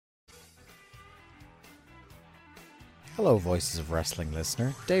Hello, Voices of Wrestling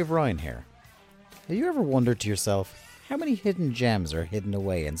listener. Dave Ryan here. Have you ever wondered to yourself how many hidden gems are hidden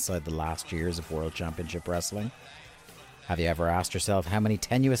away inside the last years of World Championship Wrestling? Have you ever asked yourself how many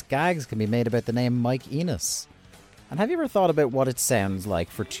tenuous gags can be made about the name Mike Enos? And have you ever thought about what it sounds like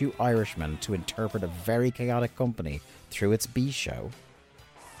for two Irishmen to interpret a very chaotic company through its B show?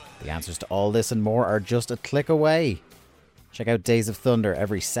 The answers to all this and more are just a click away. Check out Days of Thunder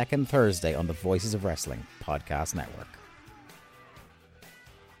every second Thursday on the Voices of Wrestling podcast network.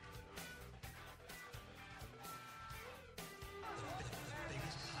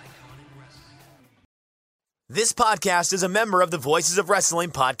 This podcast is a member of the Voices of Wrestling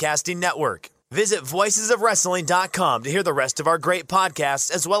podcasting network. Visit voicesofwrestling.com to hear the rest of our great podcasts,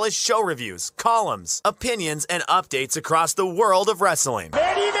 as well as show reviews, columns, opinions, and updates across the world of wrestling.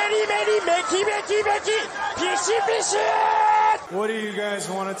 What do you guys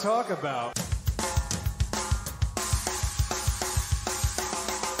want to talk about?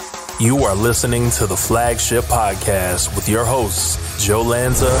 You are listening to the Flagship Podcast with your hosts, Joe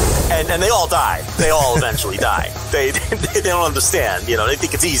Lanza. And they all die. They all eventually die. They don't understand. You know, they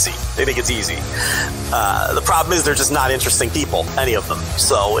think it's easy. The problem is they're just not interesting people, any of them.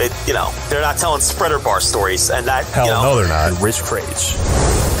 So, they're not telling spreader bar stories. And that, no, they're not. Rich Krage.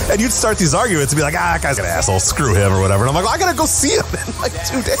 And you'd start these arguments and be like, that guy's an asshole, screw him or whatever. And I'm like, well, I gotta go see him in like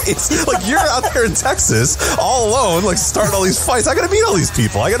 2 days. Like, you're out there in Texas all alone, like starting all these fights. I gotta meet all these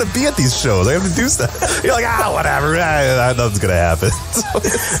people. I gotta be at these shows. I have to do stuff. You're like, whatever. Nothing's gonna happen.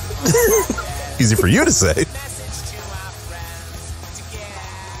 Easy for you to say.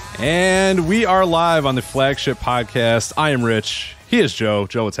 And we are live on the Flagship Podcast. I am Rich. He is Joe.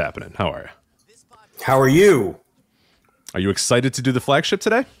 Joe, what's happening? How are you? How are you? Are you excited to do the Flagship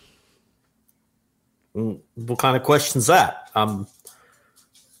today? What kind of question's that? I'm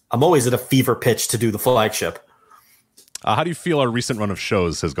always at a fever pitch to do the Flagship. How do you feel our recent run of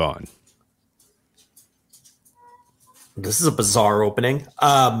shows has gone? This is a bizarre opening.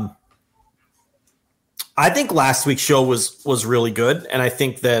 I think last week's show was really good, and I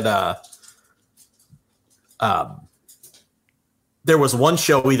think that there was one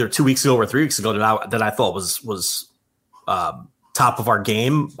show either 2 weeks ago or 3 weeks ago that I thought was top of our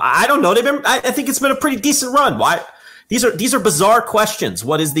game. I don't know. I think it's been a pretty decent run. Why? These are bizarre questions.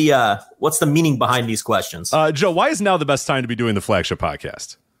 What's the meaning behind these questions? Joe, why is now the best time to be doing the Flagship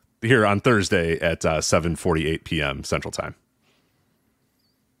Podcast here on Thursday at 7:48 p.m. Central Time?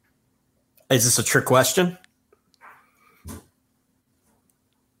 Is this a trick question?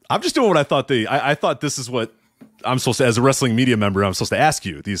 I'm just doing what I thought. I thought this is what I'm supposed to, as a wrestling media member, I'm supposed to ask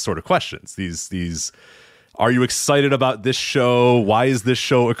you these sort of questions. These. Are you excited about this show? Why is this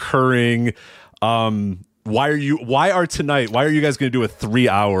show occurring? Why are you guys going to do a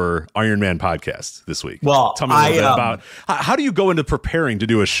 3-hour Iron Man podcast this week? Well, tell me a little bit about how do you go into preparing to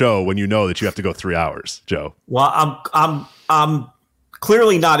do a show when you know that you have to go 3 hours, Joe? Well, I'm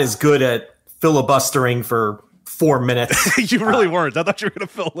clearly not as good at filibustering for 4 minutes. You really weren't. I thought you were going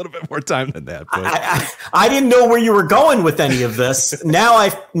to fill a little bit more time than that. But I didn't know where you were going with any of this. Now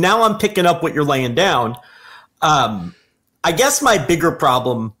I'm picking up what you're laying down. I guess my bigger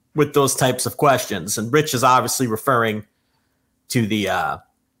problem with those types of questions, and Rich is obviously referring to the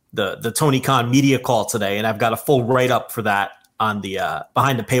Tony Khan media call today, and I've got a full write-up for that on the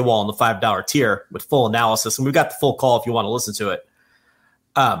behind the paywall on the $5 tier with full analysis, and we've got the full call if you want to listen to it.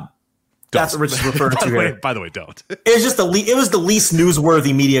 That's what Rich is referring to here. By the way, don't. It was the least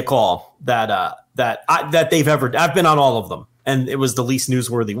newsworthy media call that they've ever. I've been on all of them, and it was the least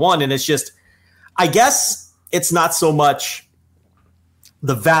newsworthy one, and it's just, I guess. It's not so much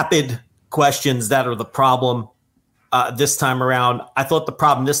the vapid questions that are the problem this time around. I thought the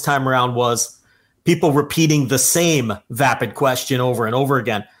problem this time around was people repeating the same vapid question over and over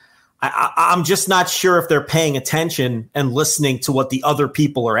again. I'm just not sure if they're paying attention and listening to what the other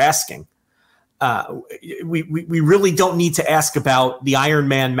people are asking. We really don't need to ask about the Iron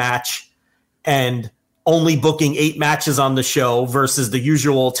Man match and only booking 8 matches on the show versus the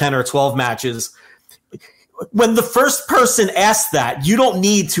usual 10 or 12 matches. When the first person asks that, you don't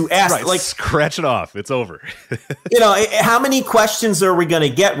need to ask. Right, scratch it off. It's over. How many questions are we going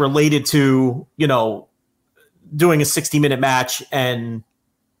to get related to, doing a 60-minute match and,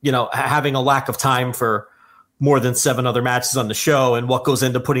 having a lack of time for more than 7 other matches on the show and what goes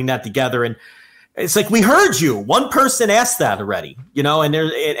into putting that together? And it's like, we heard you. One person asked that already,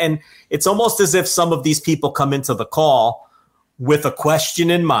 and it's almost as if some of these people come into the call with a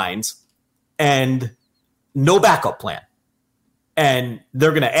question in mind and no backup plan. And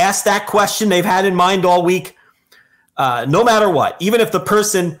they're going to ask that question they've had in mind all week, no matter what, even if the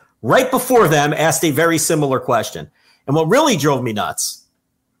person right before them asked a very similar question. And what really drove me nuts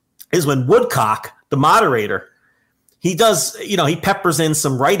is when Woodcock, the moderator, he does, he peppers in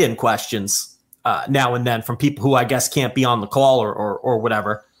some write-in questions now and then from people who I guess can't be on the call or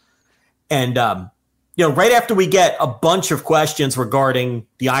whatever. And, right after we get a bunch of questions regarding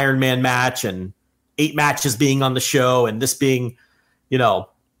the Iron Man match and 8 matches being on the show and this being, to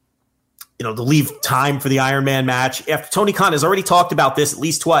leave time for the Iron Man match, after Tony Khan has already talked about this at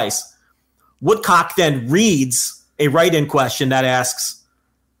least twice, Woodcock then reads a write-in question that asks,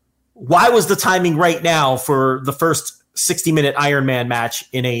 why was the timing right now for the first 60-minute Iron Man match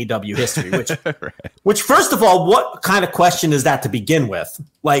in AEW history? Which, right. Which, first of all, what kind of question is that to begin with?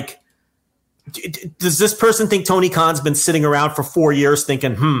 Like, does this person think Tony Khan's been sitting around for 4 years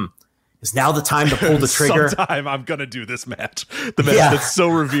thinking, is now the time to pull the trigger? Sometime I'm going to do this match. The match that's so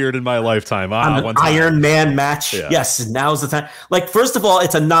revered in my lifetime. One Iron Man match. Yeah. Yes, now's the time. Like, first of all,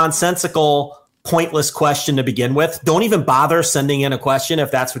 it's a nonsensical, pointless question to begin with. Don't even bother sending in a question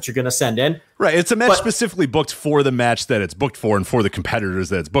if that's what you're going to send in. Right. It's a match specifically booked for the match that it's booked for and for the competitors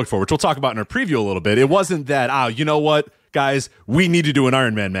that it's booked for, which we'll talk about in our preview a little bit. It wasn't that, you know what, guys, we need to do an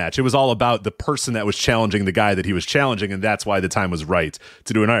Iron Man match. It was all about the person that was challenging the guy that he was challenging, and that's why the time was right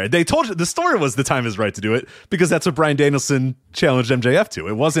to do an Iron. They told you the story was the time is right to do it because that's what Bryan Danielson challenged MJF to.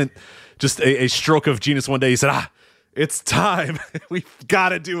 It wasn't just a stroke of genius one day. He said, it's time. We've got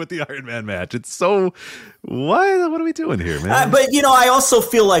to do with the Iron Man match. It's so, what are we doing here, man? But, I also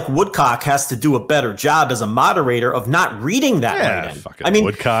feel like Woodcock has to do a better job as a moderator of not reading that.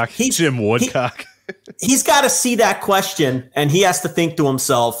 Woodcock. Jim Woodcock. He's got to see that question, and he has to think to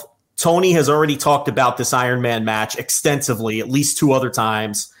himself, Tony has already talked about this Iron Man match extensively, at least 2 other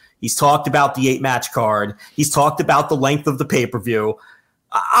times. He's talked about the 8-match card. He's talked about the length of the pay-per-view.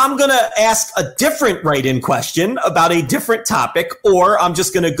 I'm going to ask a different write-in question about a different topic, or I'm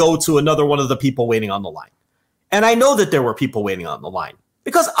just going to go to another one of the people waiting on the line. And I know that there were people waiting on the line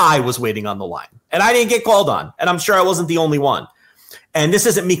because I was waiting on the line, and I didn't get called on, and I'm sure I wasn't the only one. And this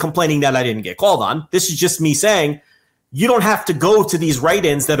isn't me complaining that I didn't get called on. This is just me saying you don't have to go to these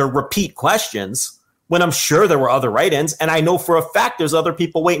write-ins that are repeat questions when I'm sure there were other write-ins, and I know for a fact there's other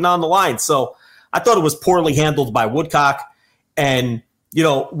people waiting on the line. So I thought it was poorly handled by Woodcock, and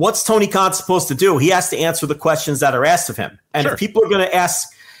what's Tony Khan supposed to do? He has to answer the questions that are asked of him. And if people are going to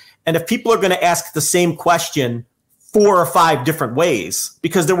ask the same question 4 or 5 different ways,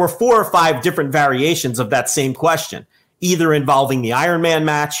 because there were 4 or 5 different variations of that same question, either involving the Iron Man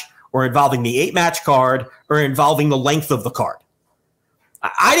match or involving the 8-match card or involving the length of the card.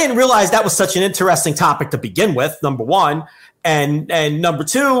 I didn't realize that was such an interesting topic to begin with, number one. And number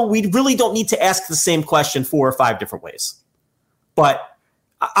two, we really don't need to ask the same question 4 or 5 different ways. But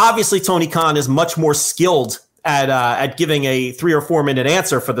obviously, Tony Khan is much more skilled at giving a 3 or 4 minute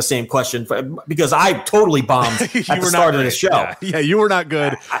answer for the same question because I totally bombed at the start of the show. Yeah, you were not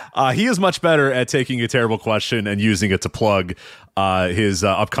good. He is much better at taking a terrible question and using it to plug his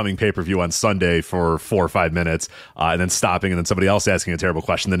upcoming pay-per-view on Sunday for 4 or 5 minutes and then stopping and then somebody else asking a terrible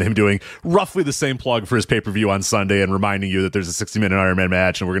question, then him doing roughly the same plug for his pay-per-view on Sunday and reminding you that there's a 60-minute Iron Man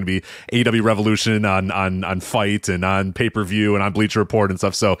match and we're going to be AEW Revolution on Fight and on pay-per-view and on Bleacher Report and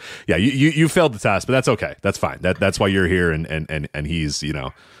stuff. So yeah, you failed the test, but that's okay. That's fine. That's why you're here and he's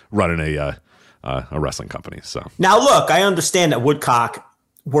running a wrestling company. So now look, I understand that Woodcock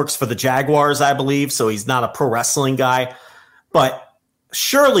works for the Jaguars, I believe, so he's not a pro wrestling guy. But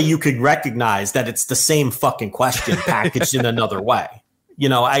surely you could recognize that it's the same fucking question packaged in another way.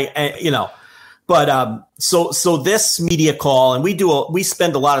 So this media call, and we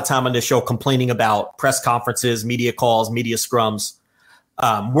spend a lot of time on this show complaining about press conferences, media calls, media scrums.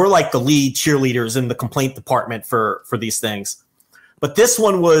 We're like the lead cheerleaders in the complaint department for these things. But this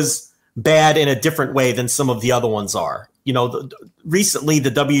one was bad in a different way than some of the other ones are. Recently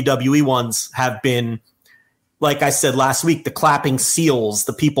the WWE ones have been, like I said last week, the clapping seals,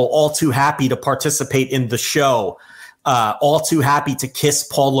 the people all too happy to participate in the show, all too happy to kiss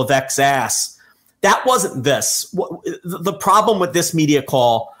Paul Levesque's ass. That wasn't this. The problem with this media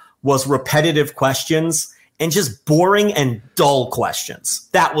call was repetitive questions and just boring and dull questions.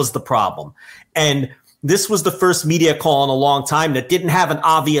 That was the problem. And this was the first media call in a long time that didn't have an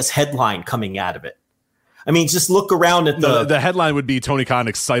obvious headline coming out of it. I mean, just look around at the headline would be Tony Khan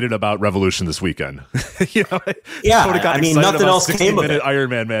excited about Revolution this weekend. Yeah, Tony Khan nothing else came of it. Iron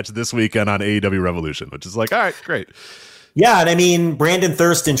Man match this weekend on AEW Revolution, which is like, all right, great. Yeah, and I mean, Brandon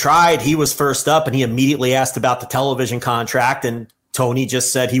Thurston tried. He was first up, and he immediately asked about the television contract, and Tony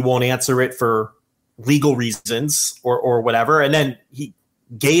just said he won't answer it for legal reasons or whatever. And then he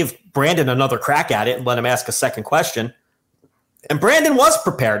gave Brandon another crack at it and let him ask a second question. And Brandon was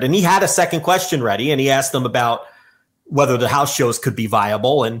prepared, and he had a second question ready, and he asked them about whether the house shows could be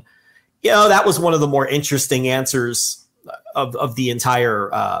viable. And, that was one of the more interesting answers of the entire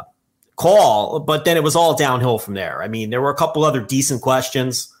call. But then it was all downhill from there. I mean, there were a couple other decent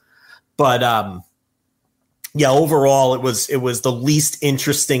questions, but overall it was the least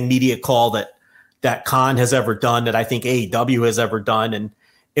interesting media call that Khan has ever done, that I think AEW has ever done. And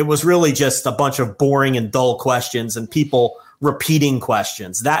it was really just a bunch of boring and dull questions and people repeating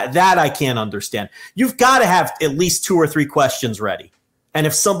questions. That I can't understand. You've got to have at least 2 or 3 questions ready. And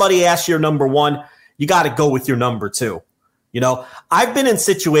if somebody asks your number 1, you got to go with your number 2. I've been in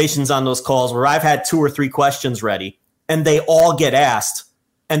situations on those calls where I've had 2 or 3 questions ready and they all get asked.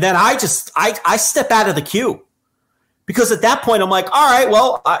 And then I step out of the queue, because at that point I'm like, all right,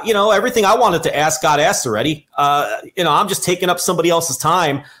 well, everything I wanted to ask got asked already. I'm just taking up somebody else's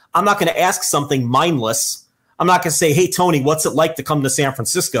time. I'm not going to ask something mindless. I'm not going to say, hey, Tony, what's it like to come to San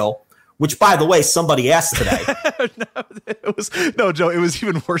Francisco? Which, by the way, somebody asked today. No, Joe, it was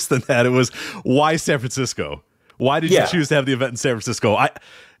even worse than that. It was, why San Francisco? Why did you choose to have the event in San Francisco?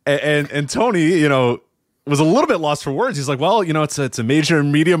 And Tony, was a little bit lost for words. He's like, well, it's a major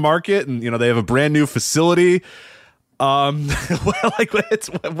media market, and they have a brand new facility.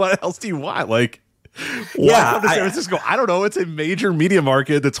 What else do you want? Like, why come to San Francisco? I don't know. It's a major media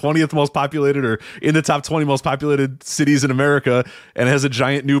market, the 20th most populated, or in the top 20 most populated cities in America, and it has a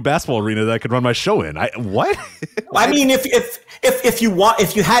giant new basketball arena that I could run my show in. What? I mean, if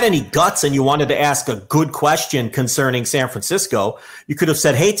you had any guts and you wanted to ask a good question concerning San Francisco, you could have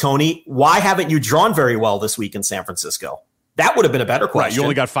said, hey, Tony, why haven't you drawn very well this week in San Francisco? That would have been a better question. Right, you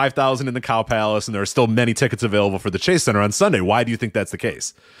only got 5,000 in the Cow Palace, and there are still many tickets available for the Chase Center on Sunday. Why do you think that's the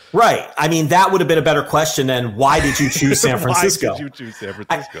case? Right. I mean, that would have been a better question than why did you choose San Francisco? Why did you choose San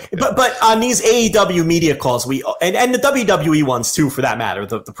Francisco? But on these AEW media calls, and the WWE ones too, for that matter,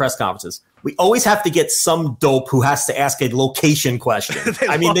 the press conferences, we always have to get some dope who has to ask a location question.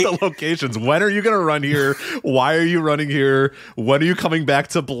 The locations. When are you going to run here? Why are you running here? When are you coming back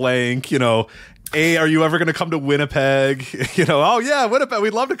to blank? Are you ever going to come to Winnipeg? Oh yeah, Winnipeg.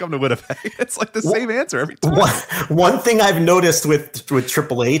 We'd love to come to Winnipeg. It's like the same answer every time. One thing I've noticed with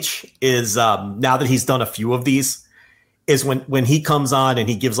Triple H is now that he's done a few of these, is when he comes on and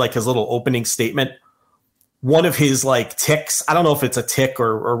he gives like his little opening statement, one of his like ticks, I don't know if it's a tick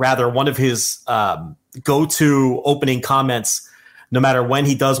or rather one of his go-to opening comments, no matter when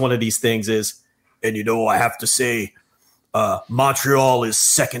he does one of these things, is, and I have to say, Montreal is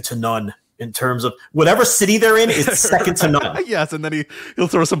second to none. In terms of whatever city they're in, it's second to none. Yes, and then he'll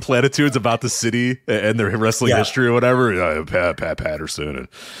throw some platitudes about the city and their wrestling history or whatever. Pat Patterson and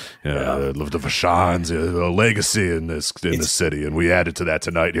the Vachons, the legacy in the city, and we added to that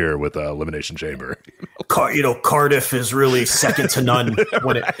tonight here with Elimination Chamber. Cardiff is really second to none.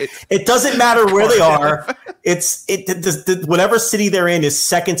 It doesn't matter where they are. Whatever city they're in is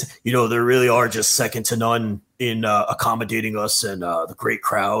second. They really are just second to none in accommodating us and the great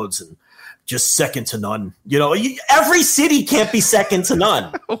crowds and. Just second to none. Every city can't be second to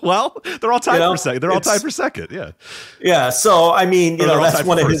none. Well, they're all tied for second. They're all tied for second. Yeah. Yeah. So, I mean, that's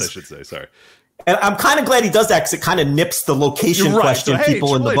one of his. I should say. Sorry. And I'm kind of glad he does that because it kind of nips the location question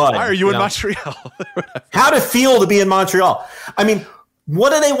people in the bud. Why are you in Montreal? How'd it feel to be in Montreal? I mean,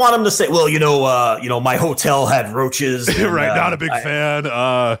 what do they want him to say? Well, my hotel had roaches. And, right, not a big fan.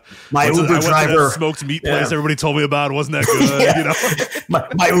 My Uber driver smoked meat place. Everybody told me about it. Wasn't that good?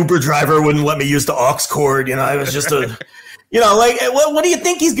 My Uber driver wouldn't let me use the aux cord. It was just a, what do you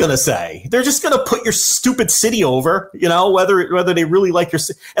think he's gonna say? They're just gonna put your stupid city over. Whether they really like your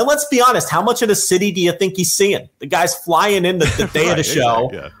city. And let's be honest, how much of the city do you think he's seeing? The guy's flying in the day of the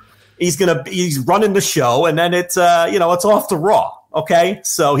show. Exactly, He's running the show, and then it's it's off to Raw. Okay,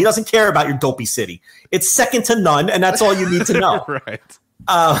 so he doesn't care about your dopey city. It's second to none, and that's all you need to know. Right.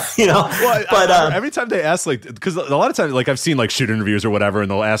 But every time they ask, because a lot of times, I've seen shoot interviews or whatever, and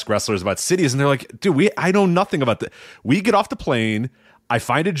they'll ask wrestlers about cities, and they're like, dude, I know nothing about that. We get off the plane, I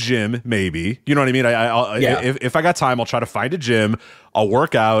find a gym, maybe, you know what I mean? If I got time, I'll try to find a gym, I'll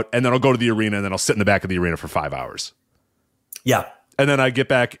work out, and then I'll go to the arena, and then I'll sit in the back of the arena for 5 hours. Yeah. And then I get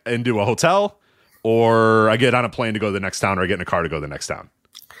back into a hotel, or I get on a plane to go to the next town, or I get in a car to go to the next town.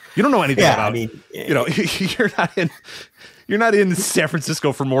 You don't know anything about, you're not in San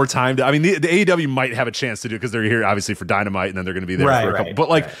Francisco for more time. The AEW might have a chance to do it because they're here obviously for Dynamite, and then they're going to be there for a couple.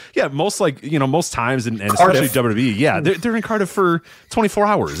 But most times, and especially WWE, they're in Cardiff for 24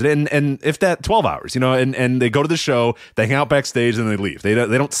 hours, and if that 12 hours, and they go to the show, they hang out backstage, and they leave. They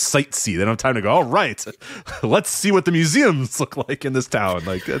don't sightsee. They don't have time to go. All right, let's see what the museums look like in this town.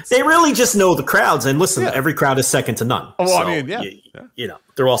 They really just know the crowds, and listen, every crowd is second to none. Oh, well, so,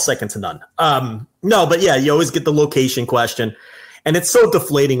 they're all second to none. No, but yeah, you always get the location question. And it's so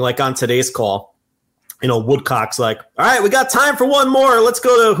deflating, like on today's call. Woodcock's like, all right, we got time for one more. Let's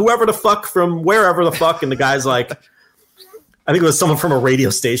go to whoever the fuck from wherever the fuck. And the guy's like, I think it was someone from a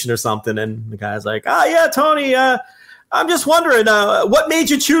radio station or something. And the guy's like, yeah, Tony, I'm just wondering, what made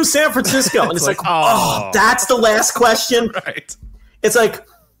you choose San Francisco? And it's like, that's the last question. Right. It's like,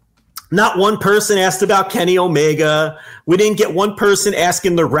 not one person asked about Kenny Omega. We didn't get one person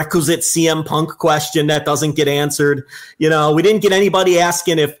asking the requisite CM Punk question that doesn't get answered. We didn't get anybody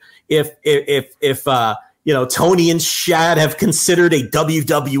asking if Tony and Shad have considered a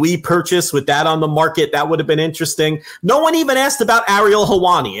WWE purchase with that on the market. That would have been interesting. No one even asked about Ariel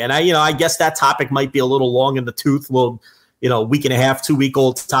Helwani. And I guess that topic might be a little long in the tooth, week and a half, 2 week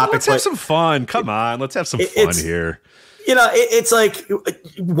old topic. Let's have some fun. Come on. Let's have some fun here. It's like,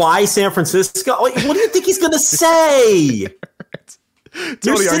 why San Francisco? What do you think he's going to say?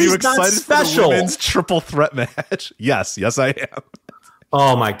 Tony, are you excited for the women's triple threat match? Yes, I am.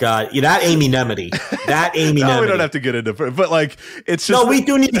 Oh my God. That Amy Nemedy. No, we don't have to get into it, but it's just. No, we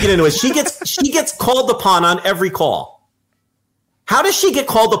do need to get into it. She gets called upon on every call. How does she get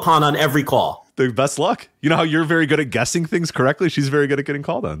called upon on every call? The best luck. You know how you're very good at guessing things correctly? She's very good at getting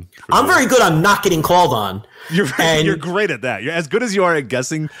called on. I'm very good on not getting called on. You're great at that. You're as good as you are at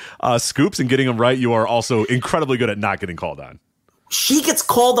guessing scoops and getting them right. You are also incredibly good at not getting called on. She gets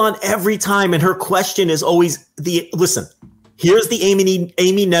called on every time, and her question is always listen. Here's the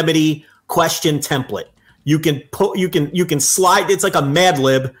Amy Nemedy question template. You can slide. It's like a Mad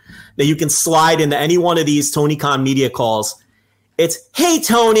Lib that you can slide into any one of these Tony Khan media calls. It's, hey,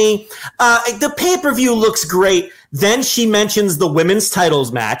 Tony, the pay-per-view looks great. Then she mentions the women's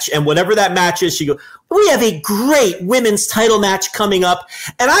titles match, and whatever that match is, she goes, we have a great women's title match coming up,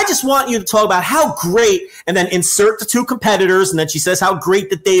 and I just want you to talk about how great, and then insert the two competitors, and then she says how great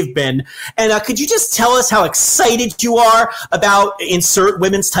that they've been. And could you just tell us how excited you are about insert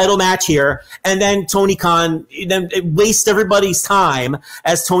women's title match here? And then Tony Khan then wastes everybody's time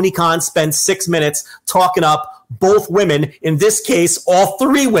as Tony Khan spends 6 minutes talking up both women, in this case, all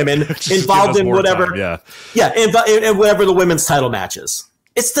three women involved in whatever. Time, and whatever the women's title matches.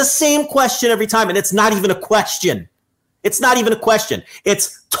 It's the same question every time, and it's not even a question. It's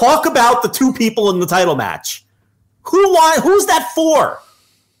talk about the two people in the title match. Who's that for?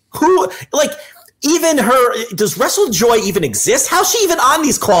 Even her, does WrestleJoy even exist? How's she even on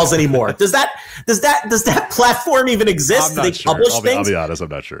these calls anymore? Does that platform even exist? Do they publish things? I'll be honest, I'm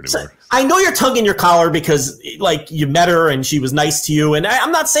not sure anymore. So, I know you're tugging your collar because you met her and she was nice to you. And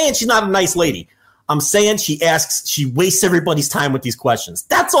I'm not saying she's not a nice lady. I'm saying she wastes everybody's time with these questions.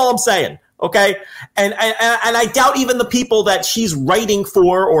 That's all I'm saying. Okay. And I doubt even the people that she's writing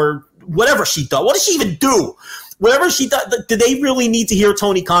for or whatever she does. What does she even do? Whatever she does, do they really need to hear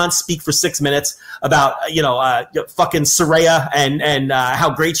Tony Khan speak for 6 minutes about, fucking Saraya and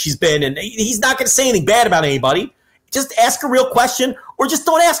how great she's been? And he's not going to say anything bad about anybody. Just ask a real question or just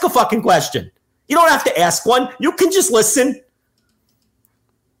don't ask a fucking question. You don't have to ask one. You can just listen.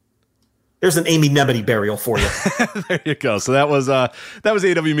 There's an Amy Nemedy burial for you. There you go. So that was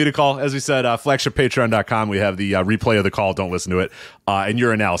AEW Media Call. As we said, flagshippatreon.com. We have the replay of the call. Don't listen to it. And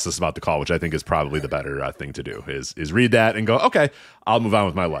your analysis about the call, which I think is probably the better thing to do, is read that and go, okay, I'll move on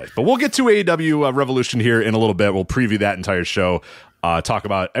with my life. But we'll get to AEW Revolution here in a little bit. We'll preview that entire show. Talk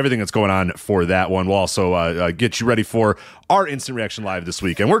about everything that's going on for that one. We'll also get you ready for our Instant Reaction Live this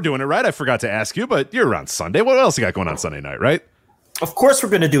week. And we're doing it right. I forgot to ask you, but you're around Sunday. What else you got going on Sunday night, right? Of course we're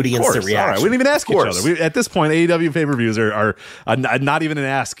going to do the instant reaction. All right. We didn't even ask each other. At this point, AEW pay-per-views are not even an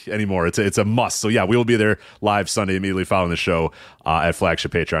ask anymore. It's a must. So, yeah, we will be there live Sunday immediately following the show at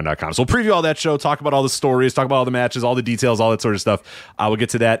flagshippatreon.com. So we'll preview all that show, talk about all the stories, talk about all the matches, all the details, all that sort of stuff. We'll get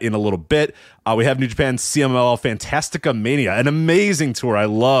to that in a little bit. We have New Japan CMLL Fantastica Mania, an amazing tour. I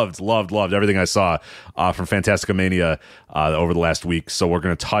loved everything I saw from Fantastica Mania over the last week. So we're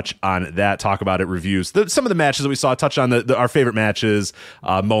going to touch on that, talk about it, reviews, some of the matches that we saw, touch on our favorite matches,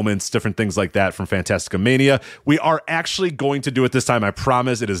 moments, different things like that from Fantastica Mania. We are actually going to do it this time. I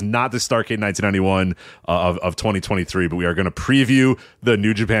promise. It is not the Starrcade 1991 of 2023, but we are going to preview the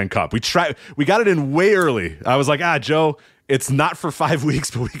New Japan Cup. We got it in way early. I was like, Joe, it's not for 5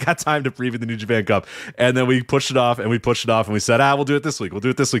 weeks, but we got time to preview the New Japan Cup. And then we pushed it off and we said, we'll do it this week. Well,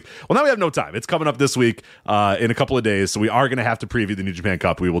 now we have no time. It's coming up this week in a couple of days. So we are going to have to preview the New Japan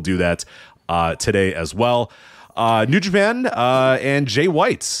Cup. We will do that today as well. New Japan and Jay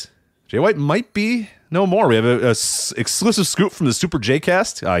White. Jay White might be no more. We have a exclusive scoop from the Super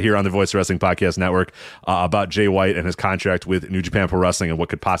J-Cast here on the Voice of Wrestling Podcast Network about Jay White and his contract with New Japan Pro Wrestling and what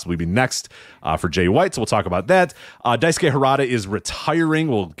could possibly be next for Jay White. So we'll talk about that. Daisuke Harada is retiring.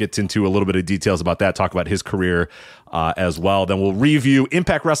 We'll get into a little bit of details about that, talk about his career as well. Then we'll review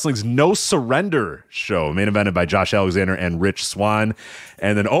Impact Wrestling's No Surrender show, main evented by Josh Alexander and Rich Swann.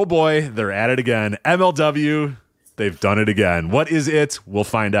 And then, oh boy, they're at it again. MLW, they've done it again. What is it? We'll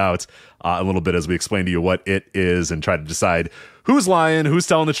find out a little bit as we explain to you what it is and try to decide who's lying, who's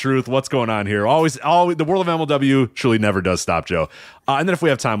telling the truth, what's going on here. Always, the world of MLW truly never does stop, Joe. And then if we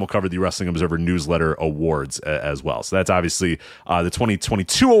have time, we'll cover the Wrestling Observer Newsletter Awards as well. So that's obviously the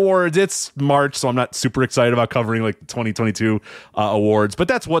 2022 awards. It's March, so I'm not super excited about covering like the 2022 awards. But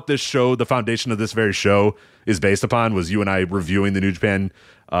that's what this show, the foundation of this very show, is based upon, was you and I reviewing the New Japan,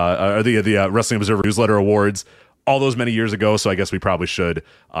 or the Wrestling Observer Newsletter Awards all those many years ago. So I guess we probably should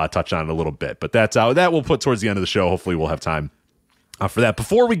touch on it a little bit. But that's that we'll put towards the end of the show. Hopefully we'll have time for that.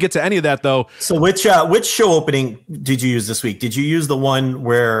 Before we get to any of that, though. So which show opening did you use this week? Did you use the one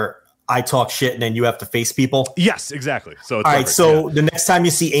where I talk shit and then you have to face people? Yes, exactly. So it's all right. perfect, So the next time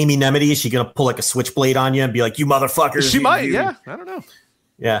you see Amy Nemedy, is she going to pull like a switchblade on you and be like, "You motherfuckers"? She might. Yeah, I don't know.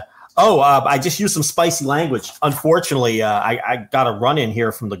 Yeah. Oh, I just used some spicy language. Unfortunately, I got a run in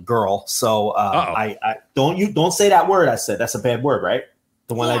here from the girl. So I don't say that word. I said that's a bad word, right?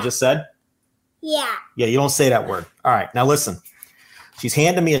 The one I just said. Yeah. Yeah, you don't say that word. All right, now listen. She's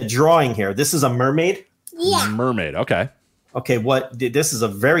handing me a drawing here. This is a mermaid. Yeah. Mermaid. Okay. Okay. This is a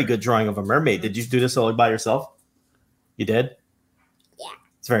very good drawing of a mermaid. Did you do this all by yourself? You did. Yeah.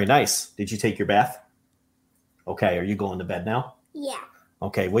 It's very nice. Did you take your bath? Okay. Are you going to bed now? Yeah.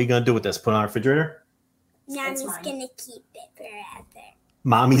 Okay, what are you going to do with this? Put it on a refrigerator? Mommy's going to keep it forever.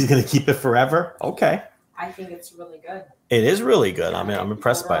 Mommy's going to keep it forever? Okay. I think it's really good. It is really good. I mean, I'm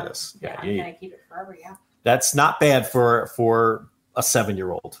impressed by this. Yeah, I'm going to keep it forever, yeah. That's not bad for a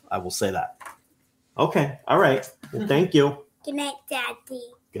 7-year-old. I will say that. Okay, all right. Well, thank you. Good night, Daddy.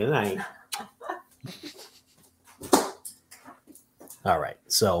 Good night. All right,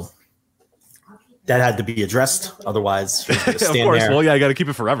 so that had to be addressed. Otherwise, she's going to stand of course. there. Well, yeah, I got to keep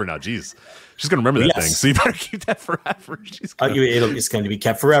it forever now. Jeez. She's going to remember that thing. So you better keep that forever. She's it's going to be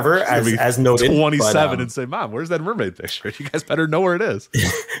kept forever, as noted. 27 and say, "Mom, where's that mermaid picture?" You guys better know where it is.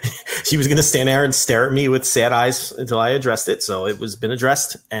 She was going to stand there and stare at me with sad eyes until I addressed it. So it was been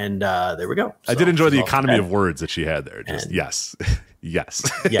addressed. And there we go. So I did enjoy the economy of words that she had there. Just yes. Yes.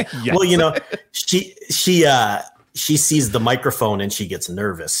 Yeah. Yes. Well, you know, she sees the microphone and she gets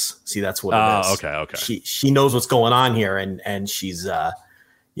nervous. See, that's what it is. Okay. She knows what's going on here, and she's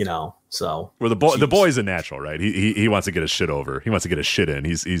so where the boy's a natural, right? He wants to get his shit over. He wants to get his shit in.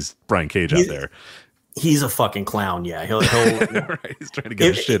 He's Brian Cage out there. He's a fucking clown. Yeah, he'll right. He's trying to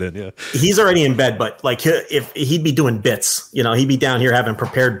get his shit in. Yeah, he's already in bed, but like if he'd be doing bits, he'd be down here having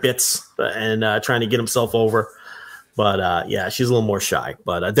prepared bits and trying to get himself over. But yeah, she's a little more shy.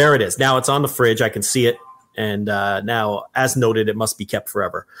 But there it is. Now it's on the fridge. I can see it. And now, as noted, it must be kept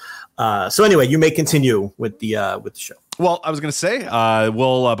forever. So anyway, you may continue with the show. Well, I was going to say,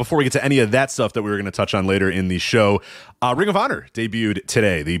 before we get to any of that stuff that we were going to touch on later in the show, Ring of Honor debuted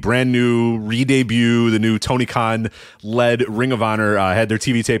today. The brand new re-debut, the new Tony Khan-led Ring of Honor had their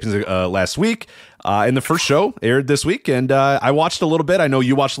TV tapings last week. And the first show aired this week, and I watched a little bit. I know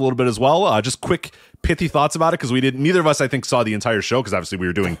you watched a little bit as well. Just quick, pithy thoughts about it, because neither of us, I think, saw the entire show, because obviously we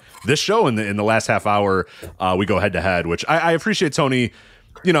were doing this show, and in the last half hour, we go head to head, which I appreciate Tony.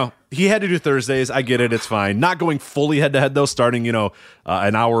 He had to do Thursdays. I get it. It's fine. Not going fully head to head, though, starting, an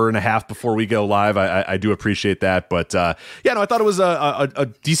hour and a half before we go live. I do appreciate that. But I thought it was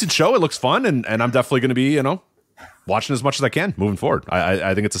a decent show. It looks fun. And I'm definitely going to be, watching as much as I can moving forward.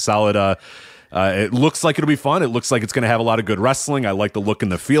 I think it's a solid, it looks like it'll be fun. It looks like it's going to have a lot of good wrestling. I like the look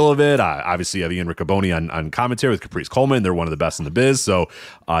and the feel of it. Obviously, you have Ian Riccoboni on commentary with Caprice Coleman. They're one of the best in the biz. So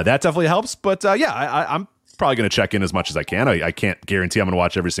that definitely helps. But I'm probably going to check in as much as I can. I can't guarantee I'm going to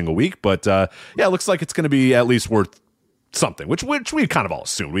watch every single week, but it looks like it's going to be at least worth something, which we kind of all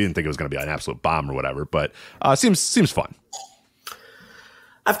assumed. We didn't think it was going to be an absolute bomb or whatever, but seems fun.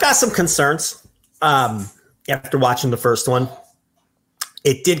 I've got some concerns after watching the first one.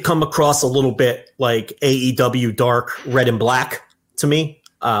 It did come across a little bit like AEW Dark Red and Black to me.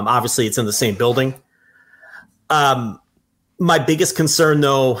 Obviously, it's in the same building. My biggest concern,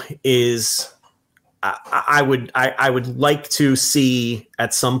 though, is I would like to see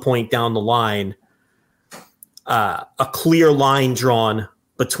at some point down the line a clear line drawn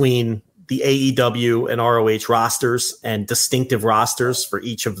between the AEW and ROH rosters and distinctive rosters for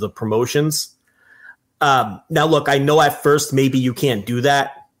each of the promotions. Now, look, I know at first maybe you can't do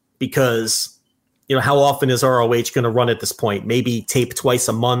that because, how often is ROH going to run at this point? Maybe tape twice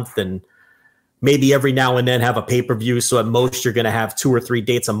a month and maybe every now and then have a pay-per-view. So at most you're going to have 2 or 3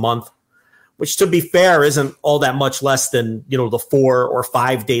 dates a month, which to be fair isn't all that much less than, the 4 or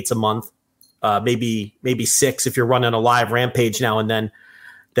 5 dates a month. Maybe 6 if you're running a live Rampage now and then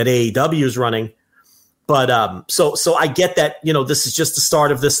that AEW is running. But so I get that, this is just the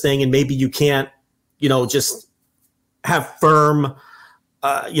start of this thing, and maybe you can't, just have firm,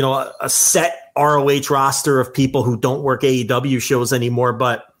 a set ROH roster of people who don't work AEW shows anymore.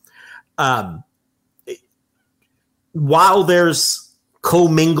 But while there's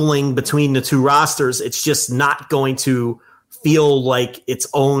commingling between the two rosters, it's just not going to feel like its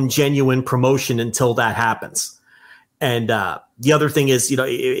own genuine promotion until that happens. And the other thing is,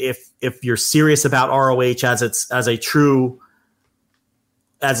 if you're serious about ROH as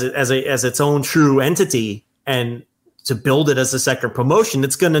its own true entity, and to build it as a second promotion,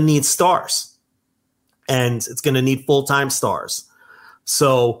 it's going to need stars, and it's going to need full-time stars.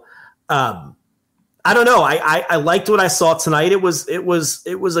 So I don't know. I liked what I saw tonight. It was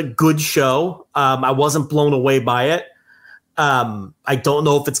a good show. I wasn't blown away by it. I don't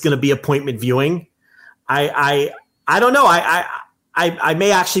know if it's going to be appointment viewing. I don't know. I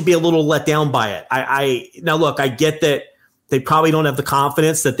may actually be a little let down by it. Now look, I get that they probably don't have the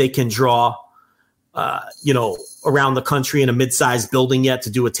confidence that they can draw, around the country in a mid-sized building yet to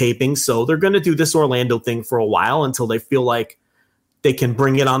do a taping. So they're going to do this Orlando thing for a while until they feel like they can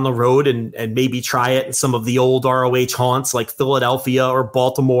bring it on the road and maybe try it in some of the old ROH haunts like Philadelphia or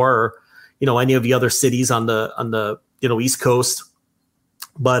Baltimore or, any of the other cities on the East Coast.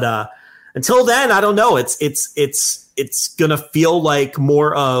 But until then, I don't know. It's going to feel like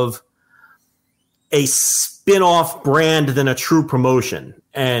more of a spin-off brand than a true promotion.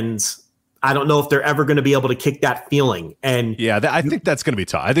 And I don't know if they're ever going to be able to kick that feeling. And yeah, I think that's going to be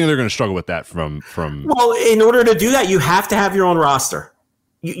tough. I think they're going to struggle with that from. Well, in order to do that, you have to have your own roster.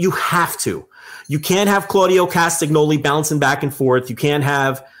 You have to. You can't have Claudio Castagnoli bouncing back and forth. You can't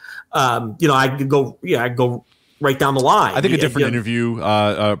have, I could go right down the line. I think a different interview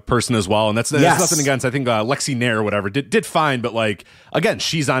person as well, and that's nothing against. I think Lexi Nair or whatever did fine, but like again,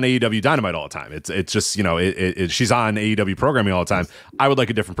 she's on AEW Dynamite all the time. It's just she's on AEW programming all the time. I would like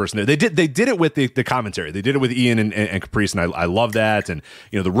a different person. They did it with the commentary. They did it with Ian and Caprice, and I love that. And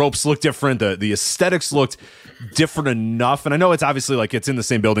the ropes look different. The aesthetics looked different enough. And I know it's obviously like it's in the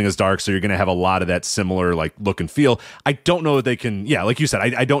same building as Dark, so you're going to have a lot of that similar like look and feel. I don't know that they can. Yeah, like you said,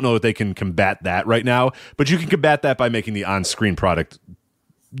 I don't know that they can combat that right now. But you can combat that by making the on-screen product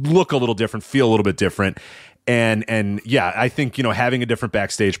look a little different, feel a little bit different. And yeah, I think, having a different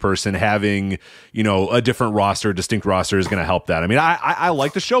backstage person, having, a different roster, distinct roster is going to help that. I mean, I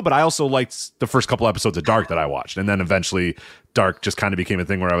like the show, but I also liked the first couple episodes of Dark that I watched. And then eventually Dark just kind of became a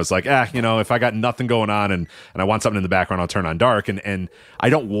thing where I was like, if I got nothing going on and I want something in the background, I'll turn on Dark. And I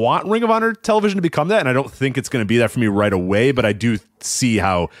don't want Ring of Honor television to become that. And I don't think it's going to be that for me right away, but I do see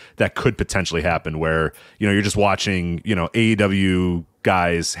how that could potentially happen where, you're just watching, AEW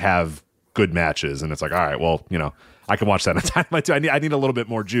guys have good matches, and it's like, all right, well, I can watch that on Dynamite too. I need a little bit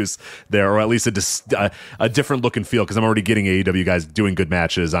more juice there, or at least a different look and feel, because I'm already getting AEW guys doing good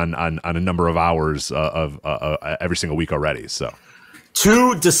matches on a number of hours of every single week already. So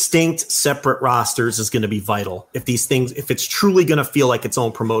 2 distinct separate rosters is going to be vital if it's truly going to feel like its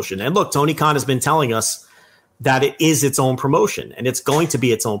own promotion. And look, Tony Khan has been telling us that it is its own promotion and it's going to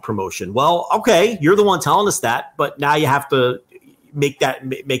be its own promotion. Well, okay, you're the one telling us that, but now you have to make that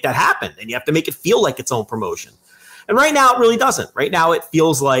happen, and you have to make it feel like its own promotion. And right now it really doesn't. Right now it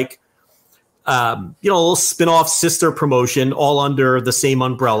feels like a little spin-off sister promotion all under the same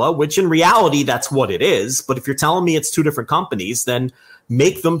umbrella, which in reality that's what it is. But if you're telling me it's 2 different companies, then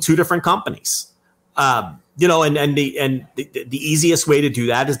make them 2 different companies. And the easiest way to do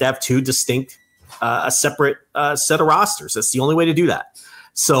that is to have 2 distinct a separate set of rosters. That's the only way to do that.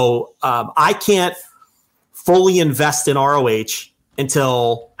 So I can't fully invest in ROH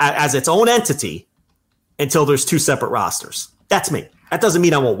until as its own entity until there's 2 separate rosters. That's me. That doesn't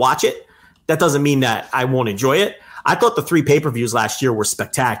mean I won't watch it. That doesn't mean that I won't enjoy it. I thought the 3 pay-per-views last year were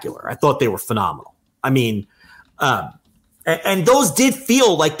spectacular. I thought they were phenomenal. I mean, and those did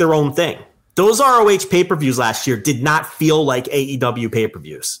feel like their own thing. Those ROH pay-per-views last year did not feel like AEW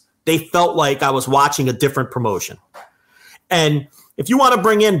pay-per-views. They felt like I was watching a different promotion. And if you want to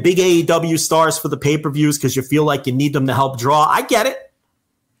bring in big AEW stars for the pay-per-views because you feel like you need them to help draw, I get it.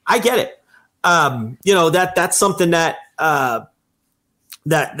 That's something that I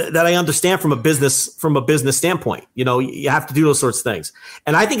understand from a business standpoint. You have to do those sorts of things.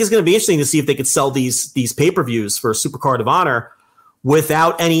 And I think it's going to be interesting to see if they could sell these pay-per-views for Supercard of Honor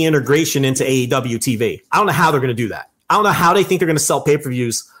without any integration into AEW TV. I don't know how they're going to do that. I don't know how they think they're going to sell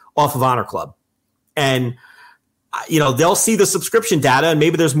pay-per-views off of Honor Club. And, they'll see the subscription data, and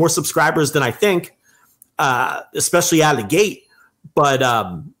maybe there's more subscribers than I think, especially out of the gate. But,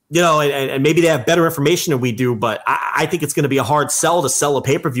 and maybe they have better information than we do, but I think it's going to be a hard sell to sell a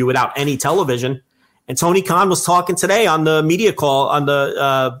pay-per-view without any television. And Tony Khan was talking today on the media call, on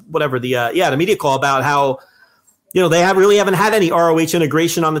the the media call about how, they haven't had any ROH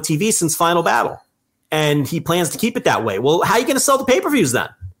integration on the TV since Final Battle. And he plans to keep it that way. Well, how are you going to sell the pay-per-views then?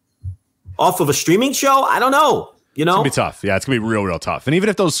 Off of a streaming show? I don't know. It's gonna be tough. Yeah, it's gonna be real, real tough. And even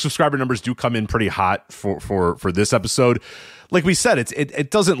if those subscriber numbers do come in pretty hot for this episode, like we said,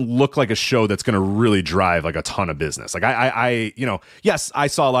 it doesn't look like a show that's gonna really drive like a ton of business. Like yes, I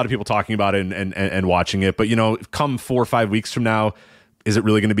saw a lot of people talking about it and watching it, but come 4 or 5 weeks from now, is it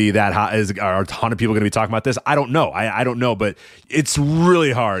really going to be that hot? Are a ton of people going to be talking about this? I don't know. I don't know, but it's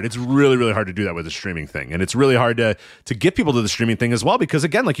really hard. It's really, really hard to do that with a streaming thing. And it's really hard to get people to the streaming thing as well, because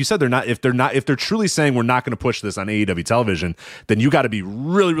again, like you said, if they're truly saying we're not going to push this on AEW television, then you got to be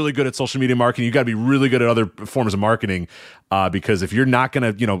really, really good at social media marketing. You got to be really good at other forms of marketing, because if you're not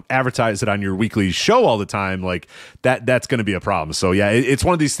going to, advertise it on your weekly show all the time, like that's going to be a problem. So yeah, it's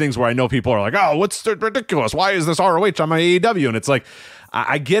one of these things where I know people are like, oh, what's ridiculous? Why is this ROH on my AEW? And it's like,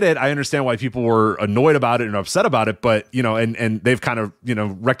 I get it. I understand why people were annoyed about it and upset about it, but and they've kind of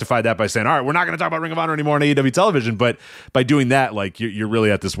rectified that by saying, all right, we're not going to talk about Ring of Honor anymore on AEW television. But by doing that, like you're really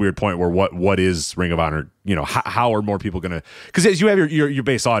at this weird point where what is Ring of Honor? How are more people going to? Because you have your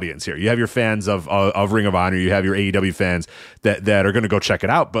base audience here, you have your fans of Ring of Honor, you have your AEW fans that are going to go check it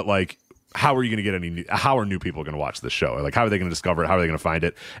out, but like, how are you going to get how are new people going to watch this show? Like, how are they going to discover it? How are they going to find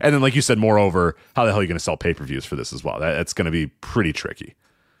it? And then, like you said, moreover, how the hell are you going to sell pay-per-views for this as well? That's going to be pretty tricky.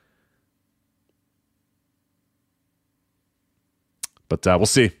 But we'll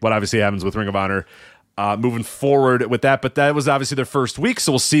see what obviously happens with Ring of Honor moving forward with that. But that was obviously their first week,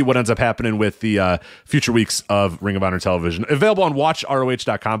 so we'll see what ends up happening with the future weeks of Ring of Honor television. Available on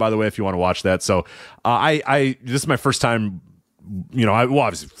WatchROH.com, by the way, if you want to watch that. So this is my first time,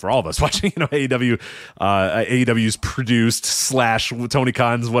 obviously for all of us watching, AEW's produced / Tony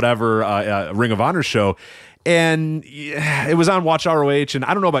Khan's whatever Ring of Honor show. And it was on Watch ROH, and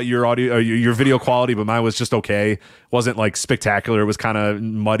I don't know about your audio, your video quality, but mine was just okay. Wasn't like spectacular. It was kind of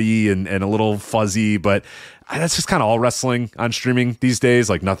muddy and a little fuzzy, but that's just kind of all wrestling on streaming these days.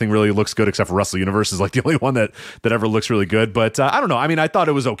 Like nothing really looks good except for Wrestle Universe is like the only one that ever looks really good. But I don't know. I mean, I thought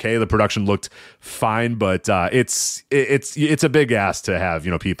it was okay. The production looked fine, but it's a big ask to have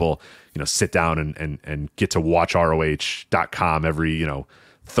people sit down and get to WatchROH.com every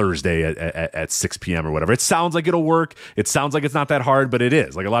Thursday at 6 p.m. or whatever. It sounds like it'll work. It sounds like it's not that hard, but it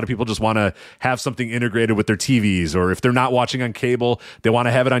is. Like a lot of people just want to have something integrated with their TVs, or if they're not watching on cable, they want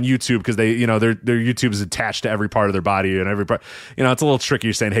to have it on YouTube because they, their YouTube is attached to every part of their body and every part. It's a little tricky.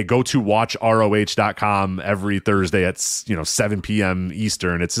 You're saying, hey, go to WatchROH.com every Thursday at 7 p.m.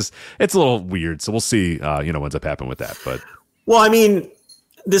 Eastern. It's a little weird. So we'll see. What ends up happening with that. But well, I mean,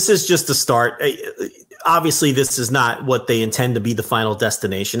 this is just the start. Obviously, this is not what they intend to be the final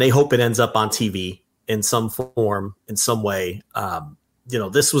destination. They hope it ends up on TV in some form, in some way.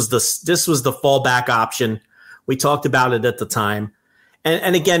 This was the fallback option. We talked about it at the time,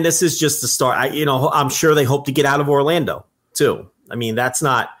 and again, this is just the start. I'm sure they hope to get out of Orlando too. I mean,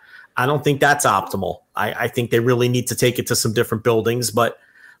 I don't think that's optimal. I think they really need to take it to some different buildings, but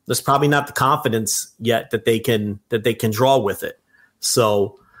there's probably not the confidence yet that they can draw with it.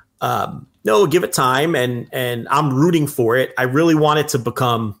 So. No, give it time, and I'm rooting for it. I really want it to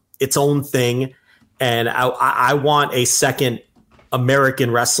become its own thing, and I want a second American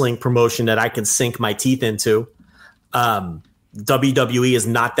wrestling promotion that I can sink my teeth into. WWE is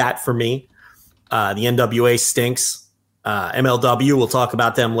not that for me. The NWA stinks. MLW, we'll talk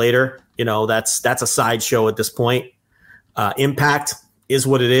about them later. That's a sideshow at this point. Impact is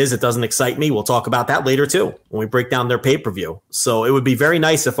what it is. It doesn't excite me. We'll talk about that later too when we break down their pay-per-view. So it would be very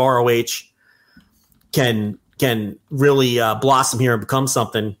nice if ROH can really blossom here and become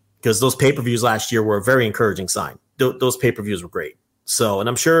something, because those pay-per-views last year were a very encouraging sign. Those pay-per-views were great. So, and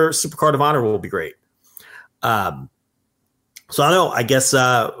I'm sure Supercard of Honor will be great. So I don't know. I guess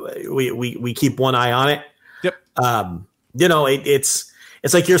we keep one eye on it. Yep.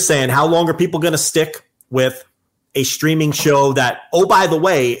 It's like you're saying, how long are people going to stick with a streaming show that, oh, by the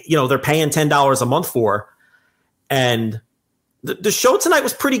way, they're paying $10 a month for? And the show tonight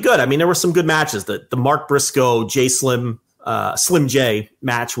was pretty good. I mean, there were some good matches. The Mark Briscoe, Slim J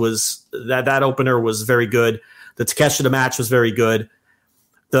match was that opener was very good. The Takeshita match was very good.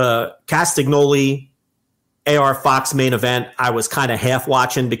 The Castagnoli AR Fox main event, I was kind of half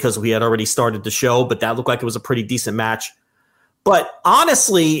watching because we had already started the show, but that looked like it was a pretty decent match. But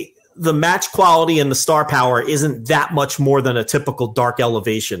honestly, the match quality and the star power isn't that much more than a typical Dark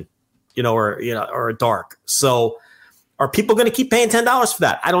Elevation, or a Dark. So are people going to keep paying $10 for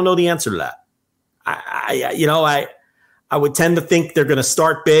that? I don't know the answer to that. I would tend to think they're going to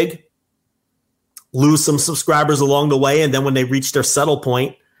start big, lose some subscribers along the way, and then when they reach their settle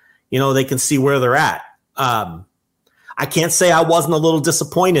point, they can see where they're at. I can't say I wasn't a little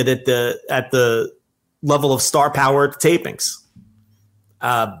disappointed at the level of star power at the tapings.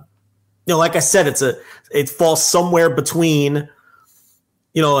 Like I said, it falls somewhere between,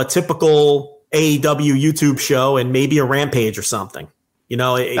 a typical AEW YouTube show and maybe a Rampage or something.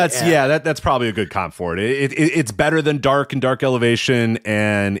 That's probably a good comp for it. It's better than Dark and Dark Elevation,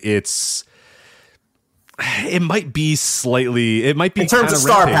 and it might be in terms of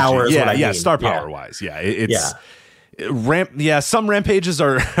star power. Star power wise, some Rampages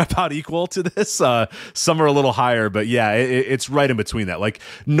are about equal to this. Some are a little higher, but it's right in between that. Like,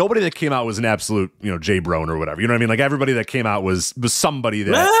 nobody that came out was an absolute, Jay Brown or whatever. You know what I mean? Like, everybody that came out was somebody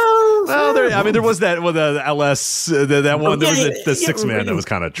that. There was that with the LS, that one. There was the 6-man that was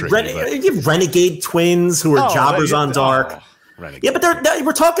kind of tricky. You have Renegade Twins who are jobbers on Dark. Renegade. But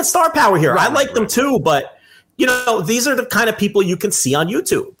we're talking star power here. I like them too, but these are the kind of people you can see on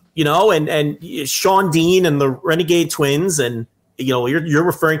YouTube. And Sean Dean and the Renegade Twins, and you're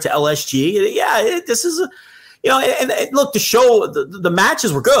referring to LSG. This is and look, the show, the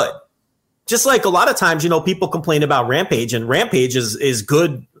matches were good. Just like a lot of times, people complain about Rampage, and Rampage is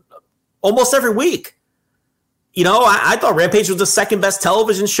good almost every week. I thought Rampage was the second best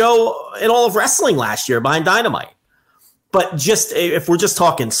television show in all of wrestling last year behind Dynamite. But just if we're just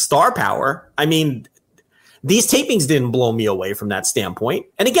talking star power, I mean, these tapings didn't blow me away from that standpoint.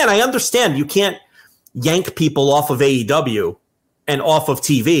 And again, I understand you can't yank people off of AEW and off of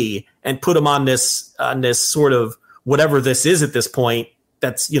TV and put them on this sort of whatever this is at this point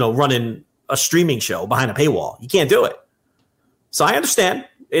that's, running a streaming show behind a paywall. You can't do it. So I understand.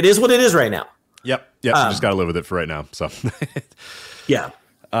 It is what it is right now. Yep. You just got to live with it for right now. So yeah.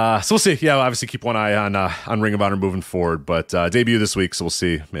 So we'll see. Yeah, we'll obviously keep one eye on Ring of Honor moving forward. But debut this week, so we'll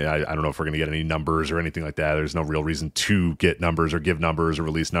see. I don't know if we're going to get any numbers or anything like that. There's no real reason to get numbers or give numbers or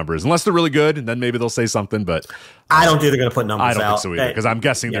release numbers unless they're really good, and then maybe they'll say something. But I don't think they're going to put numbers out. I don't think so either, because I'm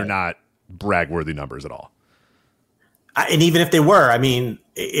guessing they're not brag-worthy numbers at all. And even if they were, I mean,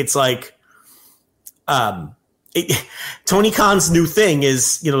 it's like Tony Khan's new thing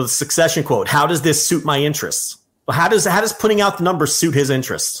is, the Succession quote. How does this suit my interests? Well, how does putting out the numbers suit his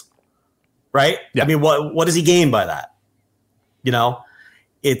interests? Right? Yeah. I mean, what does he gain by that?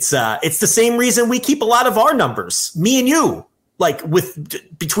 It's the same reason we keep a lot of our numbers, me and you, like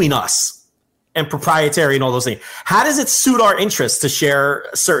between us and proprietary and all those things. How does it suit our interests to share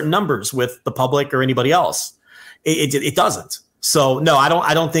certain numbers with the public or anybody else? It doesn't. So no, I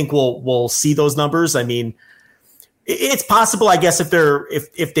don't think we'll see those numbers. I mean, it's possible, I guess, if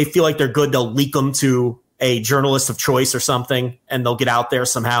they feel like they're good, they'll leak them to a journalist of choice or something, and they'll get out there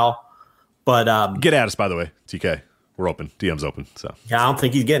somehow. But get at us, by the way, TK. We're open. DM's open. So yeah, I don't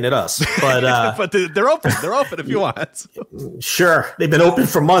think he's getting at us, but but they're open. They're open if you want. Sure, they've been open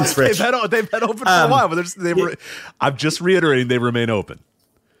for months, Rich. They've been open for a while, but I'm just reiterating they remain open.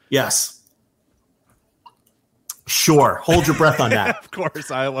 Yes. Sure. Hold your breath on that. Of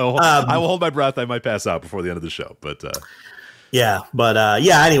course. I will hold my breath. I might pass out before the end of the show. But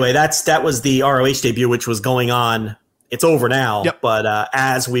anyway, that was the ROH debut, which was going on. It's over now. Yep. But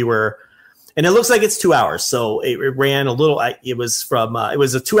as we were, and it looks like it's 2 hours. So it ran a little, it was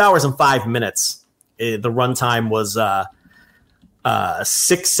 2 hours and 5 minutes. The runtime was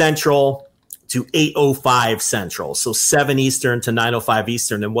 6 Central to 8:05 Central. So 7 Eastern to 9:05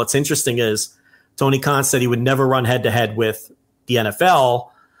 Eastern. And what's interesting is Tony Khan said he would never run head-to-head with the NFL.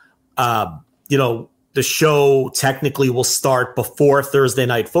 The show technically will start before Thursday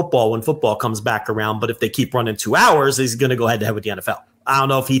Night Football when football comes back around. But if they keep running 2 hours, he's going to go head-to-head with the NFL. I don't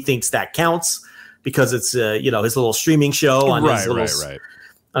know if he thinks that counts because it's, his little streaming show on his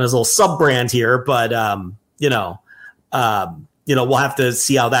little sub-brand here. But, we'll have to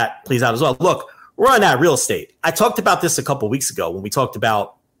see how that plays out as well. Look, we're on that real estate. I talked about this a couple weeks ago when we talked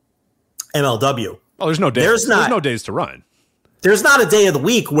about MLW. Oh, there's no days. There's no days to run. There's not a day of the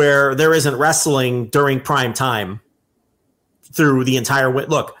week where there isn't wrestling during prime time through the entire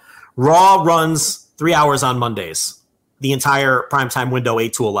Look, Raw runs 3 hours on Mondays, the entire primetime window,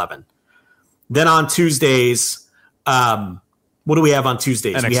 8 to 11. Then on Tuesdays, what do we have on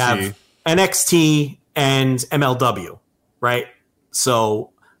Tuesdays? NXT. We have NXT and MLW, right? So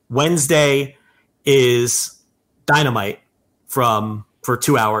Wednesday is Dynamite for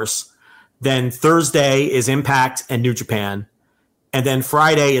 2 hours. Then Thursday is Impact and New Japan. And then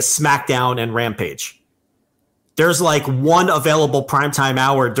Friday is SmackDown and Rampage. There's like one available primetime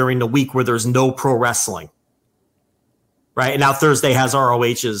hour during the week where there's no pro wrestling. Right? And now Thursday has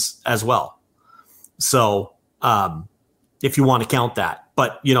ROHs as well. So if you want to count that.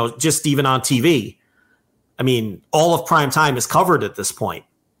 But, you know, just even on TV, I mean, all of primetime is covered at this point.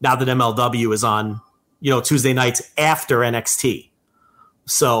 Now that MLW is on, you know, Tuesday nights after NXT.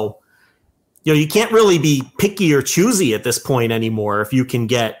 So, you know, you can't really be picky or choosy at this point anymore if you can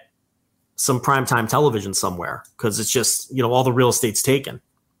get some primetime television somewhere, because it's just, you know, all the real estate's taken.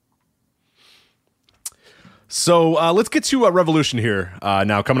 So let's get to Revolution here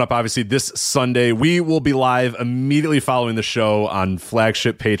now. Coming up, obviously, this Sunday, we will be live immediately following the show on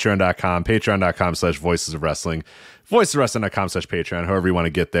flagship patreon.com, patreon.com/voices of wrestling, voicesofwrestling.com/patreon, however you want to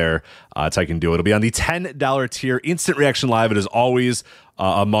get there. It's how you can do it. It'll be on the $10 tier, instant reaction live. It is always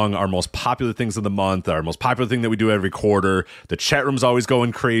among our most popular things of the month, our most popular thing that we do every quarter. The chat room's always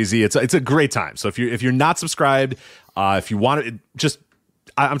going crazy. It's a great time. So if you're not subscribed, if you want it, just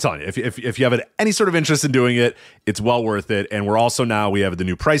I'm telling you, if you have any sort of interest in doing it, it's well worth it. And we're also now, we have the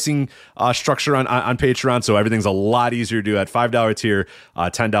new pricing structure on Patreon, so everything's a lot easier to do at $5 tier,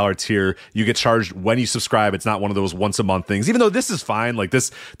 $10 tier. You get charged when you subscribe. It's not one of those once a month things, even though this is fine. Like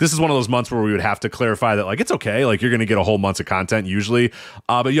this is one of those months where we would have to clarify that, like, it's okay. Like, you're going to get a whole month of content usually,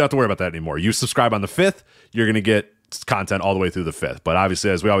 but you don't have to worry about that anymore. You subscribe on the 5th, you're going to get content all the way through the 5th. But obviously,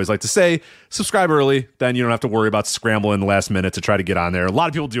 as we always like to say, subscribe early, then you don't have to worry about scrambling the last minute to try to get on there. A lot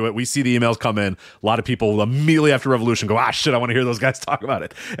of people do it. We see the emails come in. A lot of people immediately after Revolution go, shit, I want to hear those guys talk about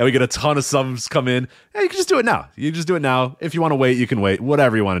it. And we get a ton of subs come in. Hey, you can just do it now. You just do it now. If you want to wait, you can wait.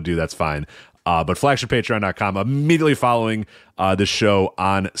 Whatever you want to do, that's fine. But flagshippatreon.com immediately following the show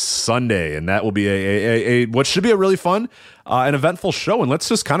on Sunday. And that will be a what should be a really fun and eventful show. And let's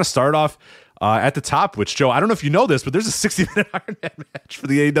just kind of start off at the top, which, Joe, I don't know if you know this, but there's a 60-minute Iron Man match for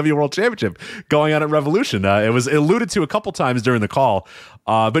the AEW World Championship going on at Revolution. It was alluded to a couple times during the call,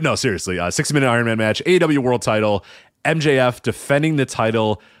 but no, seriously, 60-minute Iron Man match, AEW World title, MJF defending the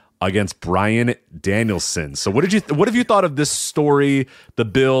title against Bryan Danielson. So what have you thought of this story, the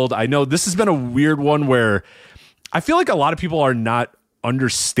build? I know this has been a weird one where I feel like a lot of people are not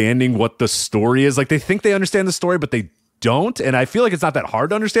understanding what the story is. Like, they think they understand the story, but they don't. And I feel like it's not that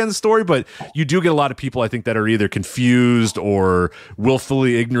hard to understand the story, but you do get a lot of people, I think, that are either confused or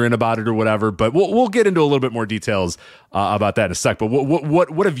willfully ignorant about it or whatever. But we'll get into a little bit more details about that in a sec. But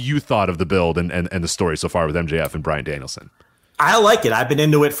what have you thought of the build and the story so far with MJF and Bryan Danielson? I like it. I've been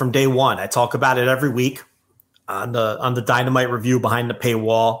into it from day one. I talk about it every week on the Dynamite review behind the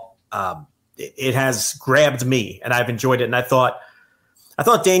paywall. It has grabbed me, and I've enjoyed it. And I thought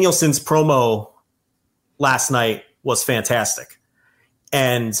Danielson's promo last night was fantastic.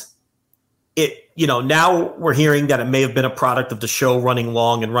 And it, you know, now we're hearing that it may have been a product of the show running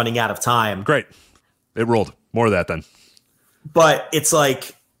long and running out of time. Great. It rolled. More of that then. But it's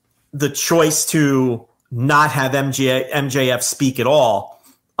like the choice to not have MJF speak at all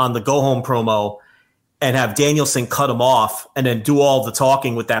on the go home promo and have Danielson cut him off and then do all the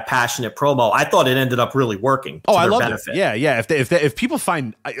talking with that passionate promo. I thought it ended up really working. Oh, I love it. Yeah. If people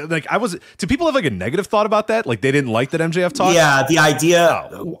find do people have like a negative thought about that? Like they didn't like that MJF talked? Yeah, the idea,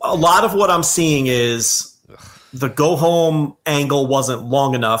 a lot of what I'm seeing is the go home angle wasn't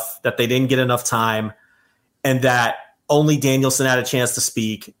long enough, that they didn't get enough time, and that only Danielson had a chance to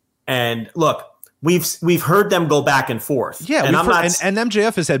speak. And look, We've heard them go back and forth. Yeah, and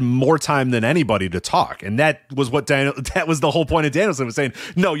MJF has had more time than anybody to talk, and that was that was the whole point of Danielson was saying,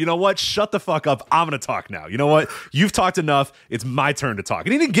 no, you know what? Shut the fuck up. I'm going to talk now. You know what? You've talked enough. It's my turn to talk.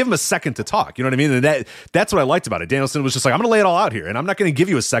 And he didn't give him a second to talk. You know what I mean? And that's what I liked about it. Danielson was just like, I'm going to lay it all out here, and I'm not going to give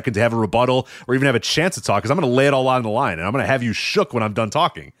you a second to have a rebuttal or even have a chance to talk, because I'm going to lay it all out on the line, and I'm going to have you shook when I'm done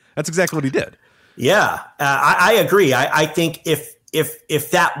talking. That's exactly what he did. Yeah, I agree. I think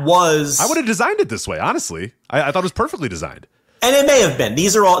if that was, I would have designed it this way. Honestly, I thought it was perfectly designed, and it may have been.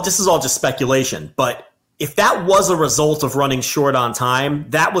 This is all just speculation. But if that was a result of running short on time,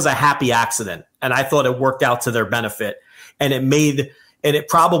 that was a happy accident, and I thought it worked out to their benefit. And it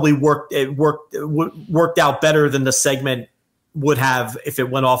probably worked. It worked out better than the segment would have if it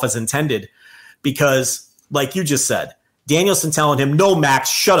went off as intended, because, like you just said, Danielson telling him, "No, Max,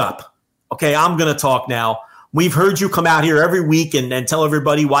 shut up. Okay, I'm going to talk now. We've heard you come out here every week and tell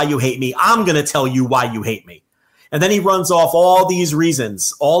everybody why you hate me. I'm going to tell you why you hate me." And then he runs off all these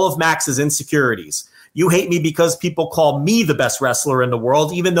reasons, all of Max's insecurities. You hate me because people call me the best wrestler in the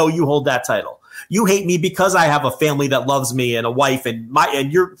world, even though you hold that title. You hate me because I have a family that loves me and a wife,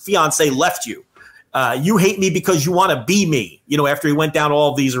 and your fiance left you. You hate me because you want to be me, after he went down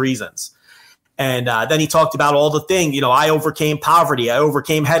all of these reasons. And then he talked about all the things, I overcame poverty. I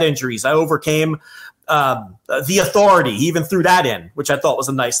overcame head injuries. I overcame the authority. He even threw that in, which I thought was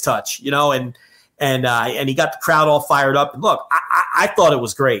a nice touch, and he got the crowd all fired up. And look, I thought it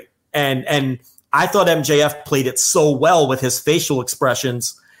was great. And I thought MJF played it so well with his facial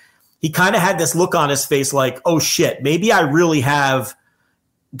expressions. He kind of had this look on his face like, oh shit, maybe I really have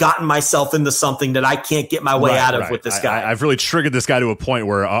gotten myself into something that I can't get my way out of with this guy. I've really triggered this guy to a point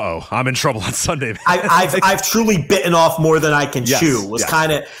where, I'm in trouble on Sunday. I've truly bitten off more than I can chew. Was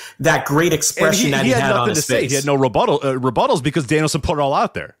kind of that great expression that he had on his face. He had no rebuttals because Danielson put it all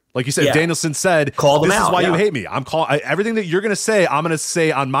out there. Like you said, Danielson said, "Call them this out, is why you hate me. I'm everything that you're going to say, I'm going to say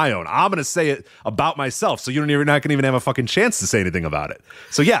on my own. I'm going to say it about myself. So you're not going to even have a fucking chance to say anything about it.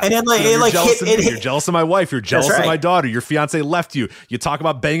 So yeah, and then you're jealous of my wife. You're jealous of my daughter. Your fiance left you. You talk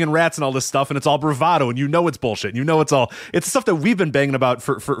about banging rats and all this stuff, and it's all bravado, and it's bullshit. And it's stuff that we've been banging about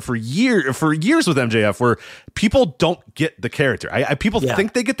for years with MJF, where people don't get the character. People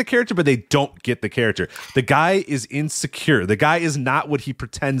think they get the character, but they don't get the character. The guy is insecure. The guy is not what he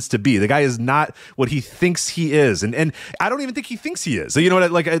pretends to be. The guy is not what he thinks he is, and I don't even think he thinks he is. So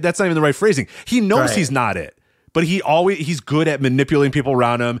that's not even the right phrasing. He knows he's not it. But he's good at manipulating people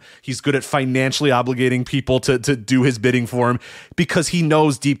around him. He's good at financially obligating people to do his bidding for him, because he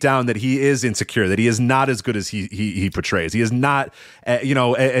knows deep down that he is insecure, that he is not as good as he portrays. He is not,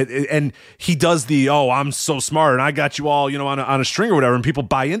 and he does I'm so smart and I got you all, on a string or whatever, and people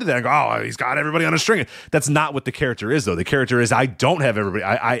buy into that and go, he's got everybody on a string. That's not what the character is, though. The character is, I don't have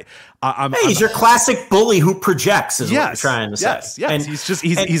everybody. He's your classic bully who projects, is what you're trying to say. Yes. And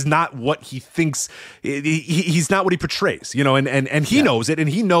he's not what he thinks. He's not what he portrays, and he knows it, and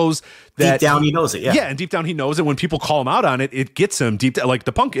he knows that deep down he knows it. And deep down he knows it. When people call him out on it, it gets him deep down. Like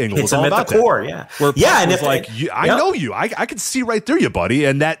the Punk angle was all about the core, Where Punk was like, I know you. I could see right through you, buddy,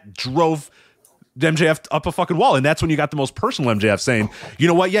 and that drove MJF up a fucking wall. And that's when you got the most personal MJF saying, you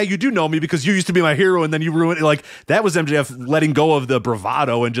know what, you do know me because you used to be my hero and then you ruined it. Like, that was MJF letting go of the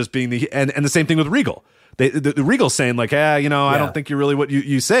bravado and just being and the same thing with Regal. The Regal's saying like, I don't think you're really what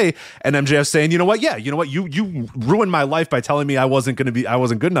you say. And MJF saying, you ruined my life by telling me I wasn't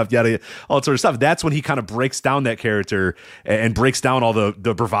good enough, yada, all that sort of stuff. That's when he kind of breaks down that character and breaks down all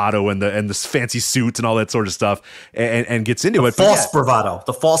the bravado and the fancy suits and all that sort of stuff and gets into it. The false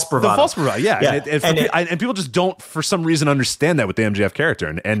bravado. Yeah. And people just don't, for some reason, understand that with the MJF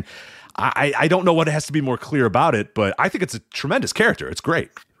character. And I don't know what has to be more clear about it, but I think it's a tremendous character. It's great.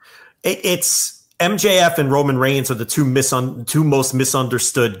 It's MJF and Roman Reigns are the two most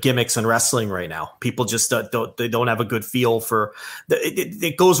misunderstood gimmicks in wrestling right now. People just don't have a good feel for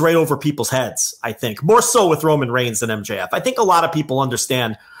it goes right over people's heads, I think. More so with Roman Reigns than MJF. I think a lot of people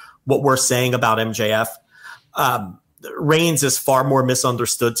understand what we're saying about MJF. Reigns is far more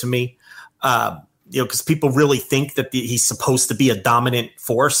misunderstood to me. Because people really think that he's supposed to be a dominant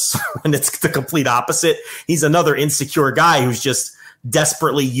force when it's the complete opposite. He's another insecure guy who's just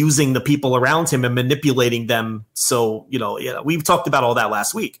desperately using the people around him and manipulating them. So, we've talked about all that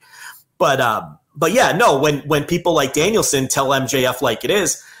last week, but when people like Danielson tell MJF like it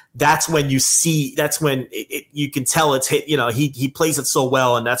is, that's when you can tell it's hit, he plays it so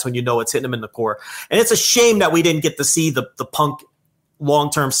well. And that's when it's hitting him in the core. And it's a shame that we didn't get to see the Punk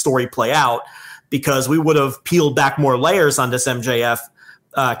long-term story play out, because we would have peeled back more layers on this MJF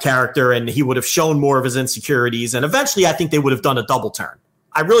character, and he would have shown more of his insecurities, and eventually I think they would have done a double turn.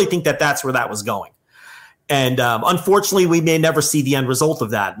 I really think that that's where that was going, and unfortunately we may never see the end result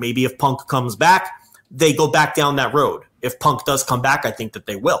of that. Maybe if Punk comes back, they go back down that road. If Punk does come back, I think that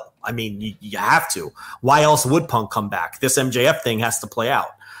they will. I mean, you have to. Why else would Punk come back? This MJF thing has to play out.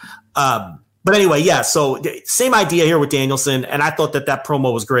 But anyway, so same idea here with Danielson, and I thought that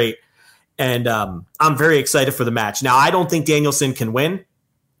promo was great, and I'm very excited for the match. Now, I don't think Danielson can win,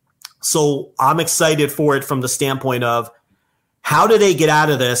 so I'm excited for it from the standpoint of, how do they get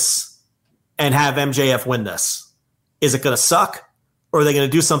out of this and have MJF win this? Is it going to suck, or are they going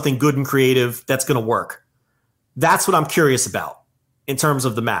to do something good and creative that's going to work? That's what I'm curious about in terms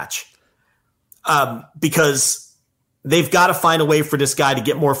of the match, because they've got to find a way for this guy to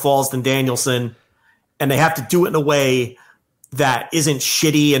get more falls than Danielson, and they have to do it in a way that isn't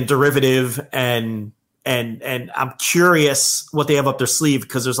shitty and derivative, and I'm curious what they have up their sleeve,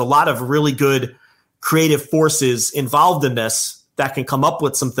 because there's a lot of really good creative forces involved in this that can come up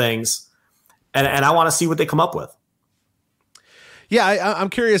with some things, and I want to see what they come up with. Yeah, I'm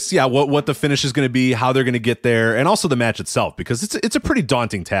curious. Yeah, what the finish is going to be, how they're going to get there, and also the match itself, because it's a pretty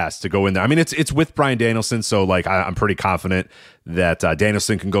daunting task to go in there. I mean, it's with Bryan Danielson, so like I'm pretty confident that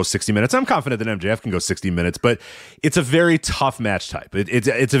Danielson can go 60 minutes. I'm confident that MJF can go 60 minutes, but it's a very tough match type.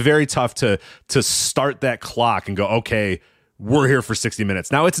 It's a very tough to start that clock and go, okay, we're here for 60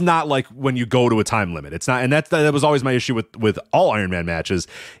 minutes. Now, it's not like when you go to a time limit. It's not, and that was always my issue with all Iron Man matches.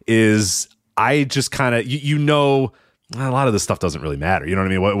 Is I just kind of a lot of this stuff doesn't really matter. You know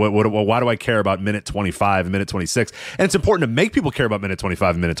what I mean? Why do I care about minute 25 and minute 26? And it's important to make people care about minute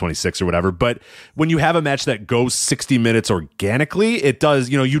 25 and minute 26 or whatever. But when you have a match that goes 60 minutes organically, it does,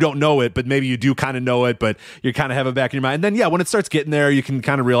 you don't know it, but maybe you do kind of know it, but you kind of have it back in your mind. And then, yeah, when it starts getting there, you can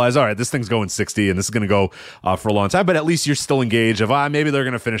kind of realize, all right, this thing's going 60 and this is going to go for a long time. But at least you're still engaged of, maybe they're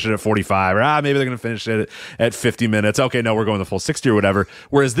going to finish it at 45 or maybe they're going to finish it at 50 minutes. Okay, no, we're going the full 60 or whatever.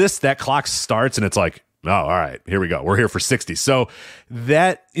 Whereas that clock starts and it's like, oh, all right, here we go. We're here for 60. So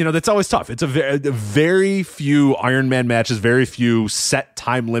that's always tough. It's a very few Iron Man matches, very few set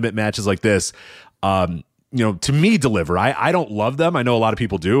time limit matches like this. To me, deliver. I don't love them. I know a lot of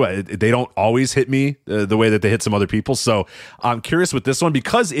people do. They don't always hit me the way that they hit some other people. So I'm curious with this one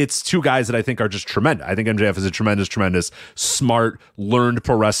because it's two guys that I think are just tremendous. I think MJF is a tremendous, smart, learned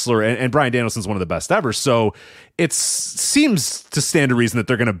pro wrestler, and Bryan Danielson's one of the best ever. So it seems to stand to reason that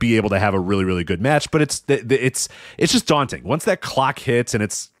they're going to be able to have a really, really good match. But it's just daunting once that clock hits and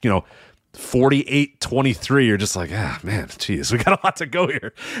it's 48-23. You're just like, man, geez, we got a lot to go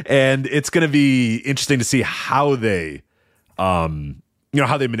here, and it's going to be interesting to see how they how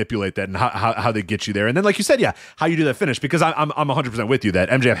they manipulate that and how they get you there. And then, like you said, yeah, how you do that finish, because I'm 100% with you that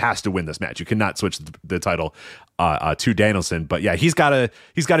MJF has to win this match. You cannot switch the title to Danielson. But yeah, he's got to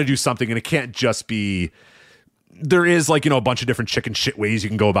do something, and it can't just be. There is a bunch of different chicken shit ways you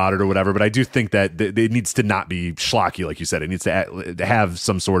can go about it or whatever, but I do think that it needs to not be schlocky, like you said. It needs to have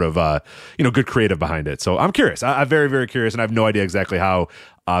some sort of good creative behind it. So I'm curious. I'm very, very curious, and I have no idea exactly how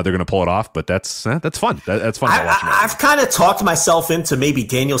they're going to pull it off. But that's fun. That's fun. I've kind of talked myself into maybe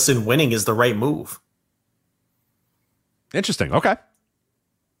Danielson winning is the right move. Interesting. Okay.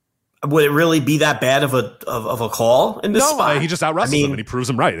 Would it really be that bad of a call in this spot? He just out wrestles him and he proves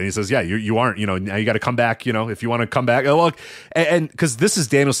him right. And he says, yeah, you aren't, now you got to come back, if you want to come back. Well, and because this is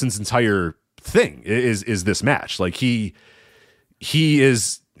Danielson's entire thing is this match. Like he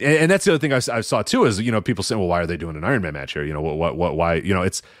is, and that's the other thing I saw too is, people saying, well, why are they doing an Iron Man match here? Why, they're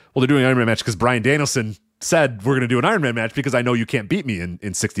doing an Iron Man match because Bryan Danielson said, we're going to do an Iron Man match because I know you can't beat me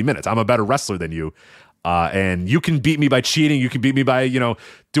in 60 minutes. I'm a better wrestler than you. And you can beat me by cheating. You can beat me by,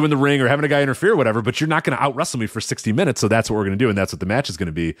 doing the ring or having a guy interfere or whatever, but you're not going to out wrestle me for 60 minutes. So that's what we're going to do. And that's what the match is going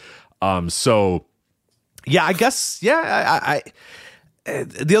to be. So yeah, I guess, yeah,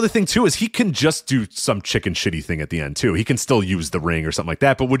 the other thing too is he can just do some chicken shitty thing at the end too. He can still use the ring or something like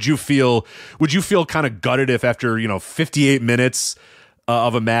that. But would you feel kind of gutted if after, 58 minutes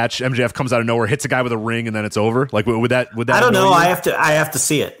of a match, MJF comes out of nowhere, hits a guy with a ring, and then it's over? Like, would that? I don't know. I have to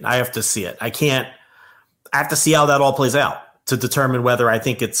see it. I have to see it. I have to see how that all plays out to determine whether I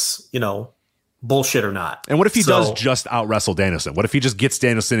think it's, bullshit or not. And what if he does just out wrestle Danielson? What if he just gets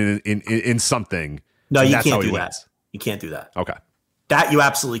Danielson in something? No, you can't do that. You can't do that. Okay. That you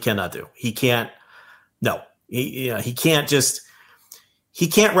absolutely cannot do. He can't. No, he can't just. He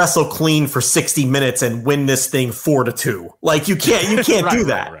can't wrestle clean for 60 minutes and win this thing 4-2. Like you can't right, do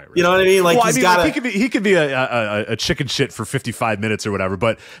that. Right. You know what I mean? Like he could be a chicken shit for 55 minutes or whatever,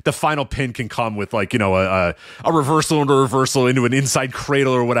 but the final pin can come with like, a reversal into reversal into an inside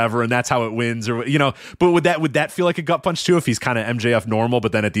cradle or whatever. And that's how it wins or, but would that feel like a gut punch too? If he's kind of MJF normal,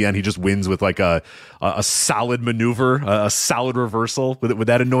 but then at the end he just wins with like a solid maneuver, a solid reversal. Would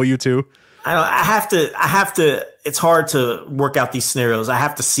that annoy you too? I have to, it's hard to work out these scenarios. I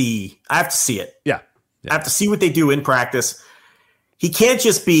have to see it. Yeah. I have to see what they do in practice. He can't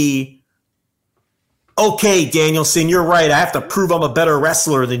just be, okay, Danielson, you're right. I have to prove I'm a better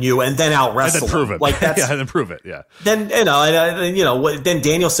wrestler than you and then out wrestle. And then prove it. Like that's, yeah, and then prove it. Yeah. Then, then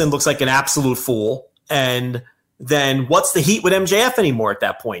Danielson looks like an absolute fool. And then what's the heat with MJF anymore at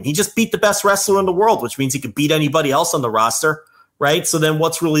that point? He just beat the best wrestler in the world, which means he could beat anybody else on the roster. Right. So then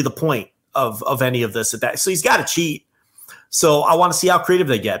what's really the point of any of this at that? So he's got to cheat. So I want to see how creative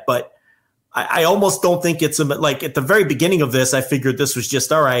they get, but I almost don't think it's like at the very beginning of this, I figured this was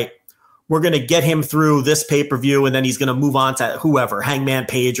just, all right, we're going to get him through this pay-per-view and then he's going to move on to whoever, Hangman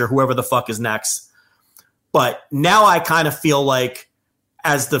Page or whoever the fuck is next. But now I kind of feel like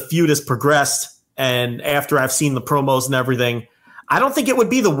as the feud has progressed and after I've seen the promos and everything, I don't think it would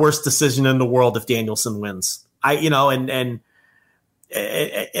be the worst decision in the world if Danielson wins. And then,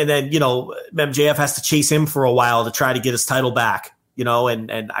 MJF has to chase him for a while to try to get his title back.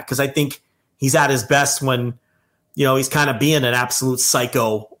 and because I think he's at his best when, he's kind of being an absolute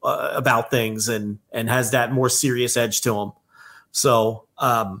psycho about things and has that more serious edge to him. So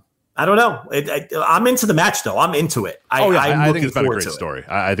I don't know. I'm into the match though. I'm into it. I think it's been a great story.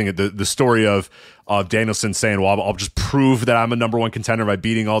 I think the story of Danielson saying, well, I'll just prove that I'm a number one contender by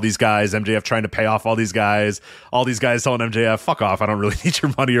beating all these guys. MJF trying to pay off all these guys telling MJF, fuck off, I don't really need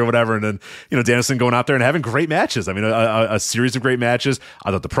your money or whatever. And then, Danielson going out there and having great matches. I mean, a series of great matches.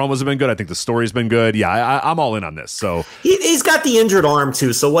 I thought the promos have been good. I think the story's been good. Yeah, I'm all in on this. So he's got the injured arm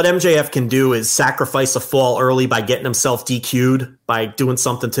too. So what MJF can do is sacrifice a fall early by getting himself DQ'd by doing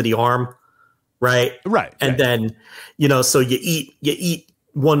something to the arm. Right. And then, so you eat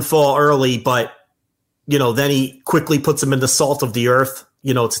one fall early, but then he quickly puts him in the salt of the earth,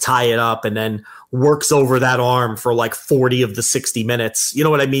 to tie it up, and then works over that arm for like 40 of the 60 minutes. You know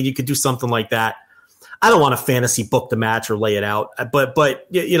what I mean? You could do something like that. I don't want to fantasy book the match or lay it out, but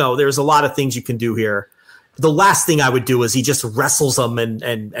there's a lot of things you can do here. The last thing I would do is he just wrestles him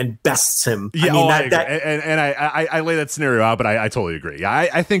and bests him. Yeah, I lay that scenario out, but I totally agree. Yeah,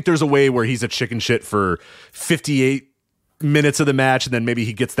 I think there's a way where he's a chicken shit for 58 minutes of the match, and then maybe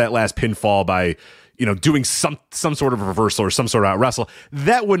he gets that last pinfall by doing some sort of reversal or some sort of out wrestle.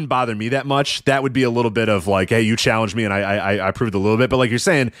 That wouldn't bother me that much. That would be a little bit of like, hey, you challenged me and I proved a little bit. But like you're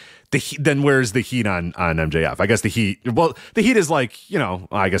saying, then where's the heat on MJF? I guess the heat is like,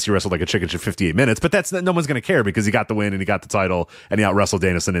 I guess you wrestled like a chicken for 58 minutes, but that's no one's going to care because he got the win and he got the title and he out wrestled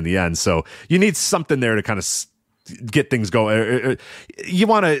Danielson in the end. So you need something there to kind of get things going. You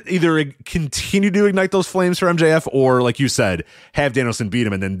want to either continue to ignite those flames for MJF or, like you said, have Danielson beat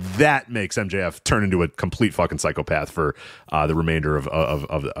him, and then that makes MJF turn into a complete fucking psychopath for the remainder of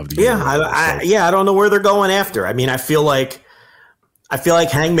the year. I don't know where they're going after. I mean, I feel like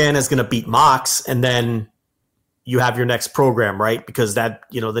Hangman is going to beat Mox, and then you have your next program, right? Because that,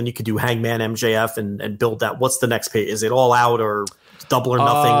 then you could do Hangman MJF and build that. What's the next page? Is it All Out or Double or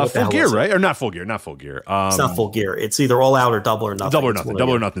Nothing? Full Gear, right? Or not Full Gear. It's not Full Gear. It's either All Out or Double or Nothing.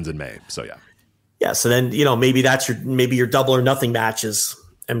 Double or Nothing's in May. So yeah. Yeah. So then, maybe that's your Double or Nothing matches,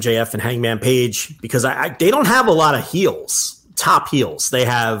 MJF and Hangman Page, because they don't have a lot of heels, top heels. They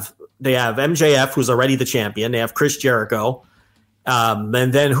have MJF, who's already the champion. They have Chris Jericho.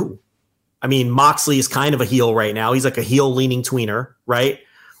 And then who? I mean, Moxley is kind of a heel right now. He's like a heel leaning tweener, right?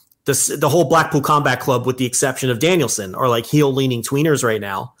 The whole Blackpool Combat Club, with the exception of Danielson, are like heel leaning tweeners right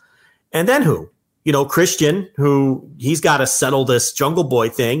now. And then who? Christian, who he's got to settle this Jungle Boy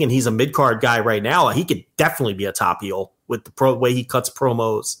thing, and he's a mid card guy right now. He could definitely be a top heel with the way he cuts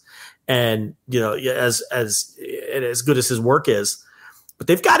promos, and as good as his work is. But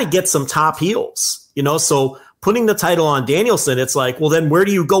they've got to get some top heels, So putting the title on Danielson, it's like, well, then where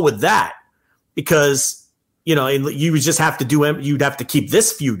do you go with that? Because you would just have to you'd have to keep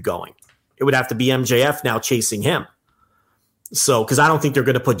this feud going. It would have to be MJF now chasing him. So, because I don't think they're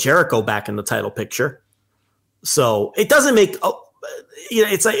going to put Jericho back in the title picture. So it doesn't make,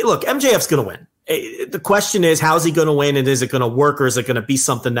 it's like, look, MJF's going to win. The question is, how's he going to win? And is it going to work, or is it going to be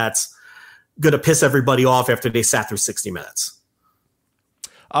something that's going to piss everybody off after they sat through 60 minutes?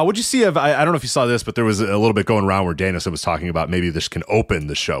 What'd you see of? I don't know if you saw this, but there was a little bit going around where Danielson was talking about maybe this can open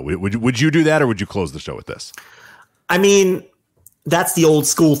the show. Would you do that, or would you close the show with this? I mean, that's the old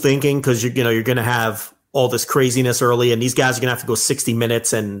school thinking, because you're going to have all this craziness early, and these guys are going to have to go 60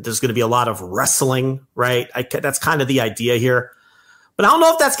 minutes, and there's going to be a lot of wrestling, right? That's kind of the idea here. But I don't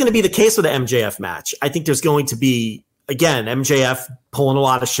know if that's going to be the case with the MJF match. I think there's going to be, again, MJF pulling a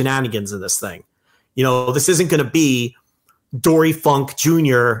lot of shenanigans in this thing. This isn't going to be Dory Funk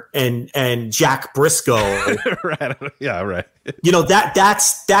Jr. and Jack Briscoe. Right. Yeah, right.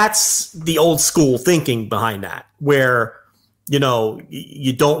 That's the old school thinking behind that, where,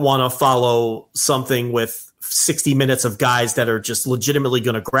 you don't want to follow something with 60 minutes of guys that are just legitimately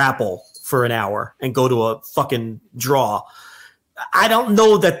going to grapple for an hour and go to a fucking draw. I don't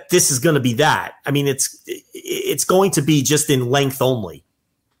know that this is going to be that. I mean, it's going to be just in length only.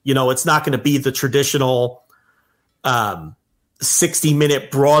 It's not going to be the traditional 60-minute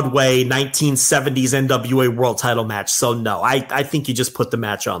Broadway 1970s NWA World Title match. So no, I think you just put the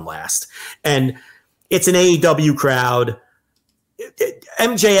match on last. And it's an AEW crowd.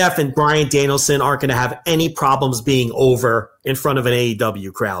 MJF and Bryan Danielson aren't going to have any problems being over in front of an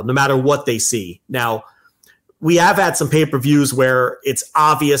AEW crowd, no matter what they see. Now, we have had some pay-per-views where it's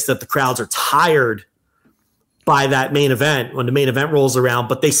obvious that the crowds are tired by that main event when the main event rolls around,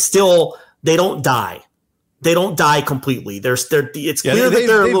 but they don't die. They don't die completely. It's clear that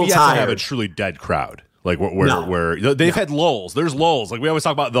they're a little tired. To have a truly dead crowd. Like where they've had lulls. There's lulls. Like we always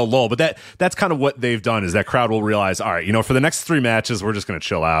talk about the lull, but that's kind of what they've done is that crowd will realize, all right, for the next 3 matches, we're just going to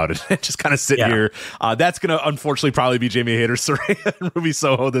chill out and just kind of sit here. That's going to unfortunately probably be Jamie Hayter, Saraya, and Ruby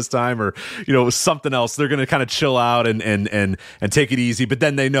Soho this time, or something else. They're going to kind of chill out and take it easy. But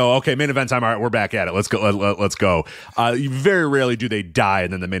then they know, okay, main event time. All right, we're back at it. Let's go. Let's go. Very rarely do they die,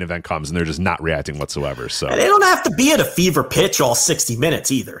 and then the main event comes and they're just not reacting whatsoever. So and they don't have to be at a fever pitch all 60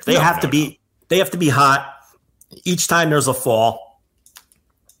 minutes either. They have to be. They have to be hot each time there's a fall.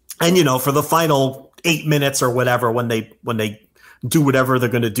 And, for the final 8 minutes or whatever, when they do whatever they're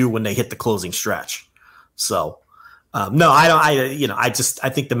going to do when they hit the closing stretch. So, no, I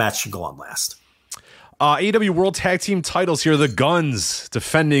think the match should go on last. AEW World Tag Team titles here. The Guns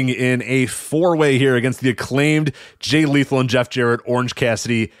defending in a 4-way here against the Acclaimed, Jay Lethal and Jeff Jarrett, Orange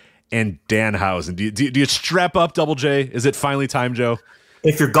Cassidy, and Danhausen. Do you strap up, Double J? Is it finally time, Joe?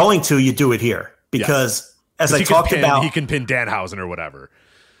 If you're going to, you do it here because as I talked about, he can pin Danhausen or whatever.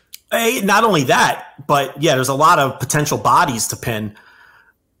 Not only that, but there's a lot of potential bodies to pin,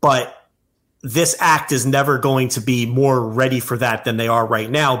 but this act is never going to be more ready for that than they are right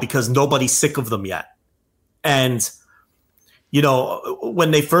now because nobody's sick of them yet. And, when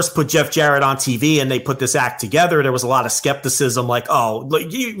they first put Jeff Jarrett on TV and they put this act together, there was a lot of skepticism like,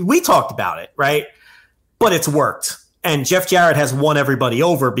 we talked about it, right? But it's worked. And Jeff Jarrett has won everybody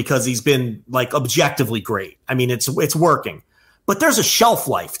over because he's been like objectively great. I mean, it's working, but there's a shelf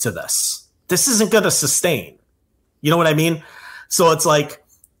life to this. This isn't going to sustain. You know what I mean? So it's like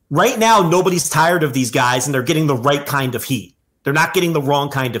right now, nobody's tired of these guys and they're getting the right kind of heat. They're not getting the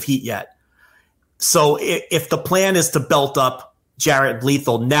wrong kind of heat yet. So if the plan is to belt up Jarrett and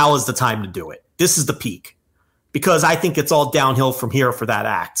Lethal, now is the time to do it. This is the peak because I think it's all downhill from here for that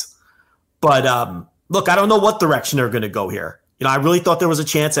act. But, look, I don't know what direction they're going to go here. I really thought there was a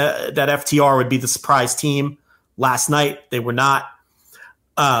chance that FTR would be the surprise team last night. They were not.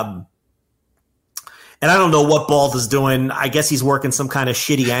 And I don't know what Bald is doing. I guess he's working some kind of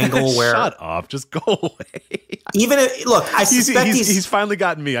shitty angle where. Shut up! Just go away. I suspect he's finally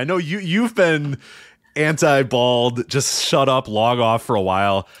gotten me. I know you've been anti-Bald. Just shut up, log off for a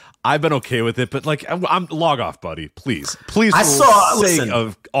while. I've been okay with it, but I'm log off, buddy. Please. Listen,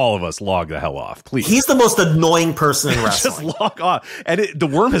 of all of us, log the hell off, please. He's the most annoying person in wrestling. Just log off. And the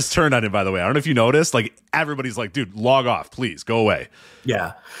worm has turned on him, by the way. I don't know if you noticed. Everybody's like, dude, log off, please, go away.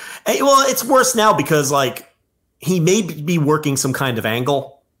 Yeah. Well, it's worse now because he may be working some kind of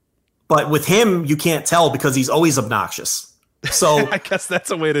angle, but with him, you can't tell because he's always obnoxious. So I guess that's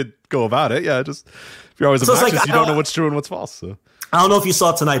a way to go about it. Yeah, just if you're always obnoxious, you don't know what's true and what's false. So. I don't know if you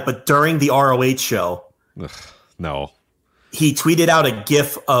saw it tonight, but during the ROH show, no, he tweeted out a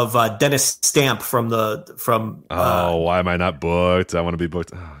GIF of Dennis Stamp from. Why am I not booked? I want to be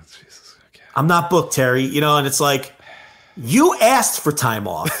booked. Oh, Jesus, okay. I'm not booked, Terry. And it's like you asked for time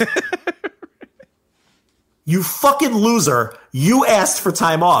off. You fucking loser. You asked for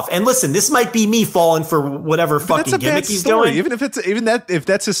time off. And listen, this might be me falling for whatever fucking gimmick he's doing. Even if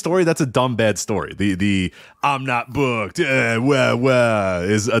that's his story, that's a dumb bad story. The I'm not booked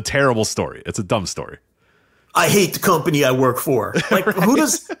is a terrible story. It's a dumb story. I hate the company I work for. Who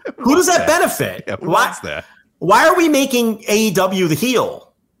does that benefit? Yeah, who wants that? Why are we making AEW the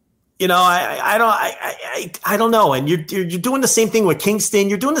heel? I don't know. And you're doing the same thing with Kingston.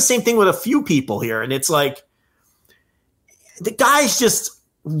 You're doing the same thing with a few people here, and it's like. The guy's just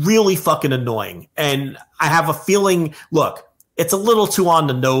really fucking annoying. And I have a feeling, look, it's a little too on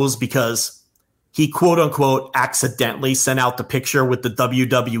the nose because he quote unquote accidentally sent out the picture with the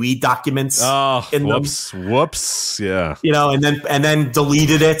WWE documents. Whoops. Yeah. And then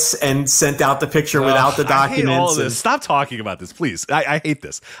deleted it and sent out the picture without the documents. I hate all of this. Stop talking about this, please. I hate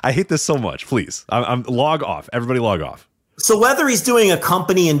this. I hate this so much. Please. I'm log off. Everybody log off. So whether he's doing a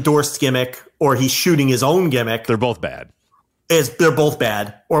company endorsed gimmick or he's shooting his own gimmick, they're both bad. They're both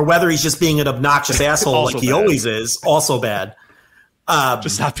bad, or whether he's just being an obnoxious asshole like he always is, also bad.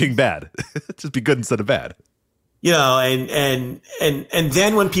 Just stop being bad. Just be good instead of bad. And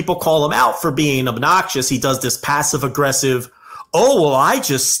then when people call him out for being obnoxious, he does this passive aggressive. Oh well, I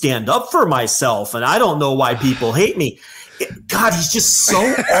just stand up for myself, and I don't know why people hate me. God, he's just so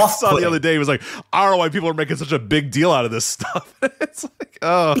off. I saw the other day, he was like, I don't know why people are making such a big deal out of this stuff. It's like,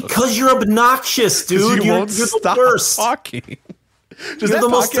 because you're obnoxious, dude. You're stop the worst. Talking.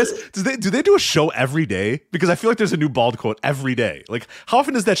 Do they do a show every day? Because I feel like there's a new Bald quote every day. How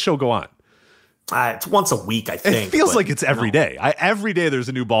often does that show go on? It's once a week, I think. It feels like it's every day. Every day there's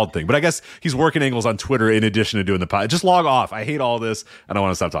a new Bald thing. But I guess he's working angles on Twitter in addition to doing the pod. Just log off. I hate all this, and I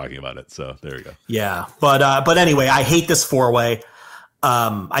want to stop talking about it. So there you go. Yeah, but anyway, I hate this 4-way.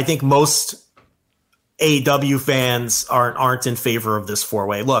 I think most AEW fans aren't in favor of this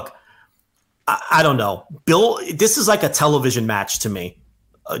 4-way. Look, I don't know. Bill, this is like a television match to me.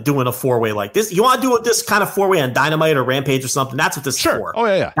 Doing a 4-way like this. You want to do this kind of 4-way on Dynamite or Rampage or something? That's what this is for. Oh,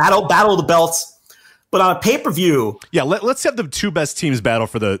 yeah. Battle of the belts. But on a pay-per-view... Yeah, let's have the two best teams battle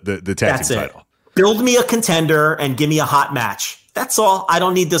for the tag team title. Build me a contender and give me a hot match. That's all. I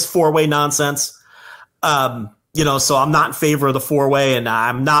don't need this 4-way nonsense. So I'm not in favor of the 4-way, and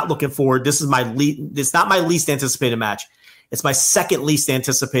I'm not looking forward. This is it's not my least anticipated match. It's my second least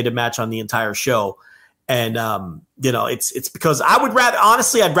anticipated match on the entire show. And, it's because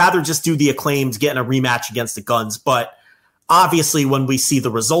I'd rather just do the Acclaimed getting a rematch against the Guns. But obviously, when we see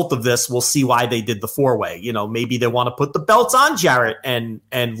the result of this, we'll see why they did the 4-way. Maybe they want to put the belts on Jarrett and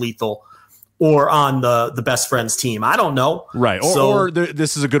Lethal or on the Best Friends team. I don't know. Right. Or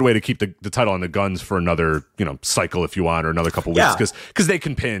this is a good way to keep the title on the Guns for another, cycle if you want, or another couple weeks, because they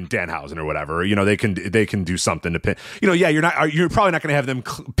can pin Danhausen or whatever. They can do something to pin. You're probably not going to have them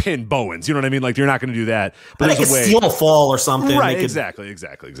pin Bowens. You know what I mean? Like, you're not going to do that. But they could steal a fall or something. Right. Exactly.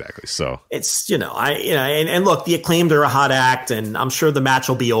 So it's and look, the Acclaimed are a hot act, and I'm sure the match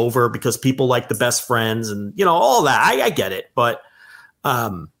will be over because people like the Best Friends and all that. I get it, but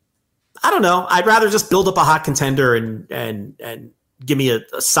I don't know. I'd rather just build up a hot contender and give me a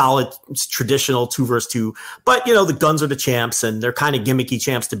solid traditional 2-versus-2. But the Guns are the champs, and they're kind of gimmicky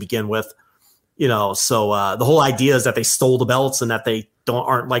champs to begin with. So the whole idea is that they stole the belts and that they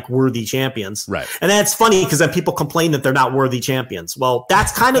aren't like worthy champions. Right. And that's funny because then people complain that they're not worthy champions. Well,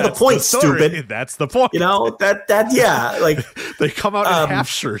 that's kind of the point, stupid. That's the point. Like they come out in half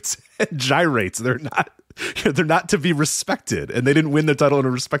shirts and gyrates. They're not to be respected, and they didn't win the title in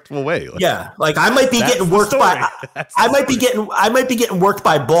a respectful way. I might be getting worked by. I might be getting worked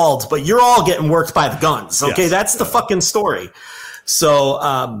by Bald, but you're all getting worked by the Guns. Okay, that's the fucking story.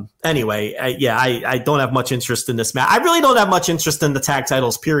 So anyway, I don't have much interest in this match. I really don't have much interest in the tag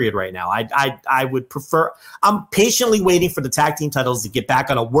titles, period, right now. I would prefer. I'm patiently waiting for the tag team titles to get back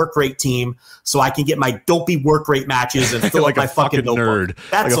on a work rate team so I can get my dopey work rate matches and fill like up my fucking nerd.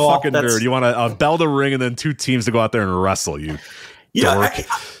 That's like a all. Fucking nerd. You want a bell to ring and then two teams to go out there and wrestle you. You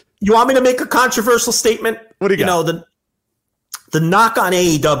want me to make a controversial statement? What do you got? The knock on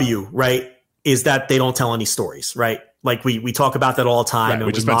AEW, right, is that they don't tell any stories, right? Like we talk about that all the time. Right, and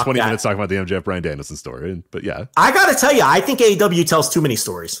we just spent 20 minutes talking about the MJF Bryan Danielson story. But yeah. I got to tell you, I think AEW tells too many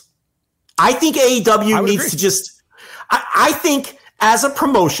stories. I think AEW needs to just... I think as a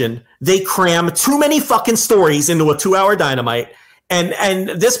promotion, they cram too many fucking stories into a 2-hour Dynamite. And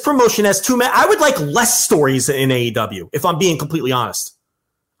this promotion has too many... I would like less stories in AEW, if I'm being completely honest.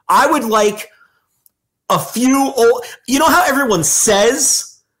 I would like a few... You know how everyone says...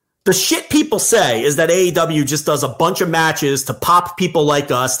 The shit people say is that AEW just does a bunch of matches to pop people like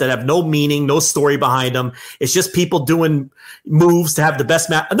us that have no meaning, no story behind them. It's just people doing moves to have the best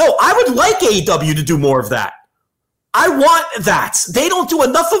match. No, I would like AEW to do more of that. I want that. They don't do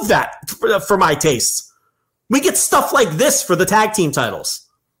enough of that for my tastes. We get stuff like this for the tag team titles,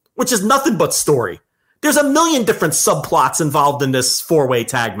 which is nothing but story. There's a million different subplots involved in this 4-way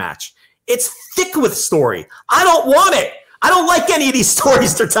tag match. It's thick with story. I don't want it. I don't like any of these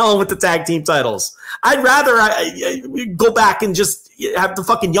stories they're telling with the tag team titles. I'd rather go back and just have the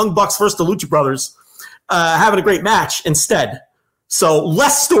fucking Young Bucks versus the Lucha Brothers having a great match instead. So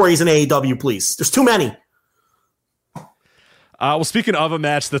less stories in AEW, please. There's too many. Well, speaking of a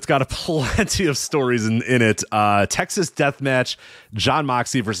match that's got plenty of stories in it, Texas Death Match, Jon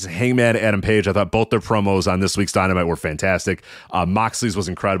Moxley versus Hangman Adam Page. I thought both their promos on this week's Dynamite were fantastic. Moxley's was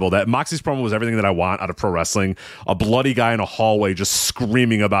incredible. Moxley's promo was everything that I want out of pro wrestling. A bloody guy in a hallway just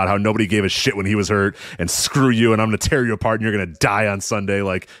screaming about how nobody gave a shit when he was hurt, and screw you, and I'm going to tear you apart, and you're going to die on Sunday.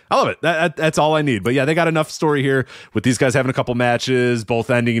 Like, I love it. That's all I need. But yeah, they got enough story here with these guys having a couple matches,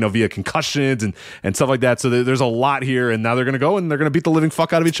 both ending, via concussions and stuff like that. So there's a lot here, and now they're going to go and they're going to beat the living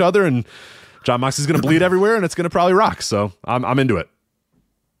fuck out of each other, and Jon Moxley's going to bleed everywhere, and it's going to probably rock. So I'm into it.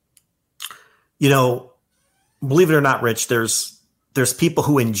 Believe it or not, Rich, there's people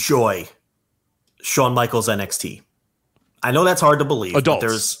who enjoy Shawn Michaels NXT. I know that's hard to believe. Adults. But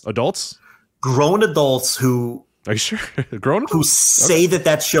there's adults, grown adults who are you sure grown who say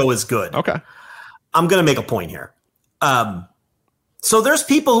that show is good. Okay, I'm going to make a point here. So there's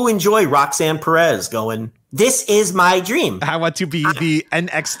people who enjoy Roxanne Perez going, this is my dream. I want to be the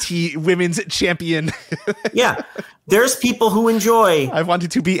NXT Women's Champion. Yeah. There's people who enjoy. I've wanted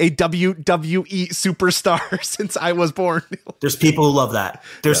to be a WWE superstar since I was born. There's people who love that.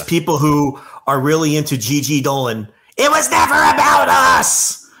 There's people who are really into Gigi Dolan. It was never about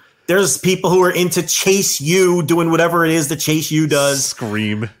us. There's people who are into Chase U, doing whatever it is that Chase U does.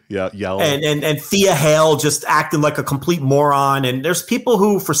 Scream, yell. And Thea Hale just acting like a complete moron. And there's people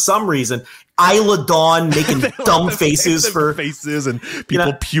who, for some reason, Isla Dawn making dumb faces for faces and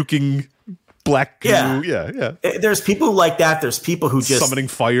people puking black goo. Yeah. There's people like that. There's people who just summoning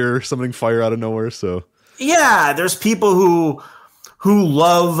fire out of nowhere. So yeah, there's people who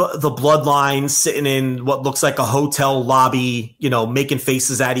love the Bloodline sitting in what looks like a hotel lobby, making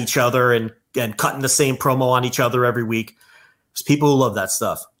faces at each other and cutting the same promo on each other every week. There's people who love that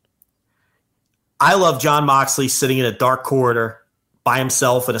stuff. I love Jon Moxley sitting in a dark corridor by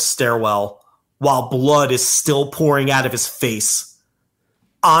himself in a stairwell while blood is still pouring out of his face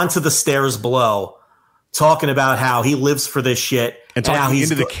onto the stairs below, talking about how he lives for this shit. And talking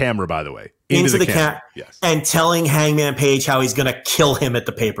into the camera, by the way. Into the camera. Yes. And telling Hangman Page how he's going to kill him at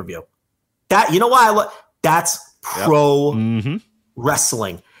the pay-per-view. That, you know why that's pro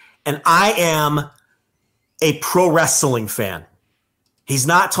wrestling. And I am a pro wrestling fan. He's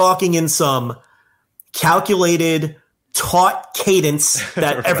not talking in some calculated, taught cadence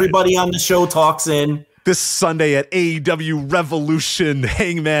that right. everybody on the show talks in. This Sunday at AEW Revolution,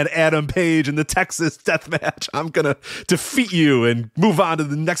 Hangman Adam Page in the Texas Death Match. I'm going to defeat you and move on to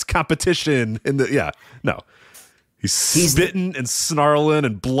the next competition. He's spitting and snarling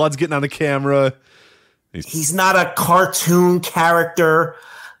and blood's getting on the camera. He's not a cartoon character,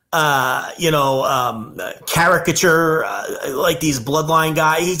 caricature like these Bloodline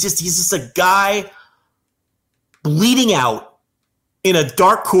guys. He's just a guy bleeding out in a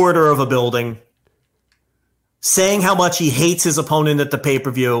dark corridor of a building, saying how much he hates his opponent at the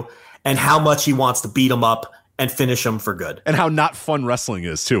pay-per-view and how much he wants to beat him up and finish him for good. And how not fun wrestling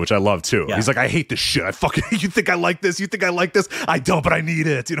is, too, which I love, too. Yeah. He's like, I hate this shit. You think I like this? You think I like this? I don't, but I need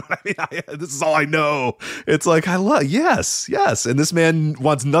it. You know what I mean? This is all I know. It's like, yes. And this man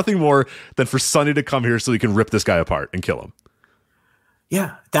wants nothing more than for Sunday to come here so he can rip this guy apart and kill him.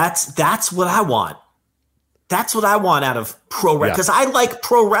 Yeah, that's what I want. That's what I want out of pro wrestling, because I like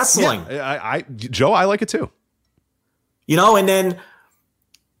pro wrestling. Yeah, Joe, I like it, too. And then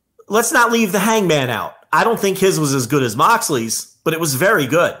let's not leave the Hangman out. I don't think his was as good as Moxley's, but it was very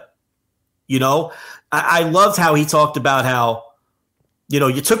good. I loved how he talked about how,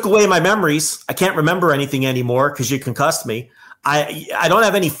 you took away my memories. I can't remember anything anymore because you concussed me. I don't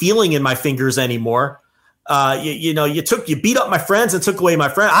have any feeling in my fingers anymore. You beat up my friends and took away my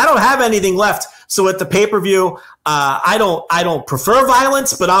friend. I don't have anything left. So at the pay-per-view, I don't prefer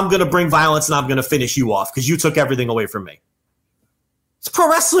violence, but I'm going to bring violence and I'm going to finish you off because you took everything away from me. It's pro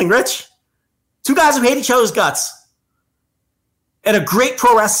wrestling, Rich. Two guys who hate each other's guts. And a great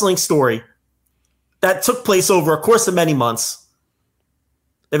pro wrestling story that took place over a course of many months.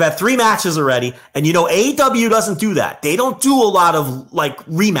 They've had 3 matches already. And AEW doesn't do that. They don't do a lot of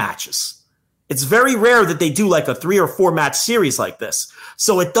rematches. It's very rare that they do like a 3 or 4 match series like this.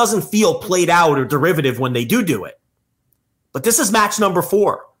 So it doesn't feel played out or derivative when they do it. But this is match number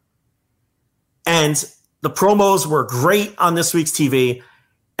 4. And the promos were great on this week's TV.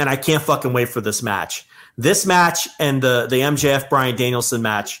 And I can't fucking wait for this match. This match and the MJF Bryan Danielson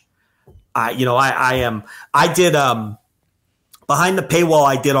match. I did behind the paywall.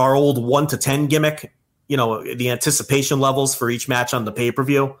 I did our old 1 to 10 gimmick. The anticipation levels for each match on the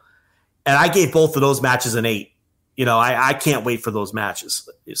pay-per-view. And I gave both of those matches an 8. I can't wait for those matches.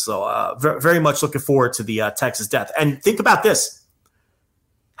 So very much looking forward to the Texas Death. And think about this.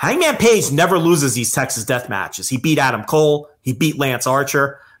 Hangman Page never loses these Texas Death matches. He beat Adam Cole. He beat Lance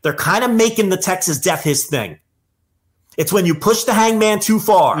Archer. They're kind of making the Texas Death his thing. It's when you push the Hangman too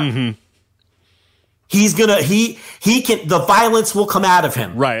far. Mm-hmm. The violence will come out of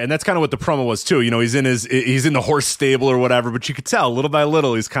him. Right. And that's kind of what the promo was too. He's in the horse stable or whatever, but you could tell little by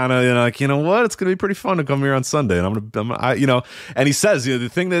little, he's kind of what? It's going to be pretty fun to come here on Sunday. And and he says, the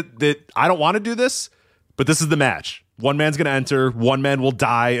thing that I don't want to do this, but this is the match. One man's going to enter, one man will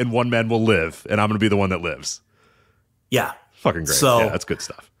die, and one man will live. And I'm going to be the one that lives. Yeah. Fucking great. So, yeah, that's good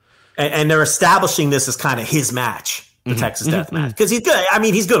stuff. And they're establishing this as kind of his match, the Texas Death match. Because he's good. I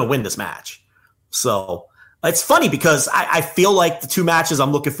mean, he's going to win this match. So it's funny because I feel like the 2 matches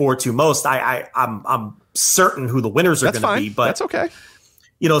I'm looking forward to most, I'm certain who the winners are going to be. But that's okay.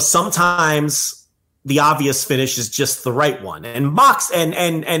 Sometimes the obvious finish is just the right one. And Mox and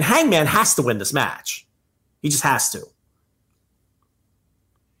Hangman has to win this match. He just has to.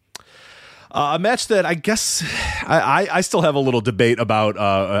 A match that I guess I still have a little debate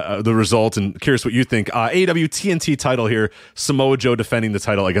about the result, and curious what you think. AEW TNT title here, Samoa Joe defending the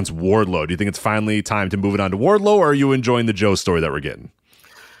title against Wardlow. Do you think it's finally time to move it on to Wardlow, or are you enjoying the Joe story that we're getting?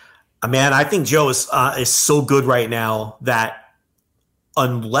 Man, I think Joe is so good right now that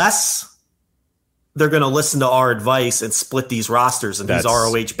unless they're going to listen to our advice and split these rosters and he's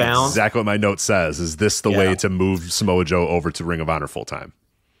ROH bound. Exactly what my note says. Is this the way to move Samoa Joe over to Ring of Honor full time?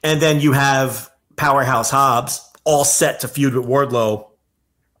 And then you have Powerhouse Hobbs all set to feud with Wardlow,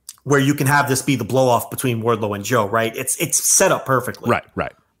 where you can have this be the blow off between Wardlow and Joe, right? It's set up perfectly.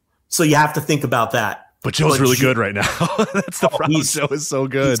 Right. So you have to think about that. But Joe's really good right now. That's the problem. Joe is so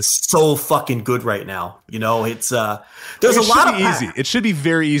good. He's so fucking good right now. You know, it's there's a lot of easy. It should be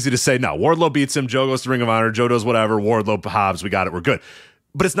very easy to say, no, Wardlow beats him, Joe goes to Ring of Honor, Joe does whatever, Wardlow, Hobbs, we got it, we're good.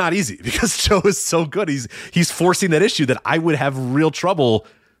 But it's not easy because Joe is so good. He's forcing that issue that I would have real trouble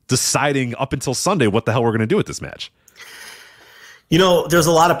deciding up until Sunday what the hell we're going to do with this match. You know, there's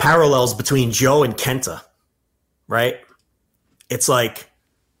a lot of parallels between Joe and Kenta, right? It's like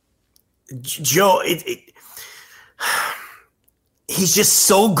Joe, he's just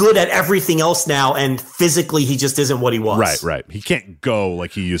so good at everything else now, and physically he just isn't what he was. Right. He can't go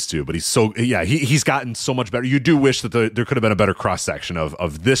like he used to, but he's gotten so much better. You do wish that there could have been a better cross section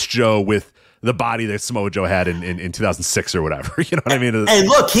of this Joe with the body that Samoa Joe had in 2006 or whatever. You know what I mean? And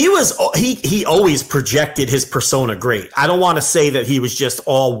look, he always projected his persona great. I don't want to say that he was just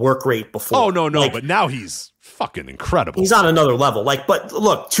all work rate before. Oh no, but now he's fucking incredible. He's on another level. But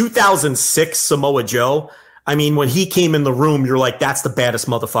look, 2006 Samoa Joe. I mean, when he came in the room, you're like, that's the baddest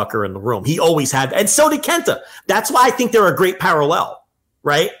motherfucker in the room. He always had, and so did Kenta. That's why I think they're a great parallel,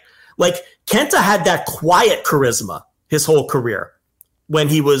 right? Like Kenta had that quiet charisma his whole career when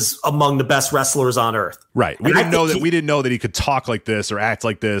he was among the best wrestlers on earth. Right. We didn't know that he could talk like this or act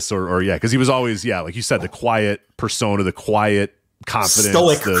like this or because he was always, like you said, the quiet persona, the quiet confidence,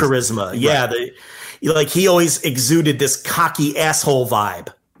 stoic charisma. Right. Like he always exuded this cocky asshole vibe,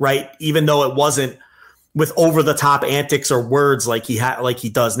 right? Even though it wasn't with over the top antics or words like he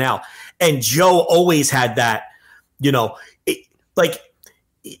does now. And Joe always had that, that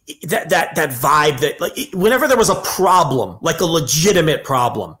vibe that like whenever there was a problem, like a legitimate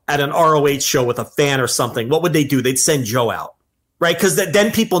problem at an ROH show with a fan or something, what would they do? They'd send Joe out, right? Because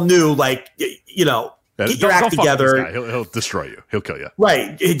then people knew, like, get your act together. He'll destroy you. He'll kill you.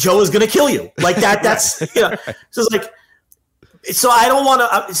 Right. Joe is going to kill you. Like that. That's, so it's like, so I don't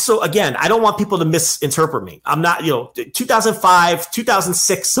want to, so again, I don't want people to misinterpret me. I'm not, 2005,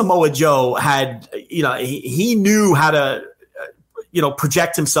 2006 Samoa Joe had, he knew how to,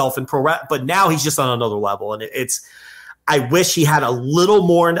 project himself in pro, but now he's just on another level. And I wish he had a little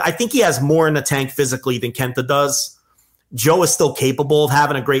more. I think he has more in the tank physically than Kenta does. Joe is still capable of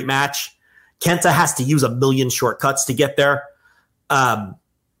having a great match. Kenta has to use a million shortcuts to get there.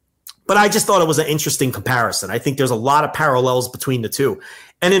 But I just thought it was an interesting comparison. I think there's a lot of parallels between the two.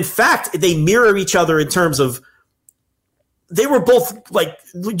 And in fact, they mirror each other in terms of they were both like,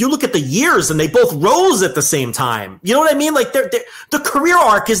 you look at the years and they both rose at the same time. You know what I mean? Like the career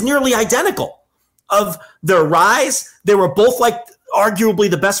arc is nearly identical of their rise. They were both like arguably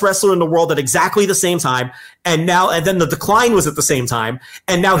the best wrestler in the world at exactly the same time. And then the decline was at the same time.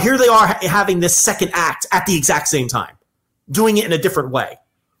 And now here they are having this second act at the exact same time, doing it in a different way.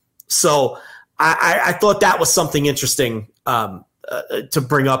 So I thought that was something interesting to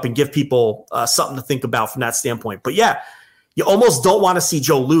bring up and give people something to think about from that standpoint. But yeah, you almost don't want to see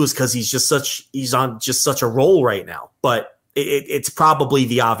Joe lose because he's on just such a roll right now. But it's probably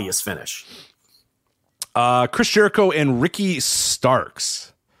the obvious finish. Chris Jericho and Ricky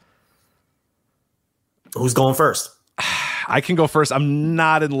Starks. Who's going first? I can go first. I'm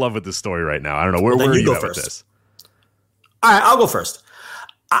not in love with this story right now. I don't know. Where are you at with this? All right, I'll go first.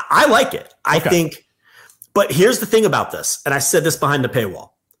 I like it. I think, but here's the thing about this, and I said this behind the paywall.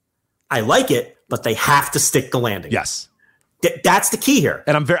 I like it, but they have to stick the landing. Yes. That's the key here.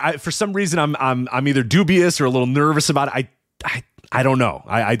 And for some reason I'm either dubious or a little nervous about it. I don't know.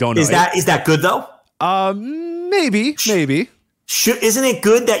 I don't know. Is that good though? Maybe. Isn't it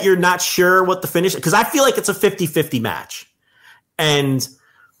good that you're not sure what the finish? Because I feel like it's a 50-50 match, and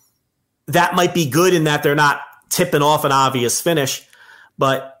that might be good in that they're not tipping off an obvious finish.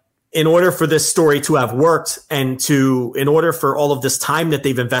 But in order for this story to have worked and in order for all of this time that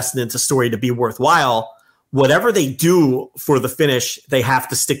they've invested into story to be worthwhile, whatever they do for the finish, they have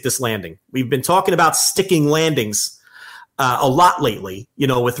to stick this landing. We've been talking about sticking landings a lot lately,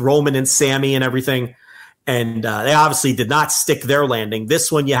 with Roman and Sammy and everything. And they obviously did not stick their landing.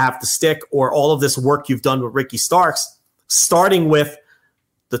 This one you have to stick, or all of this work you've done with Ricky Starks, starting with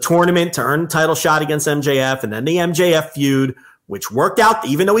the tournament to earn the title shot against MJF, and then the MJF feud, which worked out.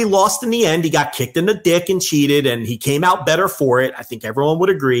 Even though he lost in the end, he got kicked in the dick and cheated, and he came out better for it. I think everyone would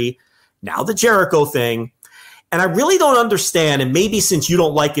agree. Now the Jericho thing. And I really don't understand, and maybe since you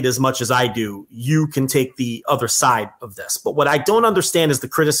don't like it as much as I do, you can take the other side of this. But what I don't understand is the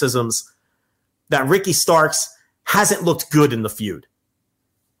criticisms that Ricky Starks hasn't looked good in the feud.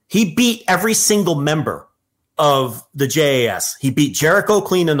 He beat every single member of the JAS. He beat Jericho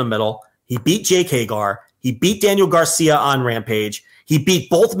clean in the middle. He beat Jake Hagar. He beat Daniel Garcia on Rampage. He beat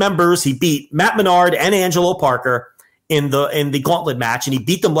both members. He beat Matt Menard and Angelo Parker in the gauntlet match, and he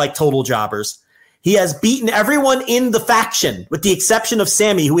beat them like total jobbers. He has beaten everyone in the faction, with the exception of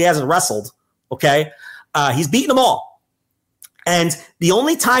Sammy, who he hasn't wrestled. Okay? He's beaten them all. And the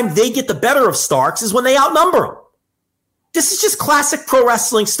only time they get the better of Starks is when they outnumber him. This is just classic pro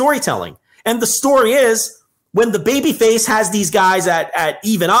wrestling storytelling. And the story is, when the babyface has these guys at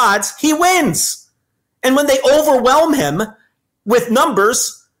even odds, he wins. And when they overwhelm him with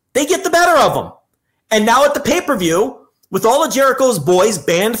numbers, they get the better of him. And now at the pay-per-view, with all of Jericho's boys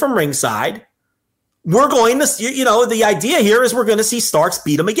banned from ringside, we're going to, the idea here is we're going to see Starks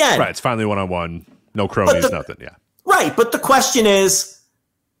beat him again. Right. It's finally one-on-one. No cronies, nothing. Yeah. Right. But the question is,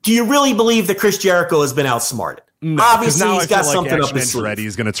 do you really believe that Chris Jericho has been outsmarted? No, obviously now he's got something up his sleeve.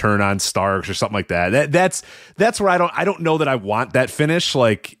 He's going to turn on Starks or something like that. That's where I don't know that I want that finish.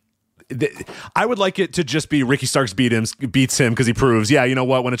 Like, I would like it to just be Ricky Starks beats him because he proves, yeah, you know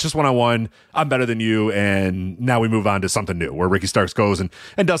what? When it's just one-on-one, I'm better than you, and now we move on to something new where Ricky Starks goes and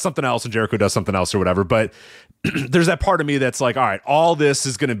does something else, and Jericho does something else or whatever. But there's that part of me that's like, all right, all this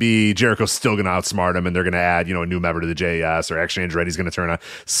is going to be Jericho's still going to outsmart him, and they're going to add, a new member to the JAS, or actually Andretti's going to turn on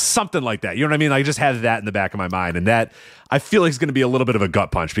something like that. You know what I mean? I just have that in the back of my mind, and that I feel like it's going to be a little bit of a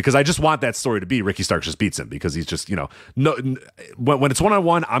gut punch because I just want that story to be Ricky Starks just beats him because he's just, when it's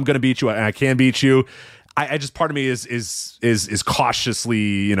one-on-one, I'm going to beat you and I can beat you. I just, part of me is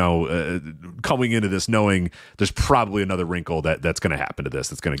cautiously, coming into this knowing there's probably another wrinkle that's going to happen to this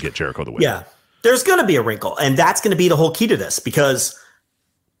that's going to get Jericho the win. Yeah, there's going to be a wrinkle, and that's going to be the whole key to this because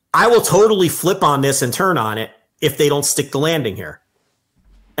I will totally flip on this and turn on it if they don't stick the landing here.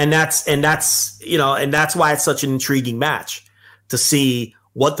 And that's why it's such an intriguing match to see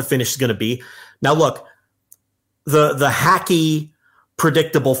what the finish is going to be. Now, look, the hacky,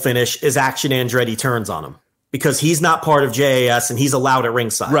 predictable finish is Action Andretti turns on him because he's not part of JAS and he's allowed at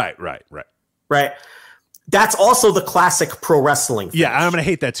ringside. Right. That's also the classic pro wrestling finish. Yeah, I'm going to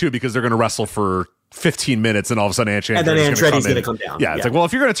hate that too because they're going to wrestle for 15 minutes and all of a sudden Andretti's going to come down. Yeah, it's like, well,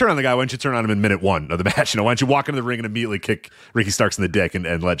 if you're going to turn on the guy, why don't you turn on him in minute 1 of the match? Why don't you walk into the ring and immediately kick Ricky Starks in the dick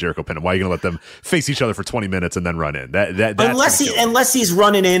and let Jericho pin him? Why are you going to let them face each other for 20 minutes and then run in? Unless he's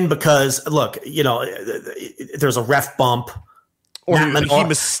running in because, look, there's a ref bump. Or he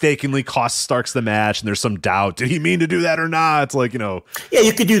mistakenly cost Starks the match and there's some doubt. Did he mean to do that or not? It's like, Yeah,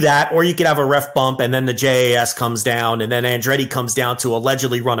 you could do that. Or you could have a ref bump and then the JAS comes down and then Andretti comes down to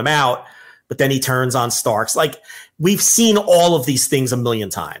allegedly run him out. But then he turns on Starks. Like, we've seen all of these things a million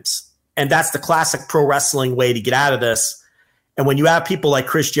times. And that's the classic pro wrestling way to get out of this. And when you have people like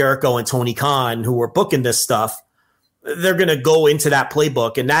Chris Jericho and Tony Khan who are booking this stuff, they're going to go into that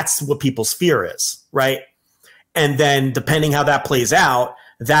playbook. And that's what people's fear is, right? And then depending how that plays out,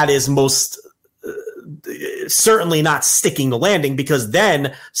 that is most certainly not sticking the landing because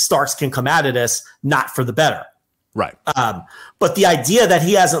then Starks can come out of this not for the better. Right. But the idea that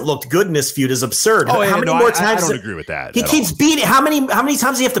he hasn't looked good in this feud is absurd. How many more times? I don't agree with that. He keeps beating. How many times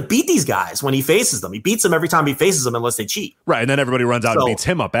does he have to beat these guys when he faces them? He beats them every time he faces them unless they cheat. Right. And then everybody runs out and beats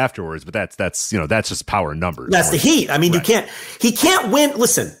him up afterwards. But that's just power and numbers. That's the heat. I mean, he can't win.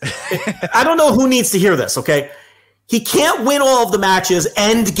 Listen, I don't know who needs to hear this. Okay. He can't win all of the matches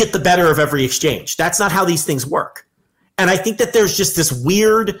and get the better of every exchange. That's not how these things work. And I think that there's just this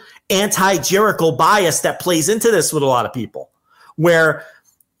weird anti-Jericho bias that plays into this with a lot of people where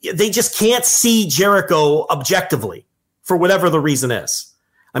they just can't see Jericho objectively for whatever the reason is.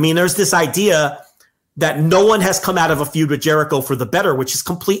 I mean, there's this idea that no one has come out of a feud with Jericho for the better, which is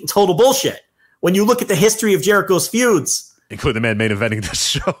complete and total bullshit. When you look at the history of Jericho's feuds, including the man main eventing this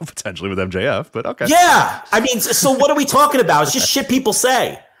show potentially with MJF, but okay. Yeah. I mean, so what are we talking about? It's just shit people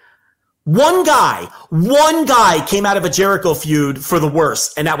say. One guy came out of a Jericho feud for the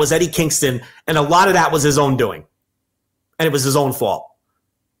worse, and that was Eddie Kingston, and a lot of that was his own doing. And it was his own fault.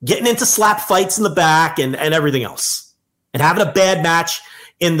 Getting into slap fights in the back and everything else. And having a bad match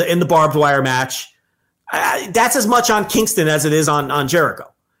in the barbed wire match. That's as much on Kingston as it is on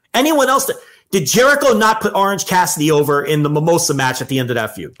Jericho. Anyone else did Jericho not put Orange Cassidy over in the Mimosa match at the end of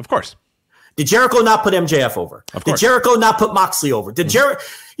that feud? Of course. Did Jericho not put MJF over? Of course. Did Jericho not put Moxley over? Did he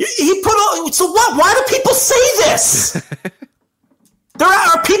put? So what? Why do people say this?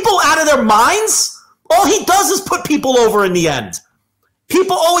 Are people out of their minds? All he does is put people over in the end.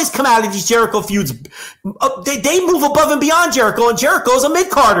 People always come out of these Jericho feuds. They move above and beyond Jericho, and Jericho's a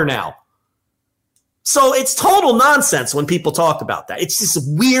mid-carder now. So it's total nonsense when people talk about that. It's just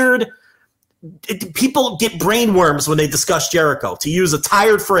weird. People get brainworms when they discuss Jericho. To use a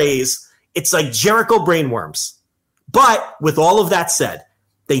tired phrase, it's like Jericho brainworms. But with all of that said,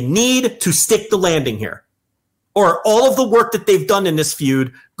 they need to stick the landing here, or all of the work that they've done in this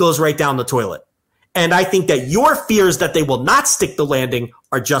feud goes right down the toilet. And I think that your fears that they will not stick the landing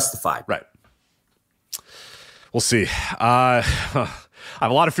are justified. Right. We'll see. I have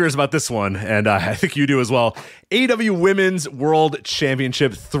a lot of fears about this one, and I think you do as well. AEW Women's World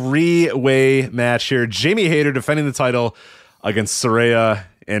Championship 3-way match here. Jamie Hayter defending the title against Saraya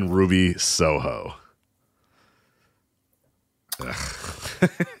and Ruby Soho.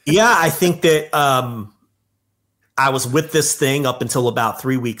 Yeah, I think that I was with this thing up until about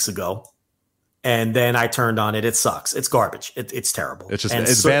 3 weeks ago. And then I turned on it. It sucks. It's garbage. It's terrible. It's just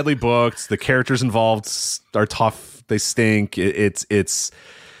it's badly booked. The characters involved are tough. They stink. It's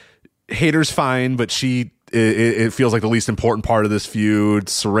Hayter's fine, but it feels like the least important part of this feud.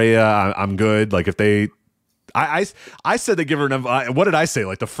 Saraya, I'm good. Like if they, I said they give her an. What did I say?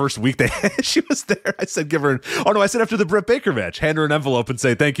 Like the first week she was there, I said give her. I said after the Britt Baker match, hand her an envelope and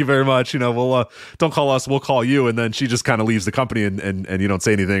say thank you very much. We'll don't call us, we'll call you. And then she just kind of leaves the company and you don't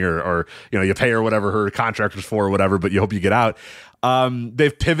say anything or you pay her whatever her contract was for or whatever. But you hope you get out.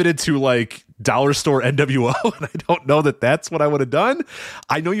 They've pivoted to like dollar store NWO, and I don't know that that's what I would have done.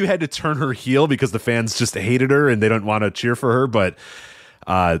 I know you had to turn her heel because the fans just hated her and they don't want to cheer for her, but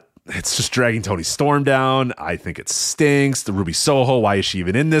it's just dragging Toni Storm down. I think it stinks. The Ruby Soho, why is she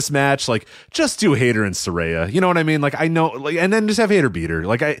even in this match? Like, just do Hayter and Saraya. You know what I mean? Like, I know, like, and then just have Hayter beat her.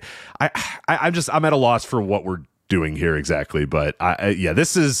 Like, I'm at a loss for what we're doing here exactly. But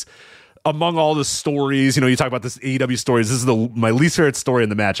this is among all the stories. You talk about this AEW stories. This is my least favorite story in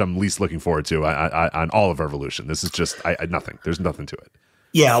the match. I'm least looking forward to on all of Revolution. This is just nothing. There's nothing to it.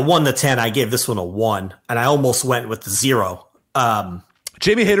 Yeah, 1 to 10. I gave this one a 1, and I almost went with the 0.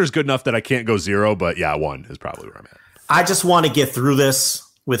 Jamie Hayter's good enough that I can't go 0, but 1 is probably where I'm at. I just want to get through this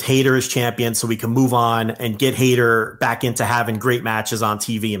with Hayter as champion so we can move on and get Hayter back into having great matches on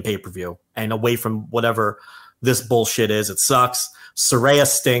TV and pay-per-view and away from whatever this bullshit is. It sucks. Saraya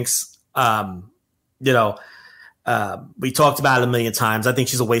stinks. We talked about it a million times. I think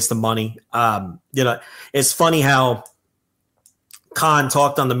she's a waste of money. It's funny how Khan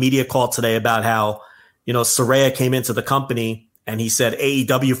talked on the media call today about how, Saraya came into the company and he said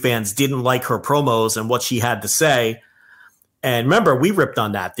AEW fans didn't like her promos and what she had to say. And remember, we ripped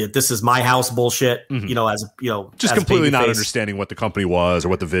on that. This is my house bullshit. Mm-hmm. Just completely not understanding what the company was or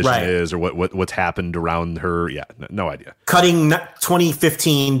what the vision is or what's happened around her. Yeah, no idea. Cutting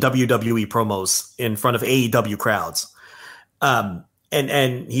 2015 WWE promos in front of AEW crowds. And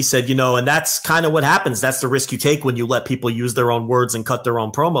he said, and that's kind of what happens. That's the risk you take when you let people use their own words and cut their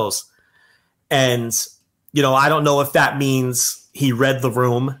own promos. And I don't know if that means he read the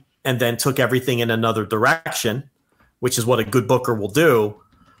room and then took everything in another direction, which is what a good booker will do.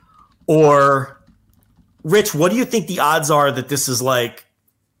 Or, Rich, what do you think the odds are that this is like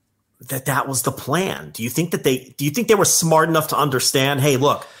that was the plan? Do you think they were smart enough to understand, hey,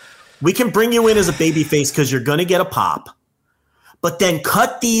 look, we can bring you in as a babyface because you're going to get a pop, but then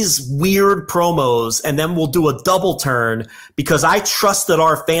cut these weird promos and then we'll do a double turn because I trust that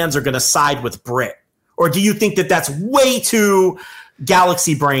our fans are going to side with Britt? Or do you think that that's way too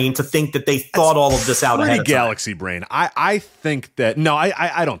galaxy brain to think that they thought all of this out ahead of time? Galaxy brain. I think that no,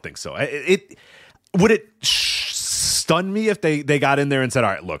 I don't think so. Would it stun me if they got in there and said, all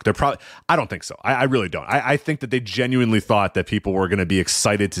right, look, they're probably. I don't think so. I really don't. I think that they genuinely thought that people were going to be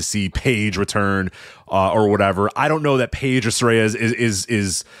excited to see Paige return or whatever. I don't know that Paige or Saraya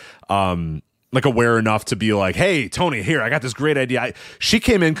is like aware enough to be like, hey, Tony, here, I got this great idea. She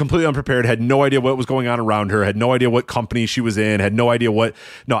came in completely unprepared, had no idea what was going on around her, had no idea what company she was in, had no idea what.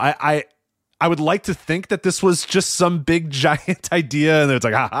 No, I would like to think that this was just some big giant idea and it's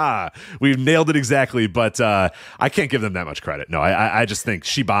like, haha, we've nailed it exactly. But I can't give them that much credit. No, I just think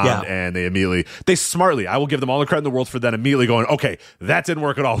she bombed and they smartly, I will give them all the credit in the world for then immediately going, okay, that didn't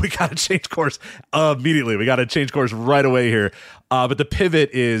work at all. We got to change course immediately. We got to change course right away here. But the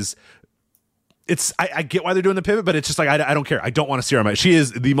pivot is, I get why they're doing the pivot, but it's just like, I don't care. I don't want to see her. She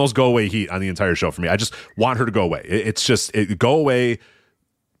is the most go away heat on the entire show for me. I just want her to go away. It's just go away.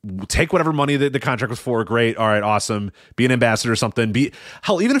 take whatever money the contract was for. Great. All right. Awesome. Be an ambassador or something.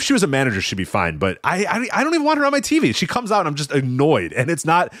 Hell, even if she was a manager, she'd be fine. But I don't even want her on my TV. She comes out and I'm just annoyed. And it's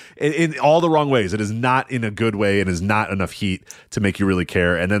not in all the wrong ways. It is not in a good way and is not enough heat to make you really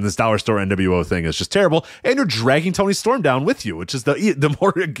care. And then this Dollar Store NWO thing is just terrible. And you're dragging Tony Storm down with you, which is the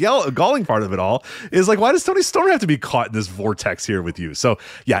more galling part of it all is like, why does Tony Storm have to be caught in this vortex here with you? So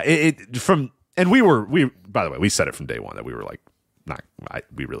yeah, we by the way, we said it from day one that we were like,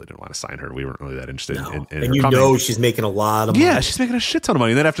 we really didn't want to sign her. We weren't really that interested in and her you coming. know she's making a lot of money. Yeah, she's making a shit ton of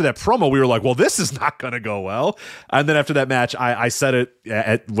money. And then after that promo, we were like, well, this is not going to go well. And then after that match, I said it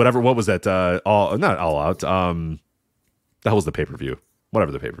at whatever, what was that? Not All Out. The hell was the pay-per-view?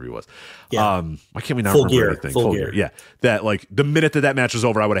 Whatever the pay-per-view was. Yeah. Why can't we not Full remember Gear. anything? Full Gear. Yeah. That like the minute that match was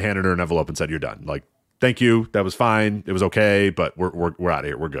over, I would have handed her an envelope and said, you're done. Like, thank you. That was fine. It was okay, but we're out of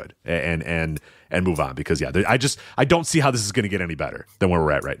here. We're good. And move on because I don't see how this is going to get any better than where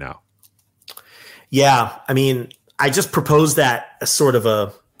we're at right now. Yeah, I mean, I just proposed that as sort of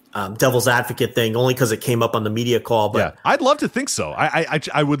a devil's advocate thing, only because it came up on the media call. But yeah, I'd love to think so.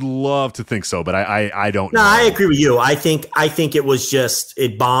 I would love to think so, but I don't. No, know. I agree with you. I think it was just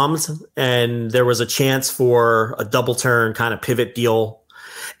it bombed, and there was a chance for a double turn kind of pivot deal.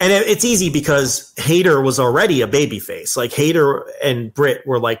 And it's easy because Hayter was already a babyface. Like Hayter and Britt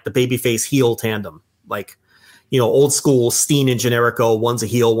were like the babyface heel tandem. Like, old school Steen and Generico. One's a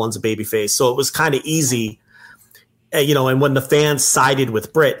heel, one's a babyface. So it was kind of easy. And when the fans sided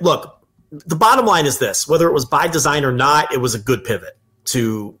with Britt, look, the bottom line is this: whether it was by design or not, it was a good pivot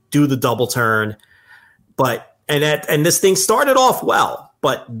to do the double turn. But and this thing started off well,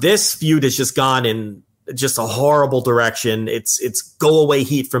 but this feud has just gone in just a horrible direction. It's go away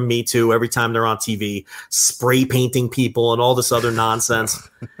heat from Me Too every time they're on TV, spray painting people and all this other nonsense.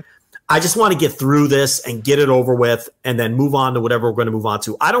 I just want to get through this and get it over with and then move on to whatever we're going to move on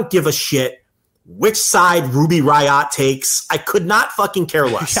to. I don't give a shit which side Ruby Riott takes. I could not fucking care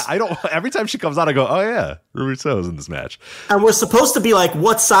less. Yeah, I don't. Every time she comes out, I go, "Oh yeah, Ruby Soho's in this match." And we're supposed to be like,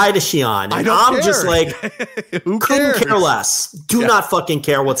 "What side is she on?" And I'm care. just like, Who couldn't cares? care less. Do not fucking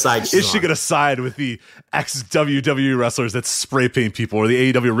care what side she's on. Is she going to side with the ex WWE wrestlers that spray paint people or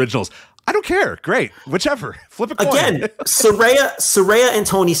the AEW originals? I don't care. Great, whichever. Flip a coin. Again, Saraya and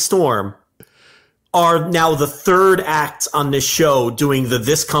Tony Storm are now the third act on this show doing the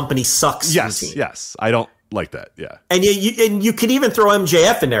 "This Company Sucks" routine. Yes. I don't like that. Yeah. And you can even throw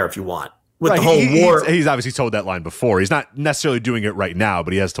MJF in there if you want with the whole war. He's obviously told that line before. He's not necessarily doing it right now,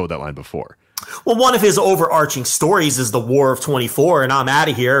 but he has told that line before. Well, one of his overarching stories is the War of 24, and I'm out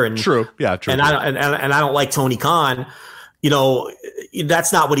of here. And true. Yeah, true. And I don't like Tony Khan.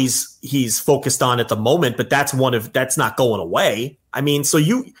 That's not what he's focused on at the moment, but that's not going away. I mean, so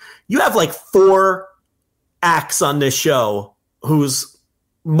you have like 4 acts on this show whose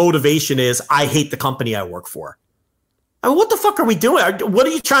motivation is, I hate the company I work for. I mean, what the fuck are we doing? What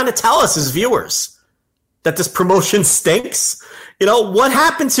are you trying to tell us as viewers? That this promotion stinks? What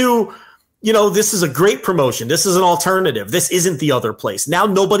happened to, this is a great promotion. This is an alternative. This isn't the other place. Now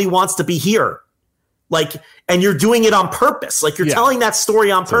nobody wants to be here. Like, and you're doing it on purpose. Like you're telling that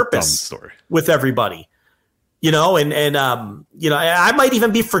story on purpose story with everybody. I might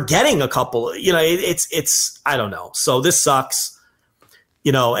even be forgetting a couple. It's I don't know. So this sucks.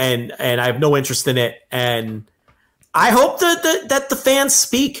 And I have no interest in it. And I hope that the fans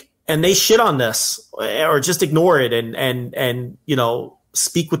speak and they shit on this or just ignore it and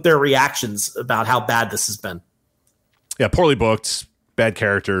speak with their reactions about how bad this has been. Yeah, poorly booked, bad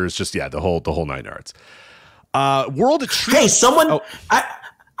characters, just the whole 9 yards. World Tree. Hey, someone. Oh.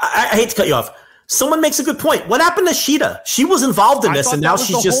 I hate to cut you off. Someone makes a good point. What happened to Sheeta? She was involved in this, and now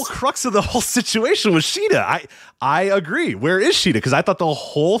she's the whole crux of the whole situation was Sheeta. I agree. Where is Sheeta? Because I thought the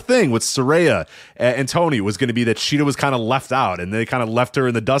whole thing with Saraya and Tony was going to be that Sheeta was kind of left out, and they kind of left her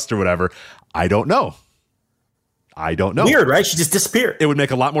in the dust or whatever. I don't know. Weird, right? She just disappeared. It would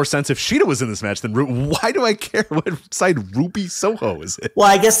make a lot more sense if Sheeta was in this match than why do I care what side Ruby Soho is it? Well,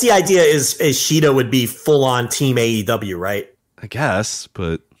 I guess the idea is Sheeta would be full on Team AEW, right? I guess,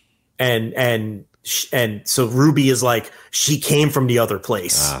 but and so Ruby is like she came from the other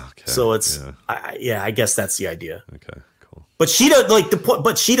place. Okay. So it's I guess that's the idea. Okay, cool. But Sheeta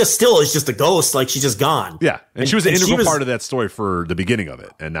but Sheeta still is just a ghost. Like she's just gone. Yeah, and she was an integral part of that story for the beginning of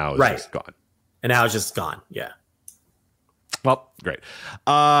it, and now it's just gone. And now it's just gone. Yeah. Well, great.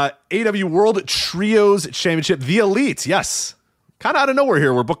 AEW World Trios Championship, The Elite. Yes. Kind of out of nowhere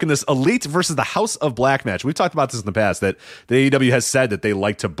here. We're booking this Elite versus the House of Black match. We've talked about this in the past, that the AEW has said that they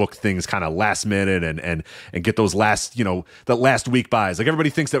like to book things kind of last minute and get those last, the last week buys. Like everybody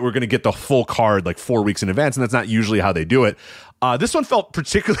thinks that we're going to get the full card like 4 weeks in advance, and that's not usually how they do it. This one felt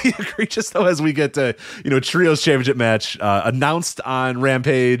particularly egregious, though, as we get to, Trios Championship match announced on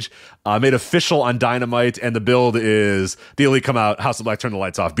Rampage, made official on Dynamite, and the build is the Elite come out, House of Black turn the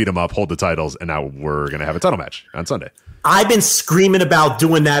lights off, beat them up, hold the titles, and now we're going to have a title match on Sunday. I've been screaming about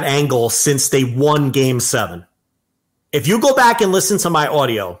doing that angle since they won Game 7. If you go back and listen to my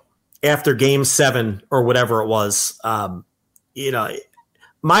audio after Game 7 or whatever it was, my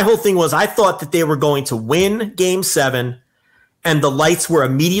whole thing was I thought that they were going to win Game 7 and the lights were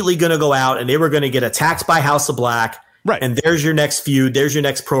immediately going to go out and they were going to get attacked by House of Black. Right. And there's your next feud. There's your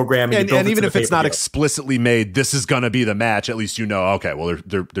next program. And even if it's not explicitly made, this is going to be the match. At least okay, well,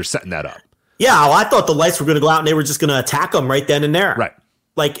 they're setting that up. Yeah, well, I thought the lights were going to go out and they were just going to attack them right then and there. Right.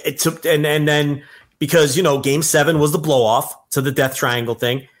 Like it took, and then because, Game 7 was the blow off to the Death Triangle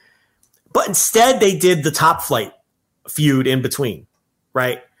thing. But instead they did the Top Flight feud in between.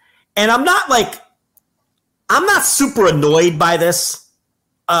 Right. And I'm not super annoyed by this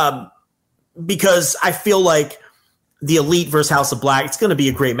because I feel like the Elite versus House of Black, it's going to be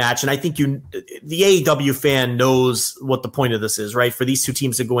a great match. And I think the AEW fan knows what the point of this is, right? For these two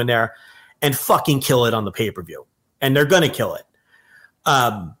teams to go in there and fucking kill it on the pay-per-view. And they're going to kill it.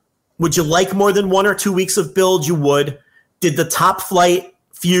 Would you like more than 1 or 2 weeks of build? You would. Did the Top Flight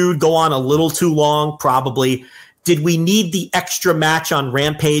feud go on a little too long? Probably. Did we need the extra match on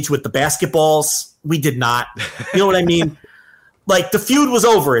Rampage with the basketballs? We did not. You know what I mean? Like, the feud was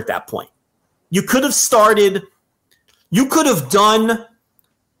over at that point. You could have done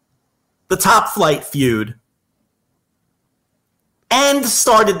the Top Flight feud and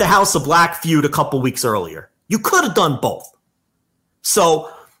started the House of Black feud a couple weeks earlier. You could have done both.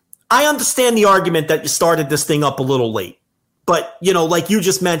 So I understand the argument that you started this thing up a little late. But, like you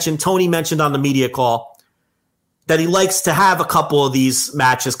just mentioned, Tony mentioned on the media call, that he likes to have a couple of these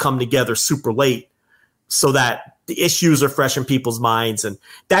matches come together super late so that the issues are fresh in people's minds. And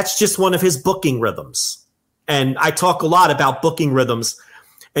that's just one of his booking rhythms. And I talk a lot about booking rhythms,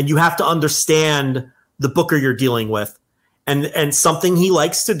 and you have to understand the booker you're dealing with. And something he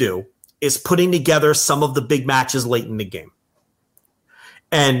likes to do is putting together some of the big matches late in the game.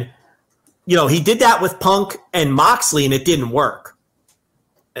 And, he did that with Punk and Moxley, and it didn't work.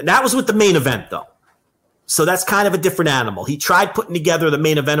 And that was with the main event, though. So that's kind of a different animal. He tried putting together the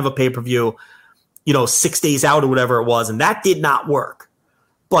main event of a pay-per-view, 6 days out or whatever it was, and that did not work.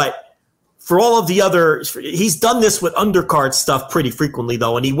 But for all of the other, he's done this with undercard stuff pretty frequently,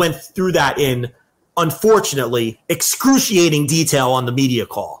 though, and he went through that in, unfortunately, excruciating detail on the media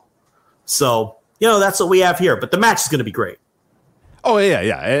call. So, that's what we have here. But the match is going to be great. Oh, yeah.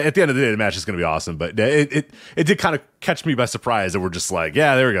 At the end of the day, the match is going to be awesome. But it did kind of catch me by surprise that we're just like,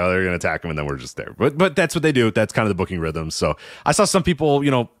 yeah, there we go. They're going to attack him, and then we're just there. But that's what they do. That's kind of the booking rhythm. So I saw some people,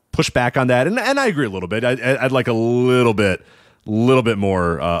 push back on that, and I agree a little bit. I'd like a little bit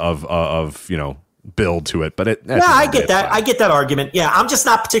more of build to it. But I get that. Fine. I get that argument. Yeah, I'm just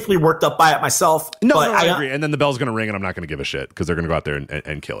not particularly worked up by it myself. No, I agree. And then the bell's going to ring, and I'm not going to give a shit because they're going to go out there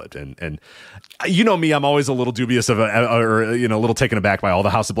and kill it. And me, I'm always a little dubious of a little taken aback by all the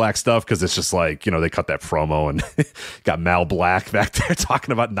House of Black stuff because it's just like, they cut that promo and got Mal Black back there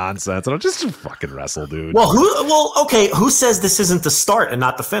talking about nonsense, and I'm just fucking wrestle, dude. Who says this isn't the start and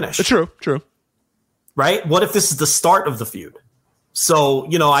not the finish? True. Right? What if this is the start of the feud? So,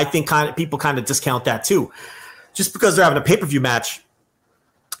 I think people kind of discount that too. Just because they're having a pay-per-view match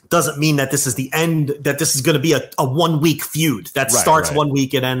doesn't mean that this is the end, that this is going to be a 1 week feud that starts 1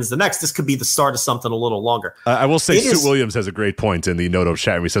 week and ends the next. This could be the start of something a little longer. I will say Stu Williams has a great point in the Noto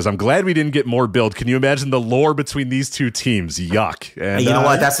chat where he says, I'm glad we didn't get more build. Can you imagine the lore between these two teams? Yuck. And you know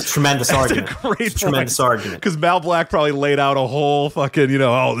what? That's a tremendous argument. Tremendous argument. Because Mal Black probably laid out a whole fucking,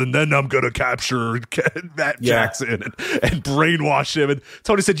 and then I'm going to capture Matt Jackson and brainwash him. And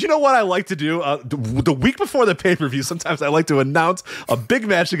Tony said, you know what I like to do? The week before the pay-per-view, sometimes I like to announce a big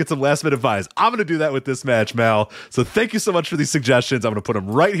match to get some last minute advice. I'm going to do that with this match, Mal. So thank you so much for these suggestions. I'm going to put them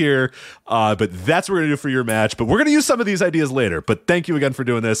right here. But that's what we're going to do for your match. But we're going to use some of these ideas later. But thank you again for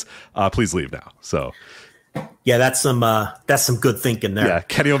doing this. Please leave now. So yeah, that's some good thinking there. Yeah,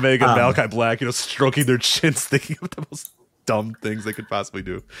 Kenny Omega and Malachi Black, stroking their chins, thinking of the most dumb things they could possibly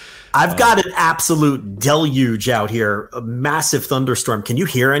do. I've got an absolute deluge out here, a massive thunderstorm. Can you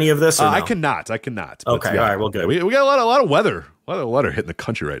hear any of this? Or no? I cannot. Okay, yeah, all right, well, good. We got a lot of weather. A lot of weather hitting the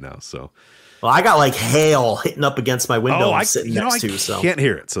country right now. So, well, I got like hail hitting up against my window. I'm sitting next to. So can't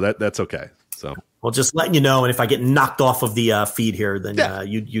hear it. So that's okay. So, well, just letting you know. And if I get knocked off of the feed here, then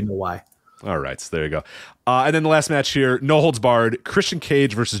you know why. All right, so there you go. And then the last match here, no holds barred, Christian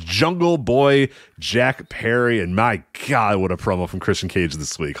Cage versus Jungle Boy Jack Perry. And my God, what a promo from Christian Cage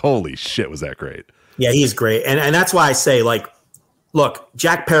this week. Holy shit, was that great. Yeah, he's great. And that's why I say, like, look,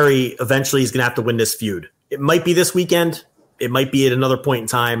 Jack Perry eventually is going to have to win this feud. It might be this weekend. It might be at another point in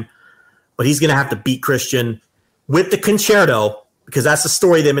time. But he's going to have to beat Christian with the Concerto, because that's the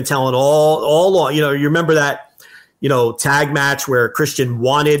story they've been telling all along. You remember that, tag match where Christian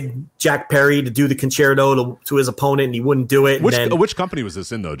wanted Jack Perry to do the Concerto to his opponent and he wouldn't do it. Which company was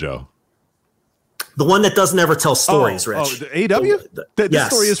this in, though, Joe? The one that doesn't ever tell stories, Rich. The AEW? This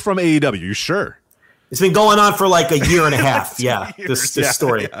story is from AEW. You sure? It's been going on for like a year and a half. Yeah, this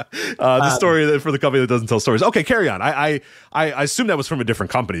story. Yeah. The story for the company that doesn't tell stories. Okay, carry on. I assume that was from a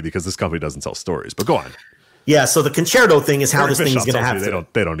different company because this company doesn't tell stories. But go on. Yeah, so the Concerto thing is how this thing is going to happen.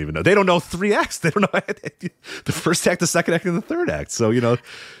 They don't even know. They don't know 3 acts. They don't know the first act, the second act, and the third act. So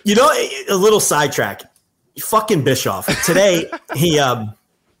a little sidetrack. Fucking Bischoff today. He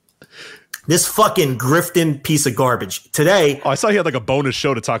this fucking grifting piece of garbage today. Oh, I saw he had like a bonus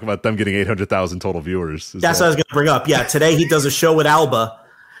show to talk about them getting 800,000 total viewers. That's what I was going to bring up. Yeah, today he does a show with Alba,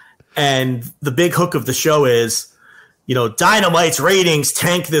 and the big hook of the show is, Dynamite's ratings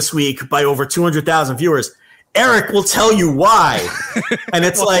tanked this week by over 200,000 viewers. Eric will tell you why. And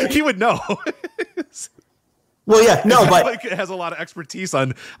it's like he would know. Well, yeah, no, but like has a lot of expertise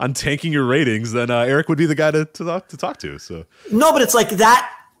on tanking your ratings. Then Eric would be the guy to talk to. So no, but it's like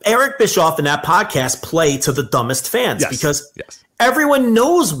that. Eric Bischoff and that podcast play to the dumbest fans because everyone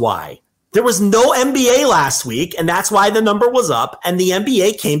knows why. There was no NBA last week, and that's why the number was up, and the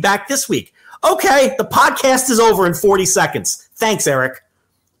NBA came back this week. Okay, the podcast is over in 40 seconds. Thanks, Eric.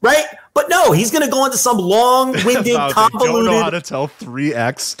 Right? But no, he's going to go into some long-winded, convoluted... Don't know how to tell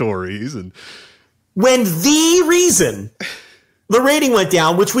 3-act stories. And when the reason the rating went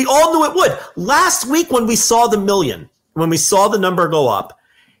down, which we all knew it would, last week when we saw the million, when we saw the number go up,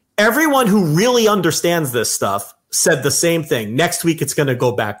 everyone who really understands this stuff said the same thing. Next week, it's going to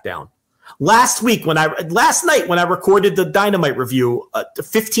go back down. Last night when I recorded the Dynamite review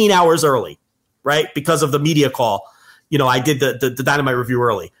 15 hours early, right? Because of the media call, I did the Dynamite review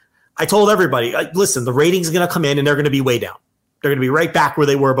early. I told everybody, listen, the ratings are going to come in and they're going to be way down. They're going to be right back where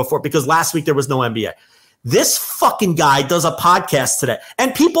they were before because last week there was no NBA. This fucking guy does a podcast today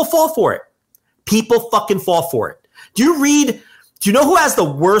and people fall for it. People fucking fall for it. Do you know who has the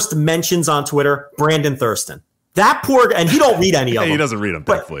worst mentions on Twitter? Brandon Thurston. That poor guy, and he don't read any of them. He doesn't read them,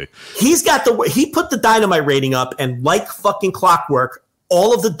 thankfully. He put the Dynamite rating up, and like fucking clockwork,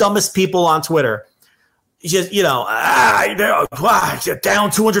 all of the dumbest people on Twitter, just, down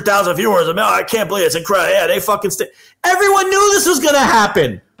 200,000 viewers. I can't believe it's incredible. Yeah, they fucking everyone knew this was going to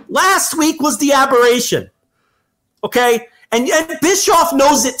happen. Last week was the aberration. Okay? And Bischoff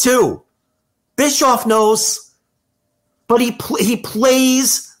knows it too. Bischoff knows, but he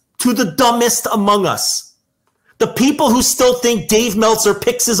plays to the dumbest among us. The people who still think Dave Meltzer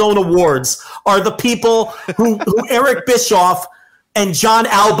picks his own awards are the people who Eric Bischoff and John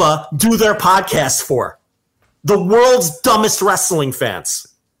Alba do their podcasts for. The world's dumbest wrestling fans.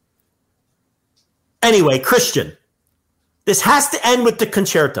 Anyway, Christian, this has to end with the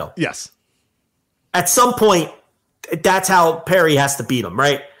Concerto. Yes. At some point, that's how Perry has to beat him,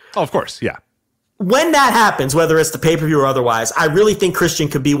 right? Oh, of course, yeah. When that happens, whether it's the pay-per-view or otherwise, I really think Christian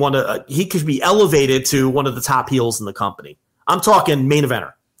could be he could be elevated to one of the top heels in the company. I'm talking main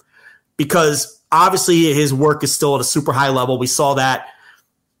eventer. Because obviously his work is still at a super high level. We saw that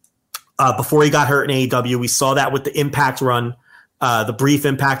before he got hurt in AEW. We saw that with the Impact run, the brief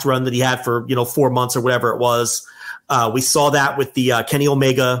Impact run that he had for 4 months or whatever it was. We saw that with the Kenny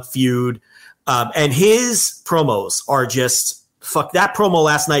Omega feud. And his promos are just... Fuck, that promo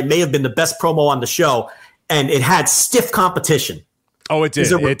last night may have been the best promo on the show, and it had stiff competition. Oh, it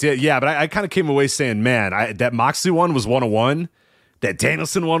did. It did. Yeah, but I kind of came away saying, man, that Moxley one was 101. That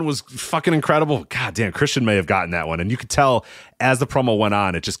Danielson one was fucking incredible. God damn, Christian may have gotten that one. And you could tell as the promo went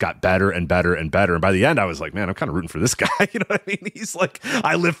on, it just got better and better and better. And by the end, I was like, man, I'm kind of rooting for this guy. You know what I mean? He's like,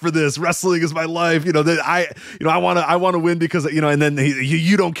 I live for this. Wrestling is my life. I want to win because, and then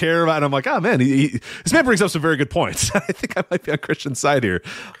you don't care about it. I'm like, oh man, this man brings up some very good points. I think I might be on Christian's side here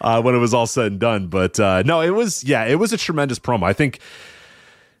when it was all said and done. But no, it was a tremendous promo. I think,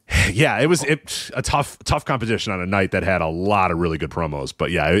 yeah, it was a tough competition on a night that had a lot of really good promos.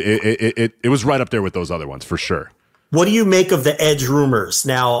 But yeah, it was right up there with those other ones for sure. What do you make of the Edge rumors?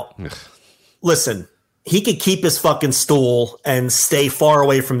 Now, listen, he could keep his fucking stool and stay far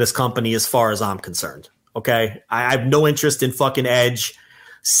away from this company as far as I'm concerned. Okay? I have no interest in fucking Edge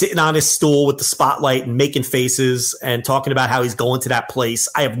sitting on his stool with the spotlight and making faces and talking about how he's going to that place.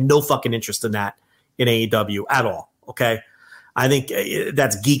 I have no fucking interest in that in AEW at all. Okay? I think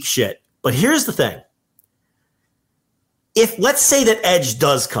that's geek shit. But here's the thing. if let's say that Edge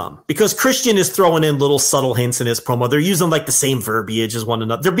does come, because Christian is throwing in little subtle hints in his promo. They're using like the same verbiage as one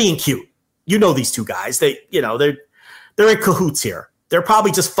another. They're being cute. You know these two guys. They're in cahoots here. They're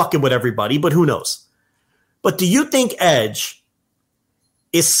probably just fucking with everybody, but who knows? But do you think Edge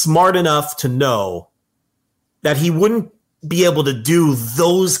is smart enough to know that he wouldn't be able to do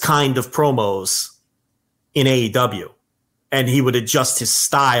those kind of promos in AEW, and he would adjust his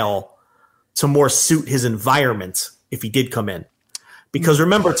style to more suit his environment if he did come in? Because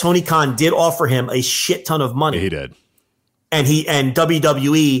remember, Tony Khan did offer him a shit ton of money. He did. And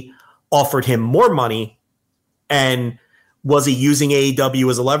WWE offered him more money. And was he using AEW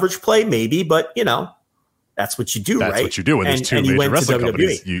as a leverage play? Maybe, but that's what you do, right? That's what you do when there's two major wrestling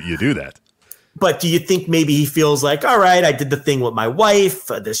companies. You do that. But do you think maybe he feels like, all right, I did the thing with my wife.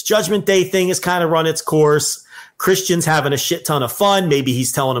 This Judgment Day thing has kind of run its course. Christian's having a shit ton of fun. Maybe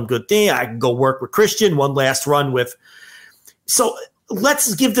he's telling him good thing. I can go work with Christian. One last run with. So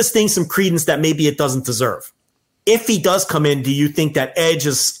let's give this thing some credence that maybe it doesn't deserve. If he does come in, do you think that Edge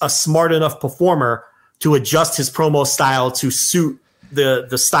is a smart enough performer to adjust his promo style to suit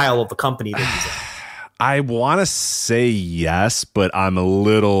the style of the company that he's in? I want to say yes, but I'm a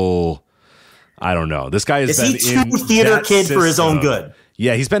little, I don't know. This guy has been too theater kid system. For his own good.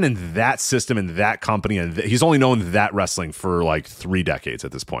 Yeah, he's been in that system, in that company, and he's only known that wrestling for like 3 decades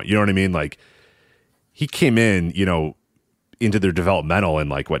at this point. You know what I mean? Like, he came in, into their developmental in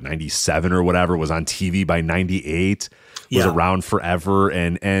like 97 or whatever, was on TV by 98, was around forever,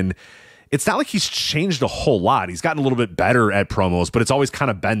 and it's not like he's changed a whole lot. He's gotten a little bit better at promos, but it's always kind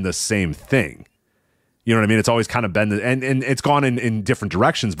of been the same thing. You know what I mean? It's always kind of been and it's gone in different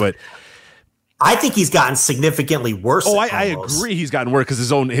directions, but I think he's gotten significantly worse. Oh, I agree. He's gotten worse because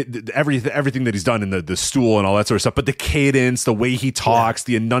his own everything that he's done in the stool and all that sort of stuff. But the cadence, the way he talks,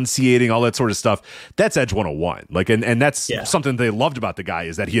 the enunciating, all that sort of stuff, that's Edge 101. Like, and that's something they loved about the guy,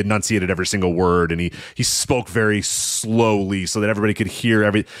 is that he enunciated every single word, and he spoke very slowly so that everybody could hear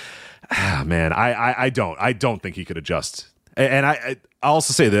every. Man, I don't think he could adjust. And I'll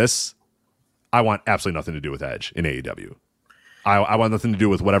also say this: I want absolutely nothing to do with Edge in AEW. I want nothing to do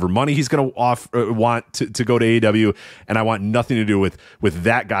with whatever money he's going to want to go to AEW, and I want nothing to do with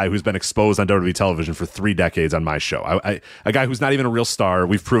that guy who's been exposed on WWE television for 3 decades on my show. A guy who's not even a real star.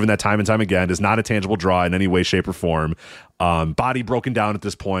 We've proven that time and time again, is not a tangible draw in any way, shape, or form. Body broken down at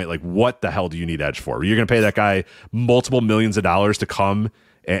this point. Like, what the hell do you need Edge for? You're going to pay that guy multiple millions of dollars to come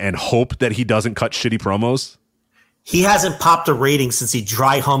and hope that he doesn't cut shitty promos? He hasn't popped a rating since he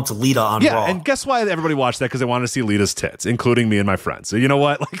dry humped Lita on Raw. And guess why everybody watched that? Because they wanted to see Lita's tits, including me and my friends. So you know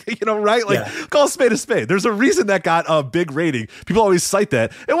what? Right? Call a spade a spade. There's a reason that got a big rating. People always cite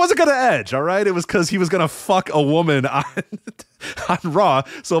that. It wasn't going to Edge, all right? It was because he was going to fuck a woman on Raw.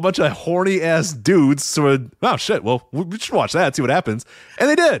 So a bunch of horny ass dudes sort of, oh shit, well, we should watch that, see what happens. And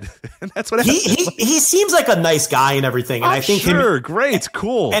they did. And that's what happened. He seems like a nice guy and everything. And I think great,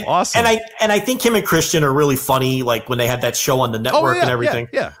 cool, awesome. And I think him and Christian are really funny, like when they had that show on the network and everything.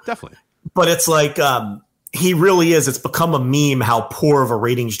 Yeah, definitely. But it's like he really is. It's become a meme how poor of a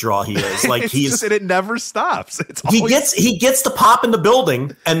ratings draw he is. Like and it never stops. He gets the pop in the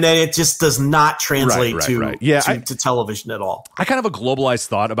building, and then it just does not translate to television at all. I kind of have a globalized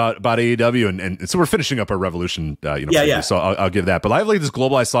thought about AEW, and so we're finishing up our Revolution, So I'll give that. But I have like this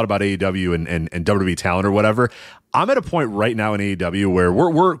globalized thought about AEW and WWE talent or whatever. I'm at a point right now in AEW where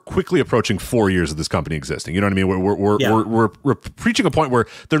we're quickly approaching 4 years of this company existing. You know what I mean? We're reaching a point where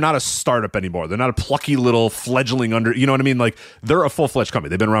they're not a startup anymore. They're not a plucky little fledgling under. You know what I mean? Like, they're a full-fledged company.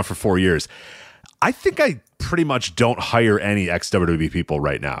 They've been around for 4 years. I think I pretty much don't hire any ex-WWE people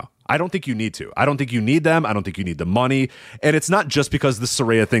right now. I don't think you need to. I don't think you need them. I don't think you need the money. And it's not just because the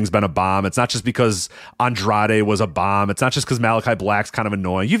Saraya thing's been a bomb. It's not just because Andrade was a bomb. It's not just because Malachi Black's kind of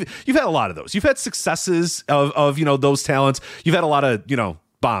annoying. You've had a lot of those. You've had successes of those talents. You've had a lot of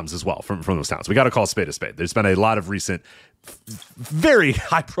bombs as well from those talents. We got to call a spade a spade. There's been a lot of recent, very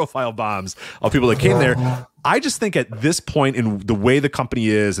high profile bombs of people that came there. I just think at this point in the way the company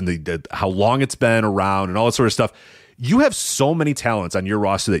is and how long it's been around and all that sort of stuff, you have so many talents on your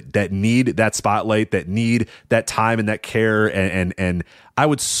roster that need that spotlight, that need that time and that care. And I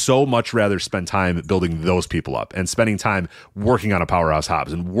would so much rather spend time building those people up and spending time working on a Powerhouse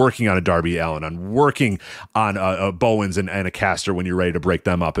Hobbs and working on a Darby Allin, on working on a Bowens and a Caster when you're ready to break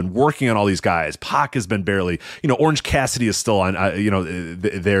them up, and working on all these guys. Pac has been barely, Orange Cassidy is still on,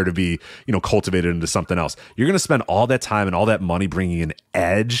 there to be, cultivated into something else. You're going to spend all that time and all that money bringing in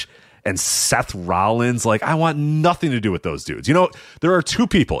Edge and Seth Rollins. Like, I want nothing to do with those dudes. There are 2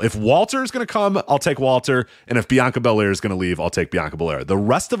 people. If Walter is going to come, I'll take Walter. And if Bianca Belair is going to leave, I'll take Bianca Belair. The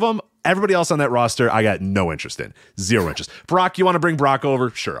rest of them, Everybody else on that roster, I got no interest in. Zero interest. Brock, you want to bring Brock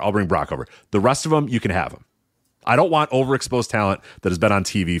over? Sure, I'll bring Brock over. The rest of them, you can have them. I don't want overexposed talent that has been on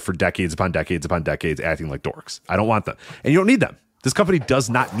TV for decades upon decades upon decades acting like dorks. I don't want them. And you don't need them. This company does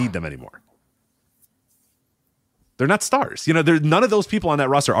not need them anymore. They're not stars. You know, none of those people on that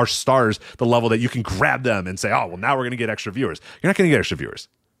roster are stars, the level that you can grab them and say, oh, well, now we're going to get extra viewers. You're not going to get extra viewers.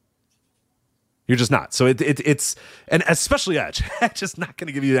 You're just not. So it's and especially Edge. Edge is not going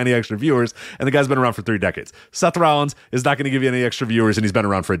to give you any extra viewers, and the guy's been around for 3 decades. Seth Rollins is not going to give you any extra viewers, and he's been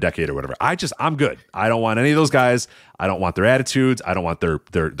around for a decade or whatever. I'm good. I don't want any of those guys. I don't want their attitudes. I don't want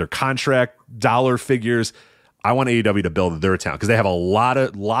their contract dollar figures. I want AEW to build their talent because they have a lot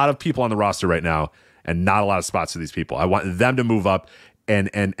of people on the roster right now, and not a lot of spots for these people. I want them to move up, and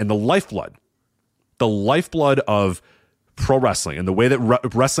the lifeblood of pro wrestling and the way that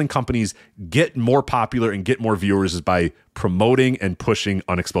wrestling companies get more popular and get more viewers is by promoting and pushing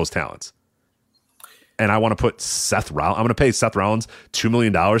unexposed talents. And I want to put Seth Rollins. I'm going to pay Seth Rollins $2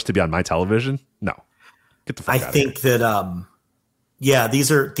 million to be on my television. No, get the fuck out of here. I think that,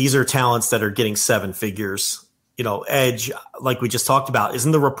 these are talents that are getting 7 figures. You know, Edge, like we just talked about,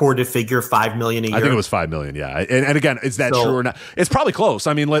 isn't the reported figure $5 million a year? I think it was $5 million. Yeah, and again, is that true or not? It's probably close.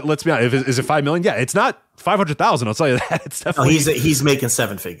 I mean, let's be honest. Is it $5 million? Yeah, it's not 500,000. I'll tell you that. It's definitely he's making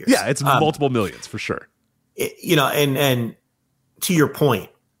 7 figures. Yeah, it's multiple millions for sure. And to your point,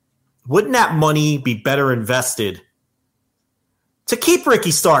 wouldn't that money be better invested to keep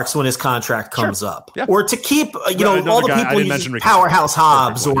Ricky Starks when his contract comes up, or to keep all the people using Powerhouse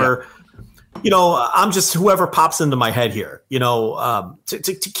Hobbs or. I'm just whoever pops into my head here,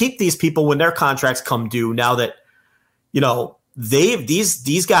 to keep these people when their contracts come due now that,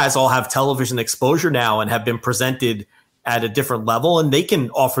 these guys all have television exposure now and have been presented at a different level and they can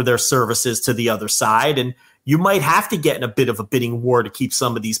offer their services to the other side. And you might have to get in a bit of a bidding war to keep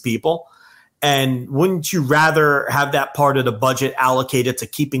some of these people. And wouldn't you rather have that part of the budget allocated to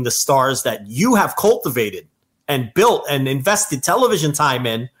keeping the stars that you have cultivated and built and invested television time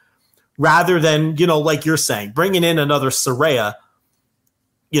in? Rather than, like you're saying, bringing in another Saraya,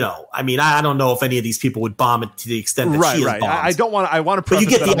 I don't know if any of these people would bomb it to the extent that she is bombed. I want to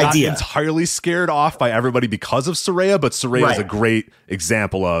preface that I'm not entirely scared off by everybody because of Saraya, but Saraya is a great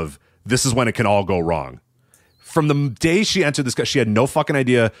example of this is when it can all go wrong. From the day she entered this, she had no fucking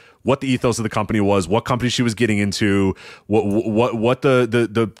idea what the ethos of the company was, what company she was getting into, what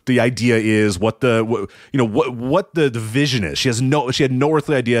the idea is, what the vision is. She had no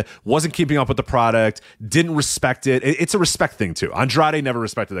earthly idea, wasn't keeping up with the product, didn't respect it. It's a respect thing too. Andrade never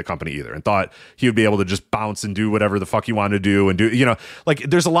respected the company either and thought he would be able to just bounce and do whatever the fuck he wanted to do and do,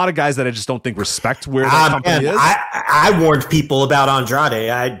 there's a lot of guys that I just don't think respect where that company is. I warned people about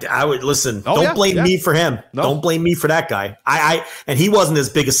Andrade. I would listen. Don't blame me for him. No. Don't blame me for that guy. And he wasn't as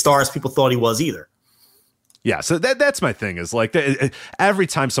big a star as people thought he was either. Yeah, so that's my thing is like every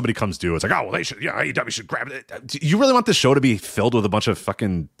time somebody comes due, it's like, oh, well, they should, AEW should grab it. Do you really want the show to be filled with a bunch of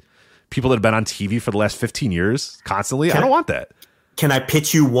fucking people that have been on TV for the last 15 years constantly? I don't want that. Can I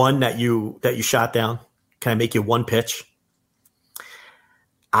pitch you one that you shot down? Can I make you one pitch?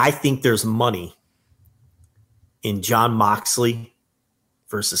 I think there's money in Jon Moxley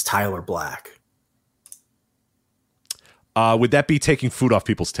versus Tyler Black. Would that be taking food off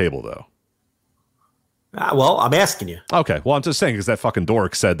people's table, though? Well, I'm asking you. Okay. Well, I'm just saying because that fucking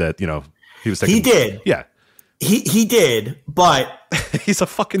dork said that, he was taking. He did. Yeah. He did, but he's a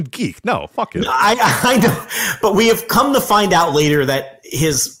fucking geek. No, fuck it. I know, but we have come to find out later that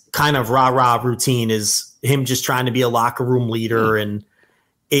his kind of rah-rah routine is him just trying to be a locker room leader, and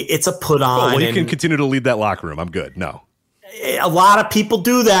it's a put on. Well, he can continue to lead that locker room. I'm good. No. A lot of people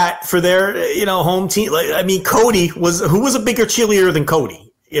do that for their, home team. Cody who was a bigger cheerleader than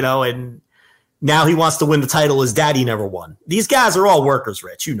Cody, and now he wants to win the title his daddy never won. These guys are all workers,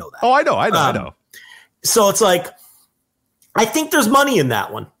 Rich. You know that. Oh, I know. So it's like, I think there's money in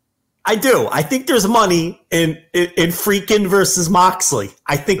that one. I do. I think there's money in Freakin' versus Moxley.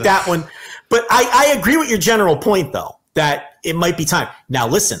 I think that one, but I agree with your general point though, that it might be time. Now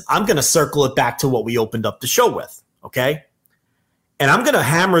listen, I'm going to circle it back to what we opened up the show with. Okay. And I'm going to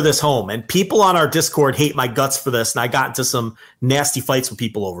hammer this home, and people on our Discord hate my guts for this. And I got into some nasty fights with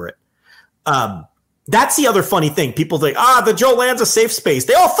people over it. That's the other funny thing. People think, the Joe Lanza safe space.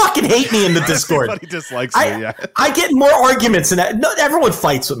 They all fucking hate me in the Discord. Everybody dislikes me, yeah. I get more arguments than that. No, everyone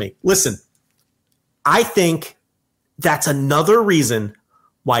fights with me. Listen, I think that's another reason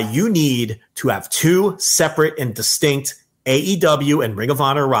why you need to have 2 separate and distinct AEW and Ring of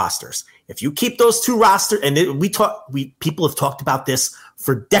Honor rosters. If you keep those 2 rosters, and people have talked about this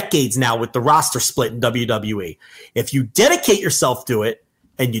for decades now with the roster split in WWE. If you dedicate yourself to it,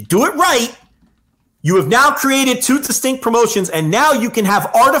 and you do it right, you have now created two distinct promotions, and now you can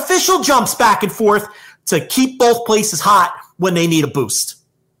have artificial jumps back and forth to keep both places hot when they need a boost.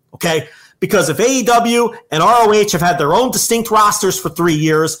 Okay? Because if AEW and ROH have had their own distinct rosters for 3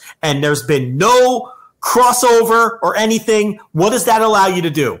 years and there's been no crossover or anything, what does that allow you to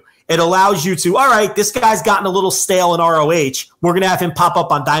do? It allows you to, all right, this guy's gotten a little stale in ROH. We're going to have him pop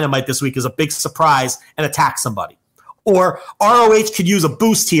up on Dynamite this week as a big surprise and attack somebody. Or ROH could use a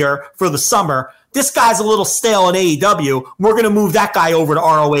boost here for the summer. This guy's a little stale in AEW. We're going to move that guy over to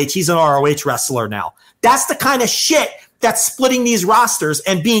ROH. He's an ROH wrestler now. That's the kind of shit that splitting these rosters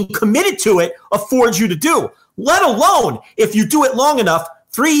and being committed to it affords you to do. Let alone, if you do it long enough,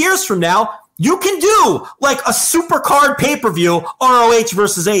 3 years from now, you can do like a super card pay-per-view, ROH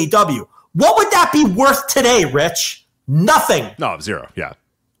versus AEW. What would that be worth today, Rich? Nothing. No, zero. Yeah.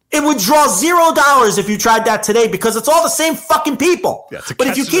 It would draw $0 if you tried that today because it's all the same fucking people. Yeah, it's but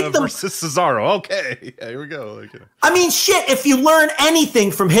if you keep them versus Cesaro, okay, yeah, here we go. Okay. I mean, shit. If you learn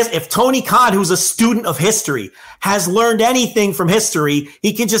anything from if Tony Khan, who's a student of history, has learned anything from history,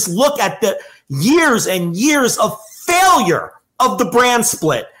 he can just look at the years and years of failure of the brand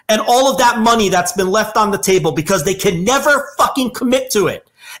split and all of that money that's been left on the table because they can never fucking commit to it.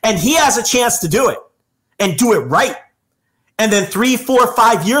 And he has a chance to do it and do it right. And then 3, 4,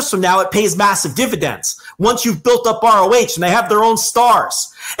 5 years from now, it pays massive dividends. Once you've built up ROH and they have their own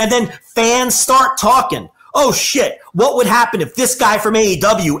stars. And then fans start talking. Oh, shit, what would happen if this guy from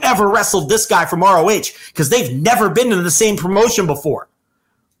AEW ever wrestled this guy from ROH? Because they've never been in the same promotion before.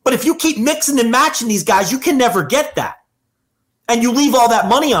 But if you keep mixing and matching these guys, you can never get that. And you leave all that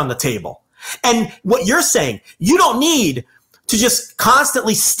money on the table. And what you're saying, you don't need to just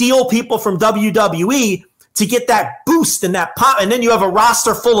constantly steal people from WWE to get that boost and that pop, and then you have a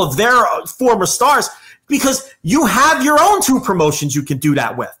roster full of their former stars because you have your own two promotions you can do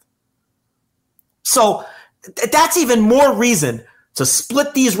that with. So that's even more reason to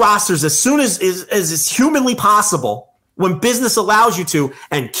split these rosters as soon as is humanly possible when business allows you to,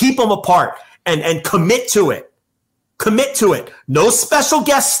 and keep them apart and commit to it. Commit to it. No special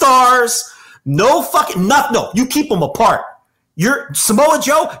guest stars. No fucking nothing. No, you keep them apart. You're Samoa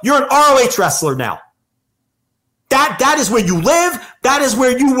Joe. You're an ROH wrestler now. That is where you live. That is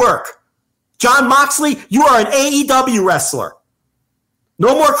where you work. John Moxley, you are an AEW wrestler.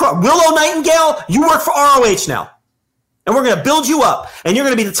 No more Willow Nightingale, you work for ROH now. And we're going to build you up. And you're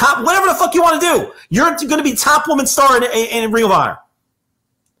going to be the top, whatever the fuck you want to do. You're going to be the top woman star in Ring of Honor.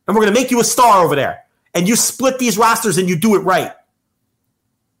 And we're going to make you a star over there. And you split these rosters and you do it right.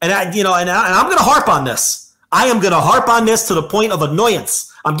 And I'm going to harp on this. I am going to harp on this to the point of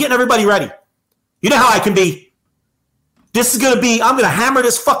annoyance. I'm getting everybody ready. You know how I can be. This is going to be, I'm going to hammer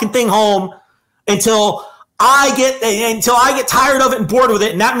this fucking thing home until I get tired of it and bored with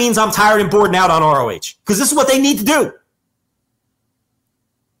it. And that means I'm tired and bored and out on ROH. Because this is what they need to do.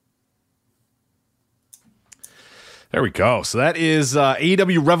 There we go. So that is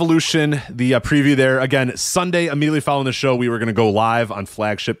AEW Revolution, the preview there. Again, Sunday, immediately following the show, we were going to go live on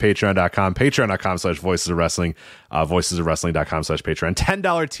flagship patreon.com, patreon.com/voices of wrestling, voicesofwrestling.com/patreon.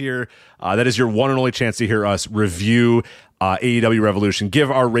 $10 tier. That is your one and only chance to hear us review AEW Revolution,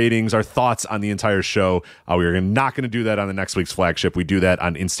 give our ratings, our thoughts on the entire show. We are not going to do that on the next week's flagship. We do that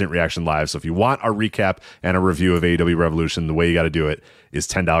on Instant Reaction Live. So if you want our recap and a review of AEW Revolution, the way you got to do it is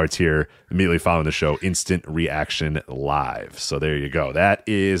 $10 tier immediately following the show, Instant Reaction Live. So there you go. That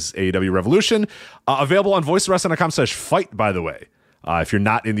is AEW Revolution. Available on voicesofwrestling.com/fight, by the way. If you're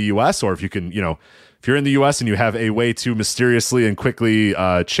not in the US, or if you can, if you're in the US and you have a way to mysteriously and quickly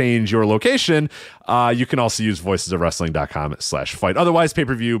change your location, you can also use voicesofwrestling.com/fight. Otherwise,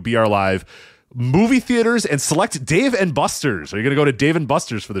 pay-per-view, BR Live, movie theaters, and select Dave and Buster's. Are you going to go to Dave and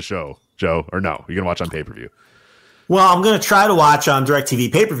Buster's for the show, Joe? Or no? You're going to watch on pay-per-view? Well, I'm going to try to watch on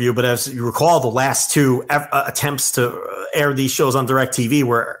DirecTV pay-per-view, but as you recall, the last two attempts to air these shows on DirecTV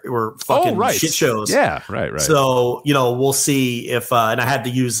were fucking shit shows. Yeah, right. So, we'll see if, and I had to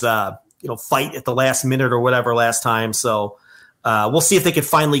use, fight at the last minute or whatever last time. So we'll see if they can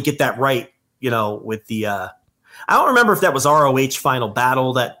finally get that right, with the, I don't remember if that was ROH Final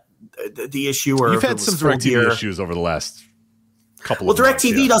Battle, that the issue, or you've had some DirecTV issues over the last couple of months.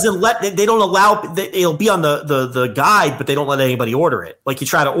 DirecTV doesn't they don't allow, it'll be on the guide, but they don't let anybody order it. Like you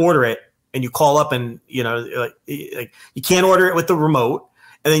try to order it and you call up and, you can't order it with the remote.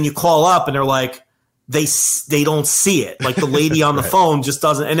 And then you call up and they're like, they don't see it. Like the lady on the phone just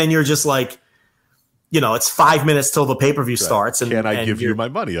doesn't. And then you're just like, it's 5 minutes till the pay-per-view starts. And can I give you my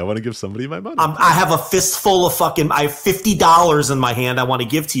money? I want to give somebody my money. I have a fistful of I have $50 in my hand I want to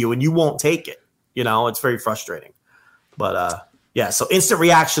give to you and you won't take it. It's very frustrating. But Yeah, so Instant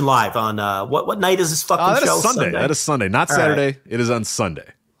Reaction Live on what night is this fucking that show? is Sunday. That is Sunday, not Saturday. Right. It is on Sunday.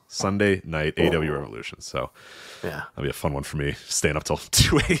 Sunday night, AEW Revolution. So yeah, that'll be a fun one for me. Staying up till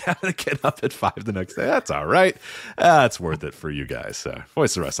 2 a.m. and getting up at 5 the next day. That's all right. That's worth it for you guys.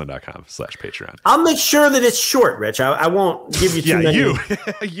 VoiceOfWrestling.com/Patreon. I'll make sure that it's short, Rich. I won't give you too many.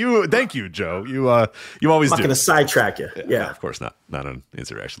 you. Thank you, Joe. You always I'm not do. going to sidetrack you. Yeah, of course not. Not on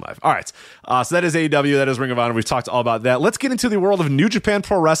Instant Reaction Live. All right. So that is AEW. That is Ring of Honor. We've talked all about that. Let's get into the world of New Japan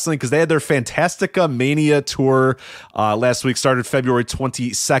Pro Wrestling because they had their Fantastica Mania tour last week. Started February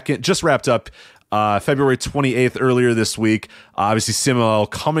 22nd. Just wrapped up February 28th earlier this week. Obviously,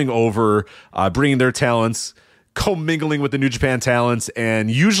 CMLL coming over, bringing their talents, commingling with the New Japan talents, and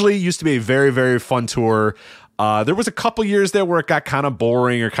usually used to be a very, very fun tour. There was a couple years there where it got kind of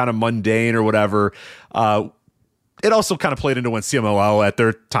boring or kind of mundane or whatever. It also kind of played into when CMLL at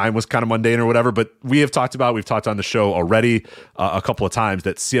their time was kind of mundane or whatever, but we've talked on the show already a couple of times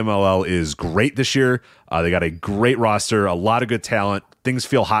that CMLL is great this year. They got a great roster, a lot of good talent. Things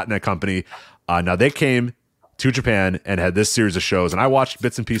feel hot in that company. Now they came to Japan and had this series of shows, and I watched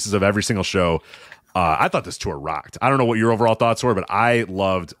bits and pieces of every single show. I thought this tour rocked. I don't know what your overall thoughts were, but I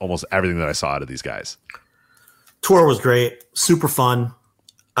loved almost everything that I saw out of these guys. Tour was great, super fun.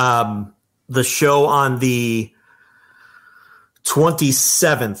 The show on the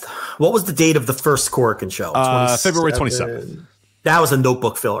 27th. What was the date of the first Korakuen show? February 27th. That was a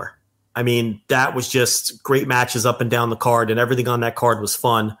notebook filler. I mean, that was just great matches up and down the card, and everything on that card was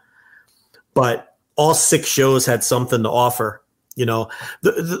fun. But all 6 shows had something to offer. You know,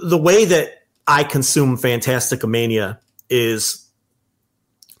 the way that I consume Fantastica Mania is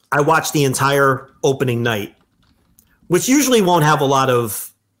I watch the entire opening night, which usually won't have a lot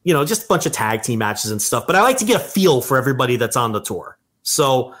of, you know, just a bunch of tag team matches and stuff. But I like to get a feel for everybody that's on the tour.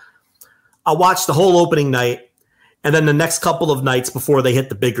 So I'll watch the whole opening night. And then the next couple of nights before they hit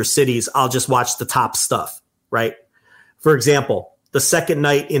the bigger cities, I'll just watch the top stuff, right? For example, the second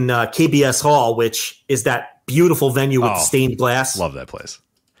night in KBS Hall, which is that beautiful venue with the stained glass. Love that place.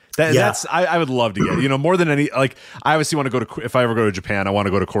 That's I would love to get, you know, more than any, like, I obviously want to go to, if I ever go to Japan, I want to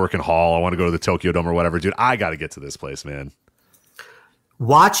go to Korakuen Hall. I want to go to the Tokyo Dome or whatever. Dude, I got to get to this place, man.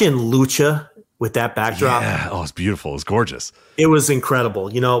 Watching Lucha with that backdrop. Yeah. Oh, it's beautiful. It's gorgeous. It was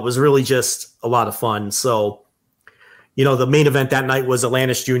incredible. You know, it was really just a lot of fun. So, you know, the main event that night was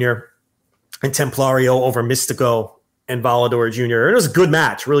Atlantis Jr. and Templario over Mystico and Volador Jr. It was a good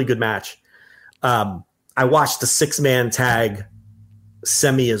match, really good match. I watched the 6-man tag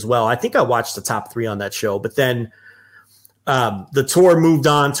semi as well. I think I watched the top 3 on that show, but then the tour moved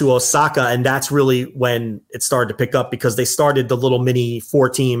on to Osaka, and that's really when it started to pick up because they started the little mini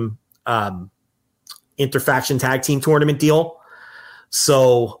 4-team interfaction tag team tournament deal.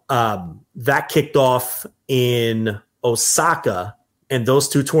 So that kicked off in Osaka, and those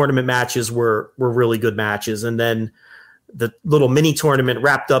 2 tournament matches were really good matches. And then the little mini tournament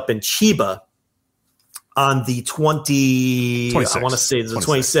wrapped up in Chiba on the 26th. I want to say the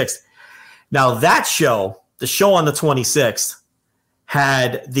 26th. Now that show, the show on the 26th,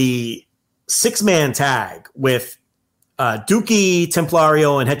 had the 6-man tag with Duki,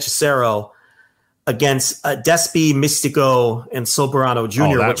 Templario, and Hechicero against Despi, Mystico, and Soberano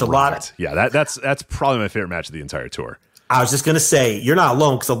Jr., which a lot of... Yeah, that's probably my favorite match of the entire tour. I was just going to say, you're not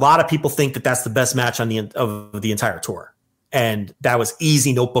alone, because a lot of people think that that's the best match on of the entire tour. And that was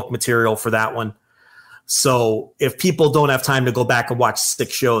easy notebook material for that one. So if people don't have time to go back and watch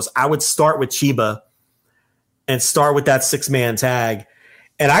 6 shows, I would start with Chiba and start with that 6-man tag.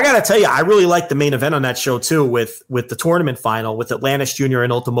 And I got to tell you, I really liked the main event on that show too, with the tournament final with Atlantis Jr.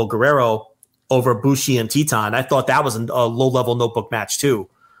 and Ultimo Guerrero over Bushi and Titan. I thought that was a low-level notebook match too.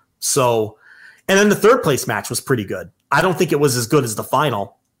 So, and then the third place match was pretty good. I don't think it was as good as the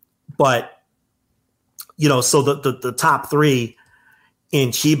final, but you know, so the top 3 in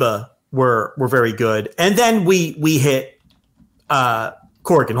Chiba were very good. And then we hit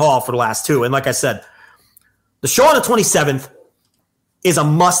Korakuen Hall for the last 2. And like I said, the show on the 27th is a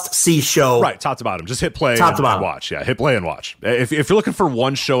must-see show. Right, top to bottom. Just hit play and watch. Yeah, hit play and watch. If you're looking for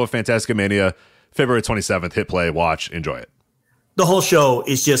one show of Fantastica Mania, February 27th, hit play, watch, enjoy it. The whole show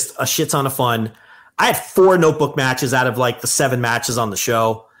is just a shit ton of fun. I had 4 notebook matches out of like the 7 matches on the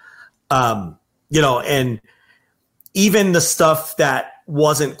show. You know, and even the stuff that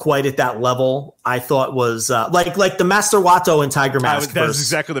wasn't quite at that level, I thought was like the Master Wato and Tiger Mask. That was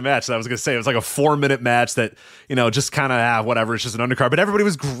exactly the match that I was going to say. It was like a 4-minute match that, you know, just kind of whatever. It's just an undercard, but everybody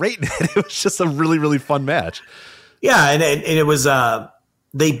was great in it. It was just a really, really fun match. Yeah, and it was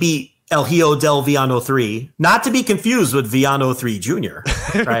they beat El Hijo del Villano 3, not to be confused with Villano 3 Jr.,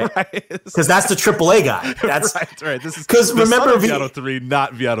 right? Because that's the AAA guy. That's right. This is because remember Villano 3,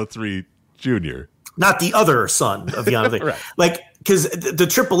 not Villano 3 Jr. Not the other son of Villano 3. Right. Like, because the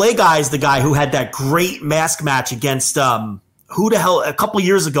AAA guy is the guy who had that great mask match against who the hell a couple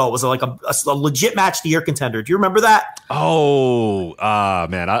years ago. It was like a legit match to year contender. Do you remember that? Oh,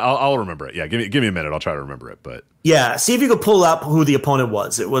 man, I'll remember it. Yeah, give me a minute. I'll try to remember it. But yeah, see if you could pull up who the opponent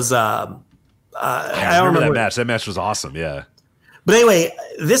was. It was I don't remember that match. That match was awesome. Yeah. But anyway,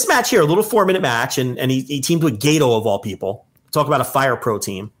 this match here, a little 4-minute match, and he teamed with Gato of all people. Talk about a Fire Pro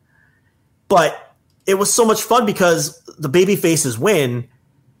team. But it was so much fun because the baby faces win,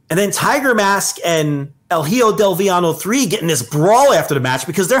 and then Tiger Mask and El Hijo del Villano 3 getting this brawl after the match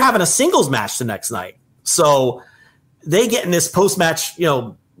because they're having a singles match the next night. So they get in this post-match,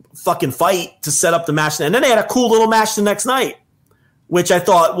 fucking fight to set up the match. And then they had a cool little match the next night, which I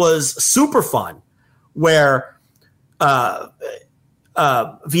thought was super fun, where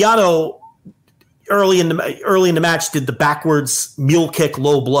Villano early in the match did the backwards mule kick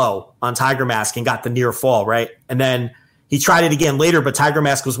low blow on Tiger Mask and got the near fall, right? And then he tried it again later, but Tiger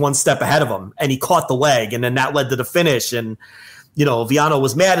Mask was one step ahead of him, and he caught the leg, and then that led to the finish. And, Villano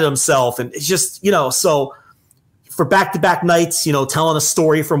was mad at himself. And it's just, so for back-to-back nights, telling a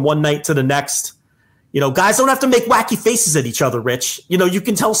story from one night to the next, guys don't have to make wacky faces at each other, Rich. You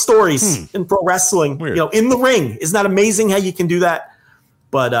can tell stories in pro wrestling, in the ring. Isn't that amazing how you can do that?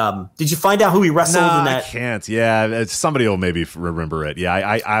 But did you find out who he wrestled in that? I can't. Yeah, somebody will maybe remember it.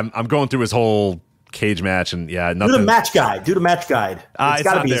 Yeah, I'm going through his whole cage match, and nothing. Do the match guide. It's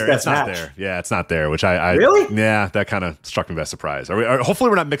got to be his best match. There. Yeah, it's not there. Which I really? Yeah, that kind of struck me by surprise. Hopefully,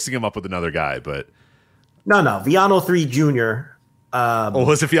 we're not mixing him up with another guy. But no, Villano 3 Jr.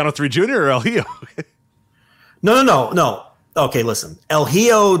 Was it Villano 3 Jr. or El Hijo? No. Okay, listen. El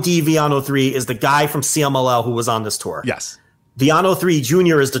Hijo de Villano 3 is the guy from CMLL who was on this tour. Yes. Villano 3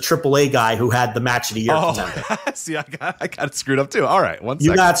 Jr. is the AAA guy who had the match of the year contender. See, I got it screwed up too. All right,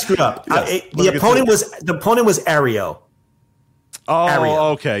 you got screwed up. Yes. The opponent was Ario. Oh,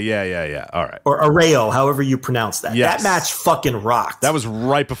 Ario. Okay, yeah. All right. Or Areo, however you pronounce that. Yes. That match fucking rocked. That was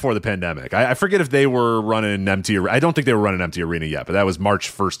right before the pandemic. I forget if they were running empty. I don't think they were running empty arena yet, but that was March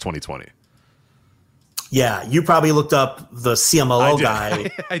 1st, 2020. Yeah, you probably looked up the CMLL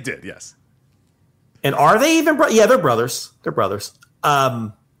guy. I did, yes. And are they even? Yeah, they're brothers.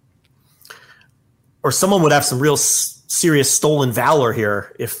 Or someone would have some real serious stolen valor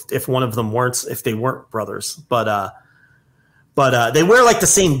here if one of them if they weren't brothers. But they wear like the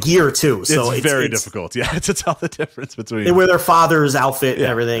same gear too. So it's very difficult, to tell the difference between. They wear their father's outfit and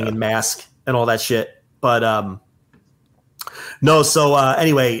everything, and mask and all that shit. But no. So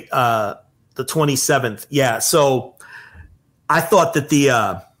anyway, the 27th. Yeah. So I thought that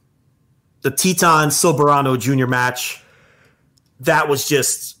the Titan Soberano Jr. match, that was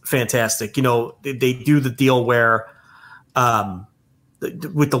just fantastic. They do the deal where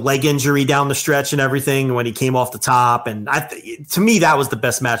with the leg injury down the stretch and everything when he came off the top. And to me, that was the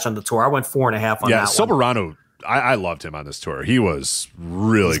best match on the tour. I went 4.5 on that one. Yeah, Soberano, I loved him on this tour. He was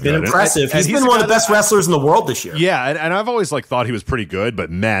really good. He's been impressive. He's been one of the best wrestlers in the world this year. Yeah, and I've always thought he was pretty good.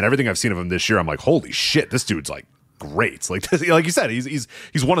 But, man, everything I've seen of him this year, I'm like, holy shit, this dude's great. Like you said, he's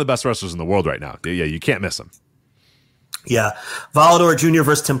one of the best wrestlers in the world right now. Yeah, you can't miss him. Yeah. Volador Jr.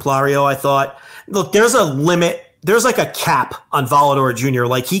 versus Templario, I thought. Look, there's a limit. There's like a cap on Volador Jr.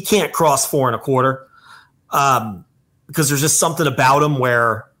 Like, he can't cross 4.25 because there's just something about him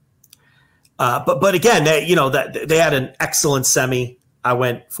where but again, they had an excellent semi. I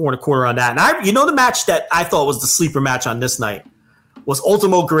went 4.25 on that. And the match that I thought was the sleeper match on this night was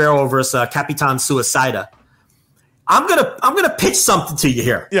Ultimo Guerrero versus Capitan Suicida. I'm gonna pitch something to you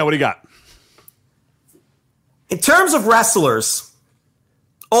here. Yeah, what do you got? In terms of wrestlers,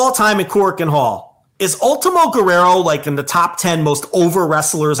 all time in Korakuen Hall, is Ultimo Guerrero in the top 10 most over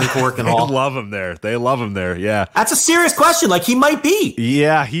wrestlers in Korakuen Hall? They love him there. Yeah, that's a serious question. He might be.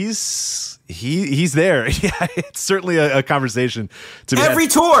 Yeah, he's there. Yeah, it's certainly a conversation to be every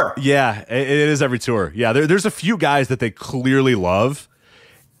had. Tour. Yeah, it is every tour. Yeah, there's a few guys that they clearly love.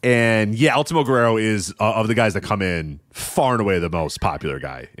 And yeah, Ultimo Guerrero is of the guys that come in far and away the most popular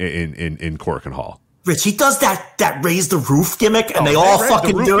guy in Korakuen Hall. Rich, he does that raise the roof gimmick, and they all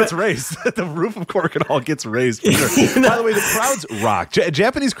fucking do it. The roof gets raised. The roof of Korakuen Hall gets raised. For sure. By the way, the crowds rock.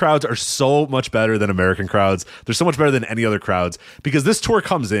 Japanese crowds are so much better than American crowds. They're so much better than any other crowds because this tour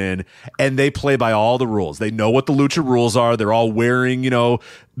comes in and they play by all the rules. They know what the lucha rules are. They're all wearing,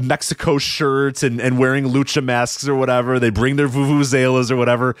 Mexico shirts and wearing lucha masks or whatever. They bring their vuvuzelas or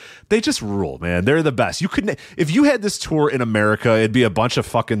whatever. They just rule, man. They're the best. You couldn't, if you had this tour in America, it'd be a bunch of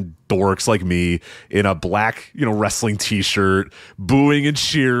fucking dorks like me in a black, wrestling t-shirt, booing and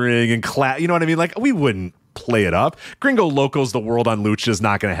cheering and you know what I mean? Like, we wouldn't play it up. Gringo Loco's The World on Lucha is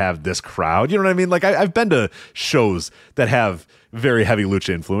not going to have this crowd. You know what I mean? Like, I've been to shows that have very heavy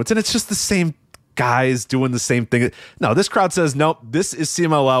lucha influence, and it's just the same guys doing the same thing. No, this crowd says, nope, this is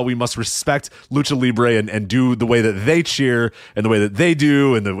CMLL. We must respect Lucha Libre and do the way that they cheer and the way that they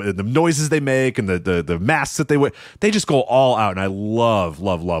do and the noises they make and the masks that they wear. They just go all out, and I love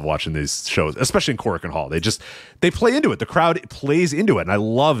watching these shows, especially in Korakuen Hall. They play into it. The crowd plays into it, and I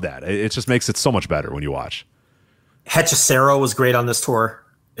love that. It just makes it so much better when you watch. Hechicero was great on this tour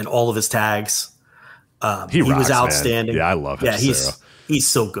in all of his tags. He rocks, was outstanding. Man. Yeah, I love Hechicero. Yeah, he's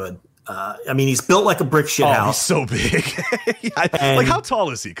so good. I mean, he's built like a brick shit house. He's so big. Like, how tall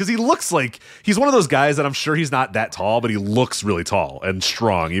is he? Because he looks like he's one of those guys that I'm sure he's not that tall, but he looks really tall and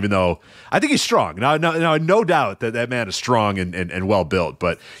strong, even though I think he's strong. Now, no doubt that man is strong and well built.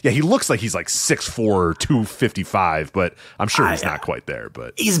 But yeah, he looks like he's like 6'4", 255, but I'm sure he's not quite there.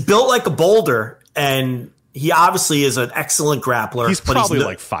 But he's built like a boulder, and he obviously is an excellent grappler. He's probably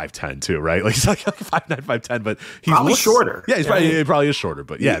like 5'10" too, right? Like, he's like 5'9", 5'10", but he probably looks shorter. Yeah, he probably is shorter.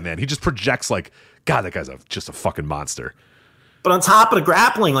 But yeah, man, he just projects like, God, that guy's just a fucking monster. But on top of the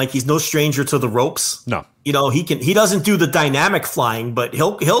grappling, like, he's no stranger to the ropes. No, he doesn't do the dynamic flying, but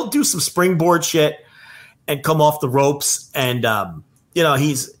he'll do some springboard shit and come off the ropes. And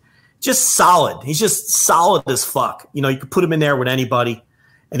he's just solid. He's just solid as fuck. You could put him in there with anybody.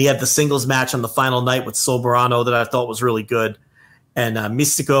 And he had the singles match on the final night with Soberano that I thought was really good. And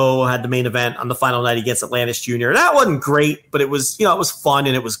Mystico had the main event on the final night against Atlantis Jr. That wasn't great, but it was, it was fun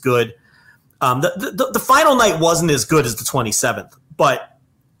and it was good. The final night wasn't as good as the 27th, but,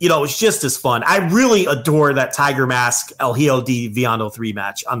 it was just as fun. I really adore that Tiger Mask El Hijo de Villano 3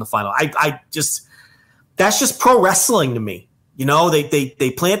 match on the final. That's just pro wrestling to me.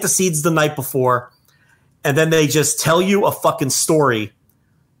 They plant the seeds the night before, and then they just tell you a fucking story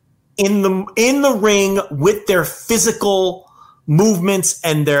in the ring with their physical movements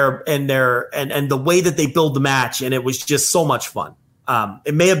and the way that they build the match, and it was just so much fun.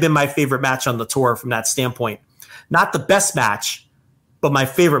 It may have been my favorite match on the tour from that standpoint. Not the best match, but my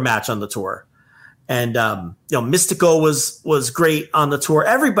favorite match on the tour. And Mystico was great on the tour.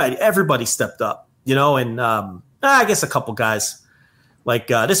 Everybody stepped up, and I guess a couple guys. Like,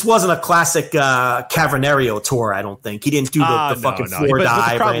 this wasn't a classic Cavernario tour, I don't think. He didn't do the fucking floor dive.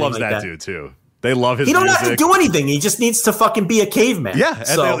 But the crowd loves that dude, too. They love his music. He don't have to do anything. He just needs to fucking be a caveman.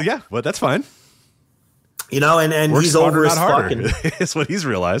 Yeah, well, that's fine. And he's over his fucking... That's what he's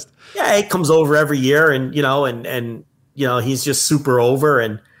realized. Yeah, he comes over every year, and he's just super over.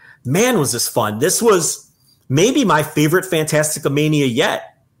 And man, was this fun. This was maybe my favorite Fantastica-Mania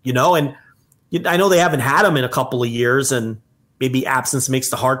yet, and I know they haven't had him in a couple of years, and maybe absence makes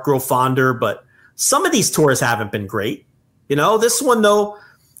the heart grow fonder, but some of these tours haven't been great. This one, though,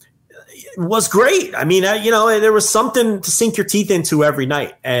 was great. I mean, there was something to sink your teeth into every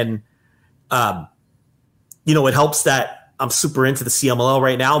night. And, it helps that I'm super into the CMLL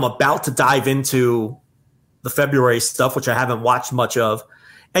right now. I'm about to dive into the February stuff, which I haven't watched much of.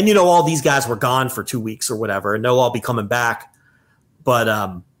 And, all these guys were gone for 2 weeks or whatever, and they'll all be coming back. But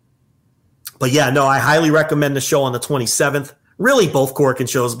yeah, no, I highly recommend the show on the 27th. Really, both Korakuen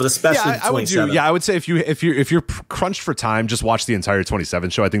shows, but especially the 27th. I would say if you're crunched for time, just watch the entire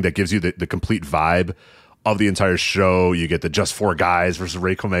 27th show. I think that gives you the complete vibe of the entire show. You get the just four guys versus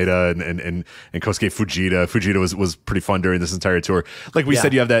Rei Komeda and Kosuke Fujita. Fujita was pretty fun during this entire tour. Like we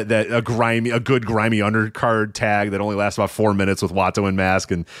said, you have that a good grimy undercard tag that only lasts about 4 minutes with Wato and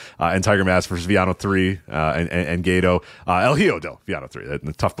Mask and Tiger Mask versus Villano 3 and Gato. El Hijo del Villano 3.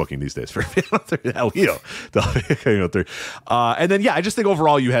 Tough booking these days for Villano 3. El Hijo del Villano 3. And then I just think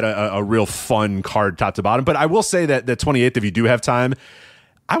overall you had a real fun card top to bottom. But I will say that the 28th, if you do have time,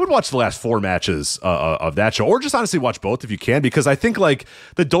 I would watch the last four matches of that show, or just honestly watch both if you can, because I think like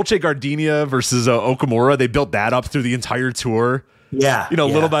the Dolce Gardenia versus Okamura, they built that up through the entire tour. Yeah.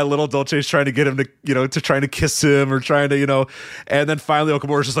 Little by little, Dolce's trying to get him to, to trying to kiss him or trying to, and then finally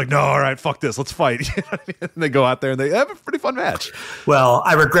Okamura's just like, no, all right, fuck this, let's fight. And they go out there and they have a pretty fun match. Well,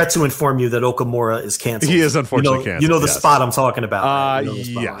 I regret to inform you that Okamura is canceled. He is unfortunately canceled. You know the spot I'm talking about. Right?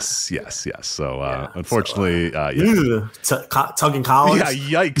 Yes. So, unfortunately, Tugging Collins.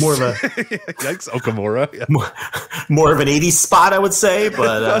 Yeah, yikes. More of a yikes, Okamura. Yeah. More of an 80s spot, I would say,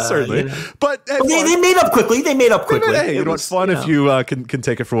 but certainly. But they made up quickly. Hey, you know what's fun if you can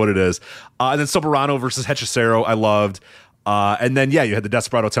take it for what it is. And then Soberano versus Hechicero, I loved. And then, you had the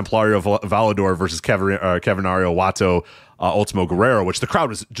Desperado Templario Valador versus Cavernario Wato Ultimo Guerrero, which the crowd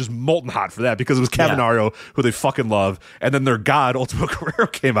was just molten hot for that because it was Cavernario, who they fucking love. And then their god, Ultimo Guerrero,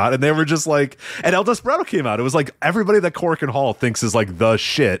 came out, and they were just like, and El Desperado came out. It was like everybody that Korakuen Hall thinks is like the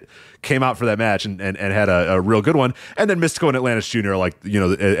shit came out for that match and had a real good one. And then Mystico and Atlantis Jr.,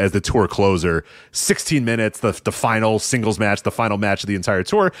 as the tour closer, 16 minutes, the final singles match, the final match of the entire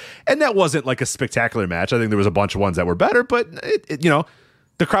tour. And that wasn't like a spectacular match. I think there was a bunch of ones that were better, but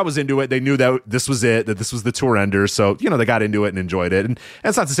the crowd was into it. They knew that this was it, that this was the tour ender. So, they got into it and enjoyed it. And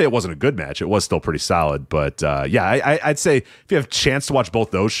it's not to say it wasn't a good match. It was still pretty solid. But I'd say if you have a chance to watch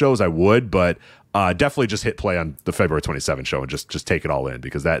both those shows, I would. But definitely just hit play on the February 27th show and just take it all in,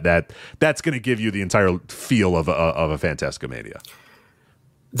 because that's going to give you the entire feel of a Fantastica Mania.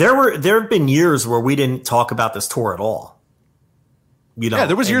 There have been years where we didn't talk about this tour at all.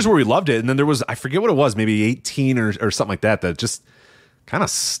 There was years where we loved it, and then there was, I forget what it was, maybe 18 or something like that just kind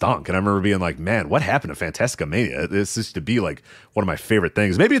of stunk. And I remember being like, man, what happened to Fantastica Mania? This used to be like one of my favorite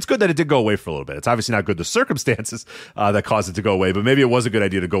things. Maybe it's good that it did go away for a little bit. It's obviously not good, the circumstances that caused it to go away, but maybe it was a good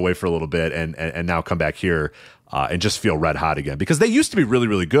idea to go away for a little bit and now come back here and just feel red hot again, because they used to be really,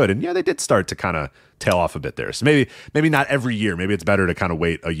 really good. And they did start to kind of tail off a bit there. So maybe not every year. Maybe it's better to kind of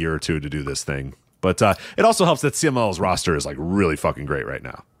wait a year or two to do this thing. But it also helps that CMLL's roster is like really fucking great right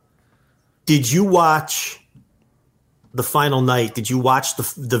now. Did you watch the final night? Did you watch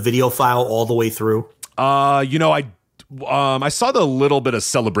the video file all the way through? I saw the little bit of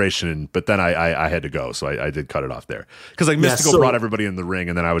celebration, but then I had to go, so I did cut it off there, because Mystico brought everybody in the ring,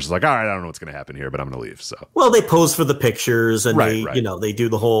 and then I was just like, all right, I don't know what's going to happen here, but I'm going to leave. So they pose for the pictures, and they do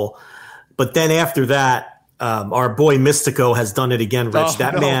the whole. But then after that, our boy Mystico has done it again. Rich,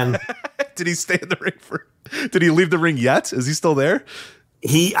 man. Did he stay in the ring Did he leave the ring yet? Is he still there?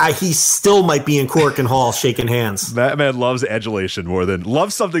 He still might be in Korakuen Hall shaking hands. That man loves adulation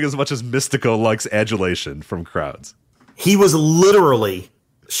loves something as much as Mystico likes adulation from crowds. He was literally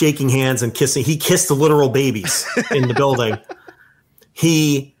shaking hands and kissing. He kissed the literal babies in the building.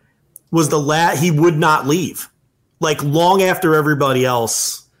 He was he would not leave. Like, long after everybody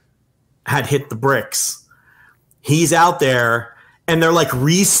else had hit the bricks, he's out there, and they're like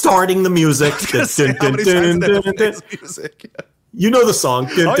restarting the music. You know the song.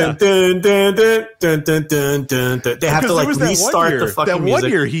 They have to like restart the fucking music. That one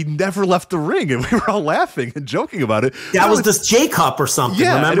year he never left the ring, and we were all laughing and joking about it. That was this J-Cup or something.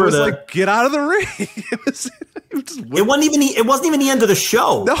 Yeah, remember? It was like, get out of the ring. It wasn't even the end of the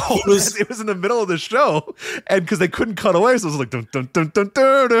show. No, it was in the middle of the show, and because they couldn't cut away, so it was like dun, dun, dun, dun,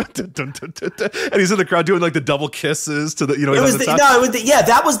 dun, dun, dun, dun, dun, dun, and he's in the crowd doing like the double kisses to the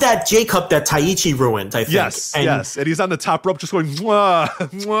that was that J-Cup that Taichi ruined, I think. Yes, and he's on the top rope just going mwah,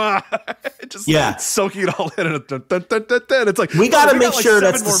 mwah, just soaking it all in, and dun, dun, dun, dun, dun. It's like, we got to make sure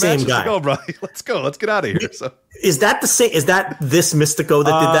that's the same guy. Go, bro. Let's go. Let's get out of here. So. Is that the same? Is that this Mystico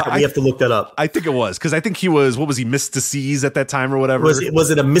that did that? We have to look that up. I think it was, because I think he was, what was he, Mystices at that time or whatever?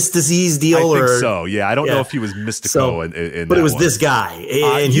 Was it a Mystices deal? I think so. Yeah, I don't know if he was Mystico in but that it was one. this guy.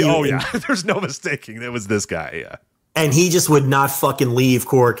 There's no mistaking. It was this guy. Yeah. And he just would not fucking leave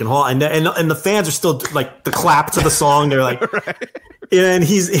Korakuen Hall, and the fans are still like the clap to the song. They're like, and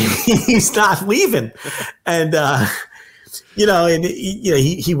he's not leaving, and.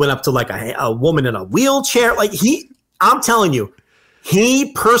 He went up to like a woman in a wheelchair. Like I'm telling you,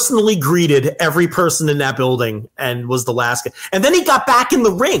 he personally greeted every person in that building and was the last guy. And then he got back in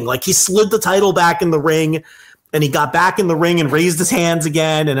the ring. Like, he slid the title back in the ring, and he got back in the ring and raised his hands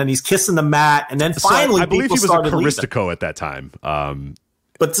again. And then he's kissing the mat. And then finally, I believe he was a Caristico leaving at that time.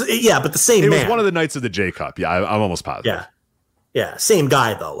 But the same man. It was one of the nights of the J Cup. Yeah, I'm almost positive. Yeah. Same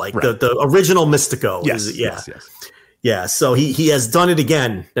guy though. Like the original Mystico. Yes. Yeah, so he has done it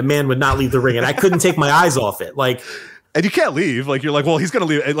again. The man would not leave the ring, and I couldn't take my eyes off it. Like, and you can't leave. Like, you're like, well, he's gonna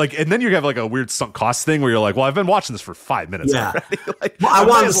leave. Like, and then you have like a weird sunk cost thing where you're like, well, I've been watching this for 5 minutes already. Like, well, I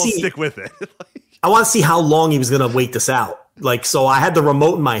want to stick with it. I want to see how long he was gonna wait this out. Like, so I had the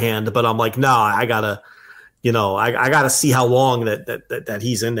remote in my hand, but I'm like, no, I gotta see how long that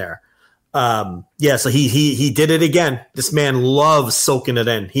he's in there. So he did it again. This man loves soaking it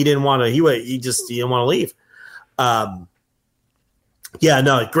in. He didn't want to. He didn't want to leave.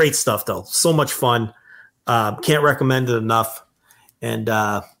 Great stuff though. So much fun. Can't recommend it enough. And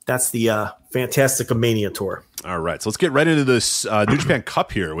that's the Fantastica Mania tour. All right, so let's get right into this New Japan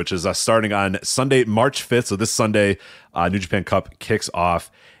Cup here, which is starting on Sunday, March 5th. So this Sunday, New Japan Cup kicks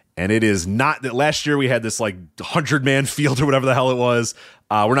off. And it is not that last year we had this like 100-man field or whatever the hell it was.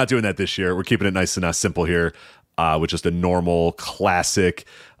 We're not doing that this year. We're keeping it nice and simple here with just a normal classic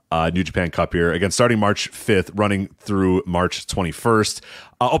New Japan Cup here. Again, starting March 5th, running through March 21st.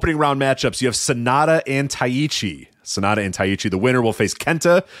 Opening round matchups, you have Sonata and Taichi. The winner will face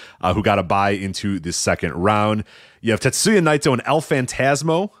Kenta, who got a bye into the second round. You have Tetsuya Naito and El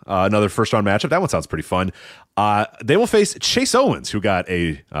Phantasmo, another first-round matchup. That one sounds pretty fun. They will face Chase Owens, who got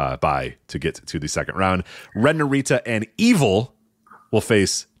a bye to get to the second round. Ren Narita and Evil will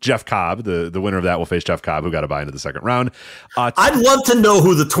face Jeff Cobb. The winner of that will face Jeff Cobb, who got a bye into the second round. I'd love to know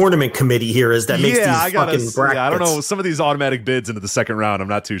who the tournament committee here is that makes these fucking brackets. Yeah, I don't know. Some of these automatic bids into the second round, I'm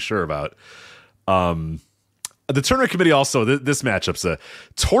not too sure about. The tournament committee also, this matchup's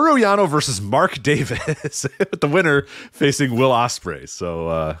Toru Yano versus Mark Davis, with the winner facing Will Ospreay.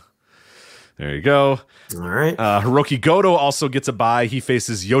 So there you go. All right. Hiroki Goto also gets a bye. He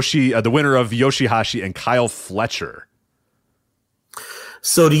faces the winner of Yoshihashi and Kyle Fletcher.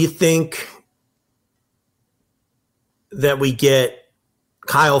 So do you think that we get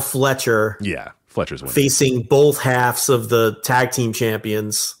Kyle Fletcher? Yeah, Fletcher's winning. Facing both halves of the tag team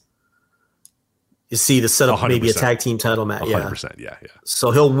champions. You see, to set up 100%. maybe a tag team title match. 100%, yeah.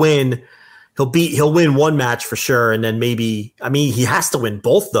 So he'll win. He'll win one match for sure, and then maybe. I mean, he has to win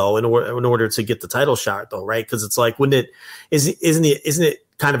both though in order to get the title shot though, right? Because it's like, isn't it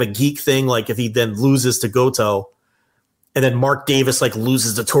kind of a geek thing? Like if he then loses to Goto, and then Mark Davis like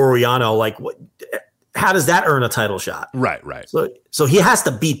loses to Toru Yano, like what? How does that earn a title shot? Right. So he has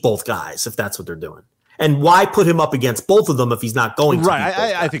to beat both guys if that's what they're doing. And why put him up against both of them if he's not going to? Right,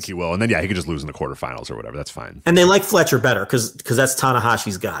 I think he will. And then, he could just lose in the quarterfinals or whatever. That's fine. And they like Fletcher better because that's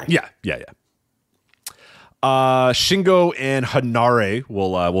Tanahashi's guy. Yeah. Shingo and Hanare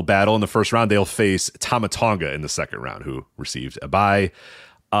will battle in the first round. They'll face Tama Tonga in the second round, who received a bye.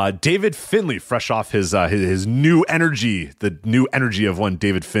 David Finlay, fresh off his new energy, the new energy of one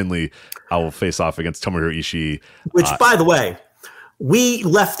David Finlay, will face off against Tomohiro Ishii. Which, by the way, we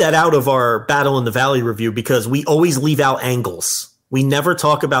left that out of our Battle in the Valley review because we always leave out angles. We never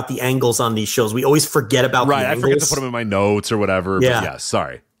talk about the angles on these shows. We always forget about the angles. I forget to put them in my notes or whatever. Yeah. But yeah,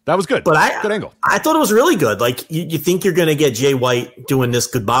 sorry. That was good. But good angle. I thought it was really good. Like you think you're going to get Jay White doing this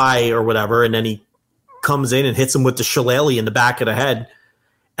goodbye or whatever, and then he comes in and hits him with the shillelagh in the back of the head.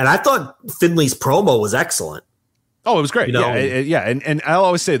 And I thought Finley's promo was excellent. Oh, it was great. You know? And I'll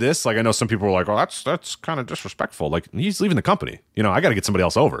always say this. Like, I know some people are like, "Oh, that's kind of disrespectful." Like, he's leaving the company. I got to get somebody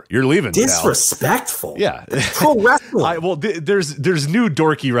else over. You're leaving. Disrespectful. Yeah, pro wrestling. There's new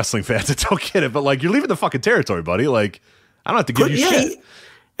dorky wrestling fans that don't get it, but like, you're leaving the fucking territory, buddy. Like, I don't have to give you shit.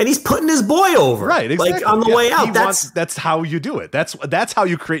 And he's putting his boy over, right? Exactly. Like on the way out. That's how you do it. That's how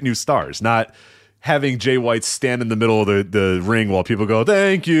you create new stars, not having Jay White stand in the middle of the ring while people go,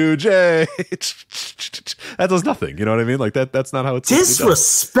 "Thank you, Jay." That does nothing. You know what I mean? Like that's not how it's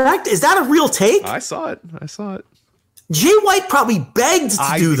disrespect. Is that a real take? I saw it. Jay White probably begged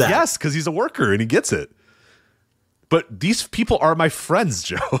to do that. Yes, because he's a worker and he gets it. But these people are my friends,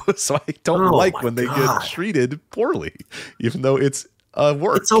 Joe. So I don't like when they get treated poorly, even though it's a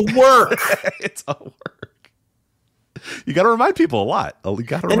work. It's a work. It's a work. You got to remind people a lot.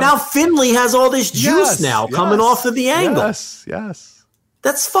 And now Finlay has all this juice coming off of the angle. Yes.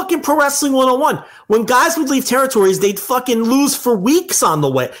 That's fucking pro wrestling 101. When guys would leave territories, they'd fucking lose for weeks on the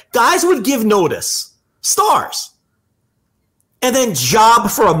way. Guys would give notice. Stars. And then job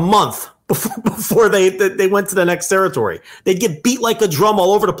for a month before they went to the next territory. They'd get beat like a drum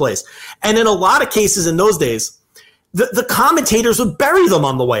all over the place. And in a lot of cases in those days, the commentators would bury them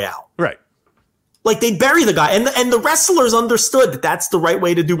on the way out. Right. Like they'd bury the guy, and the wrestlers understood that that's the right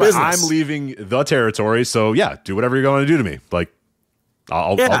way to do business. I'm leaving the territory, so yeah, do whatever you're going to do to me. Like,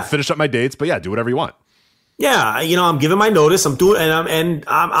 I'll finish up my dates, but yeah, do whatever you want. Yeah, I'm giving my notice. I'm doing, and I'm and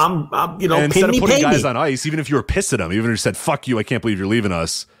instead of putting guys on ice, even if you were pissed at them, even if you said "fuck you," I can't believe you're leaving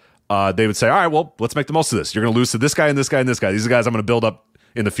us. They would say, "All right, well, let's make the most of this. You're going to lose to this guy and this guy and this guy. These are guys I'm going to build up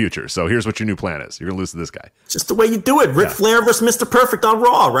in the future. So here's what your new plan is. You're going to lose to this guy." Just the way you do it. Ric Flair versus Mr. Perfect on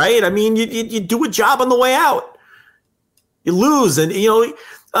Raw, right? I mean, you do a job on the way out. You lose. And,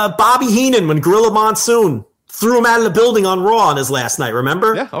 Bobby Heenan, when Gorilla Monsoon threw him out of the building on Raw on his last night,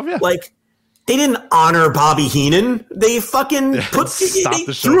 remember? Yeah. Oh, yeah. Like, they didn't honor Bobby Heenan. They fucking they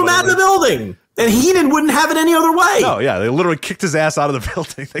threw him out of the building. And Heenan wouldn't have it any other way. No, yeah. They literally kicked his ass out of the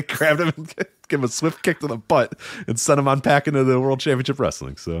building. They grabbed him and gave him a swift kick to the butt and sent him on packing to the World Championship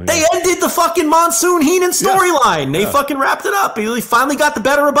Wrestling. So yeah. They ended the fucking Monsoon Heenan storyline. They fucking wrapped it up. He finally got the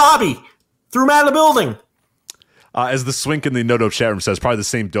better of Bobby. Threw him out of the building. As the Swink in the No Dope chat room says, probably the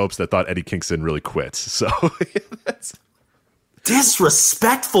same dopes that thought Eddie Kingston really quit. So that's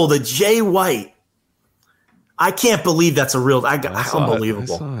disrespectful to Jay White. I can't believe that's a real.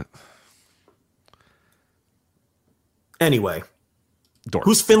 Unbelievable. I saw it. Anyway, Dort.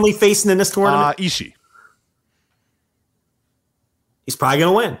 Who's Finley facing in this tournament? Ishii. He's probably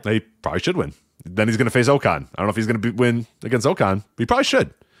going to win. He probably should win. Then he's going to face Okan. I don't know if he's going to win against Okan, but he probably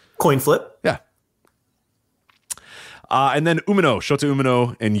should. Coin flip. Yeah. And then Shota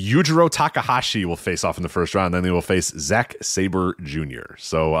Umino, and Yujiro Takahashi will face off in the first round. Then they will face Zack Sabre Jr.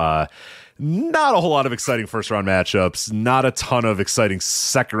 So not a whole lot of exciting first-round matchups. Not a ton of exciting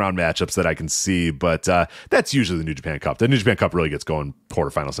second-round matchups that I can see, but that's usually the New Japan Cup. The New Japan Cup really gets going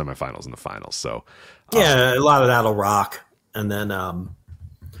quarterfinals, semifinals, and the finals. So yeah, a lot of that'll rock. And then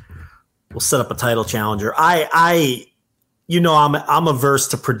we'll set up a title challenger. I'm averse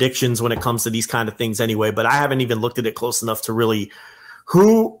to predictions when it comes to these kind of things anyway, but I haven't even looked at it close enough to really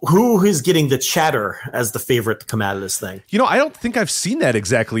who is getting the chatter as the favorite to come out of this thing. I don't think I've seen that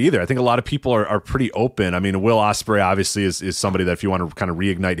exactly either. I think a lot of people are pretty open. I mean, Will Ospreay obviously is somebody that if you want to kind of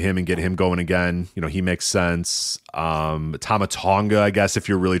reignite him and get him going again, he makes sense. Tama Tonga, I guess, if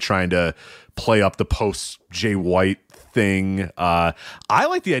you're really trying to play up the post Jay White thing. I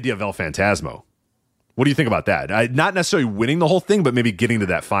like the idea of El Phantasmo. What do you think about that? Not necessarily winning the whole thing, but maybe getting to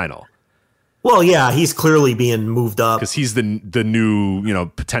that final. Well, yeah, he's clearly being moved up because he's the new,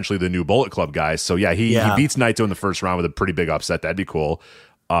 potentially the new Bullet Club guy. So yeah, he beats Naito in the first round with a pretty big upset. That'd be cool.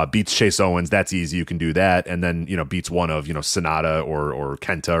 Beats Chase Owens. That's easy. You can do that. And then, beats one of, Sonata or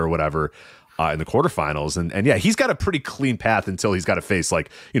Kenta or whatever in the quarterfinals. And yeah, he's got a pretty clean path until he's got to face Will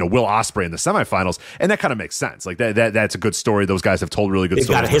Ospreay in the semifinals. And that kind of makes sense. Like that's a good story. Those guys have told really good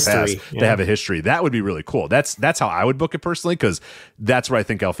stories. Got a history. They have a history. That would be really cool. That's how I would book it personally, because that's where I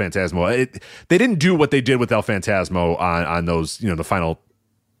think El Phantasmo, they didn't do what they did with El Phantasmo on those, the final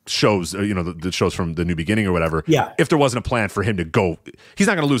shows, the shows from the New Beginning or whatever. Yeah. If there wasn't a plan for him to go, he's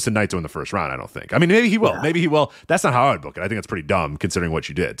not going to lose to Naito in the first round, I don't think. I mean, maybe he will. Yeah. Maybe he will. That's not how I would book it. I think that's pretty dumb considering what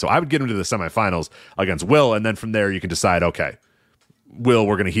you did. So I would get him to the semifinals against Will, and then from there you can decide, okay, Will,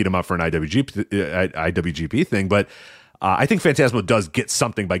 we're going to heat him up for an IWGP thing. But I think Phantasmo does get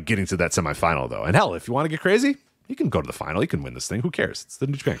something by getting to that semifinal, though. And hell, if you want to get crazy, he can go to the final. He can win this thing. Who cares? It's the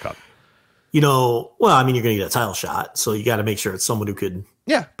New Japan Cup. Well, I mean, you're going to get a title shot, so you got to make sure it's someone who could.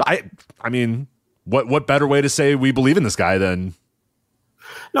 Yeah, but I mean, what better way to say we believe in this guy than?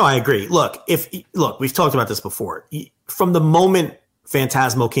 No, I agree. Look, we've talked about this before. From the moment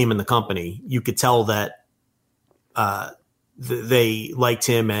Phantasmo came in the company, you could tell that they liked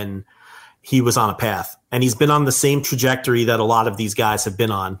him and he was on a path. And he's been on the same trajectory that a lot of these guys have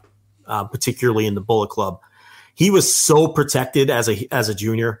been on, particularly in the Bullet Club. He was so protected as a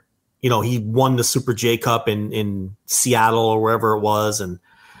junior. He won the Super J Cup in Seattle or wherever it was, and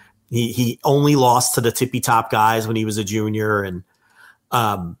he only lost to the tippy top guys when he was a junior. And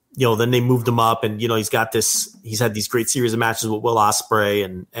then they moved him up, and he's had these great series of matches with Will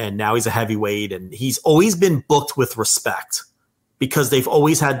Ospreay, and now he's a heavyweight, and he's always been booked with respect because they've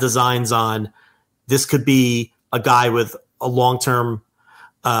always had designs on this could be a guy with a long-term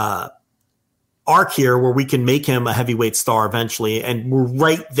arc here where we can make him a heavyweight star eventually. And we're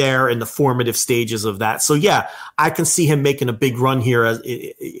right there in the formative stages of that. So yeah, I can see him making a big run here as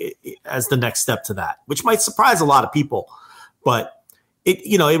the next step to that, which might surprise a lot of people, but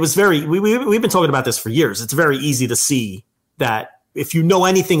it was we've been talking about this for years. It's very easy to see that if you know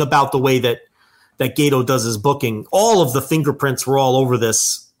anything about the way that Gato does his booking, all of the fingerprints were all over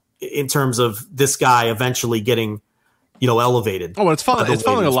this in terms of this guy eventually getting, elevated. Oh, and it's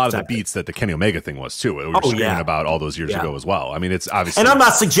following a lot of the beats that the Kenny Omega thing was too. We were screaming about all those years ago as well. I mean, it's obviously, and I'm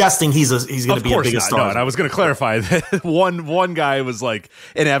not suggesting he's going to be a biggest star. No, and I was going to clarify that one guy was like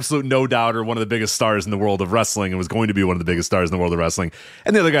an absolute no doubter, one of the biggest stars in the world of wrestling, and was going to be one of the biggest stars in the world of wrestling.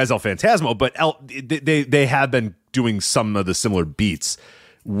 And the other guy's El Phantasmo, but they have been doing some of the similar beats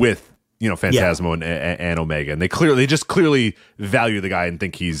with Phantasmo and Omega, and they just clearly value the guy and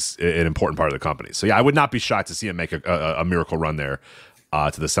think he's an important part of the company. So yeah, I would not be shocked to see him make a miracle run there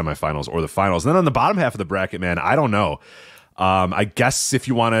to the semifinals or the finals. And then on the bottom half of the bracket, man, I don't know. I guess if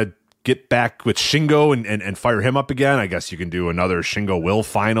you want to get back with Shingo and fire him up again, I guess you can do another Shingo Will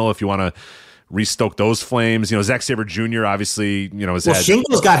final if you want to restoke those flames. Zack Sabre Jr. obviously,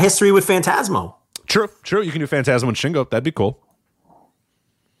 Shingo's got history with Phantasmo. True. You can do Phantasmo and Shingo. That'd be cool.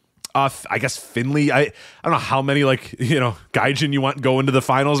 I guess Finley. I don't know how many Gaijin you want go into the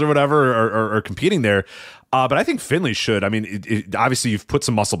finals or whatever or competing there, but I think Finley should. I mean, obviously you've put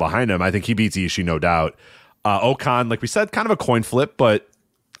some muscle behind him. I think he beats Ishii, no doubt. Okan, like we said, kind of a coin flip, but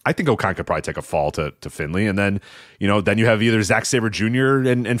I think Okan could probably take a fall to Finley, and then then you have either Zack Sabre Jr.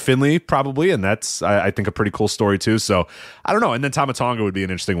 and Finley probably, and that's I think a pretty cool story too. So I don't know, and then Tama Tonga would be an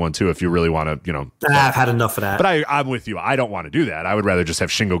interesting one too if you really want to I've had enough of that. But I'm with you. I don't want to do that. I would rather just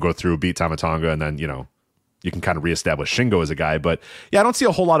have Shingo go through, beat Tama Tonga, and then you can kind of reestablish Shingo as a guy. But yeah, I don't see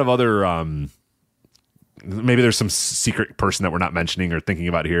a whole lot of other. Maybe there's some secret person that we're not mentioning or thinking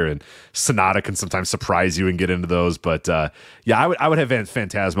about here, and Sonata can sometimes surprise you and get into those. But yeah, I would have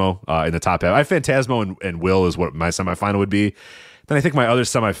Phantasmo in the top half. I have Phantasmo and Will is what my semifinal would be. Then I think my other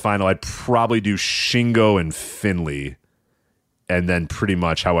semifinal, I'd probably do Shingo and Finley, and then pretty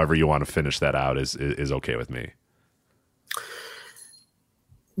much however you want to finish that out is okay with me.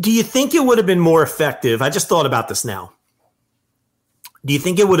 Do you think it would have been more effective? I just thought about this now. Do you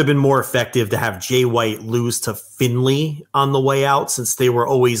think it would have been more effective to have Jay White lose to Finley on the way out, since they were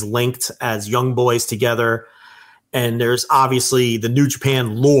always linked as young boys together? And there's obviously the New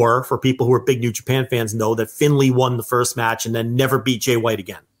Japan lore for people who are big New Japan fans know that Finley won the first match and then never beat Jay White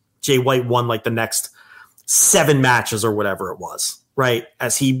again. Jay White won like the next 7 matches or whatever it was, right?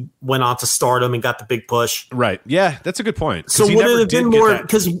 As he went on to Stardom and got the big push. Right. Yeah, that's a good point. So would it have been more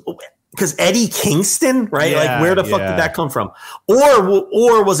because Eddie Kingston, right? Yeah, like where the fuck did that come from?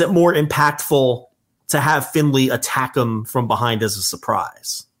 Or was it more impactful to have Finley attack him from behind as a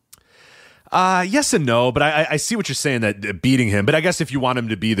surprise? Yes and no, but I see what you're saying, that beating him. But I guess if you want him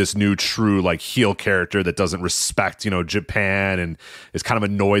to be this new true like heel character that doesn't respect, Japan and is kind of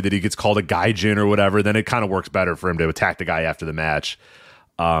annoyed that he gets called a gaijin or whatever, then it kind of works better for him to attack the guy after the match,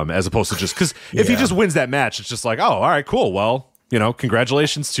 as opposed to just because if he just wins that match, it's just like, oh, all right, cool. Well,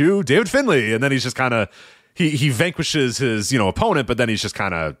 congratulations to David Finlay, and then he's just kind of he vanquishes his opponent, but then he's just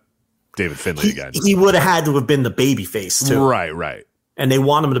kind of David Finlay again. He would have had to have been the baby face too, right. And they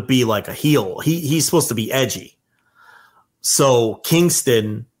want him to be like a heel. He's supposed to be edgy. So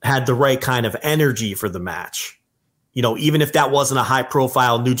Kingston had the right kind of energy for the match. Even if that wasn't a high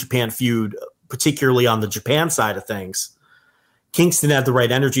profile New Japan feud, particularly on the Japan side of things, Kingston had the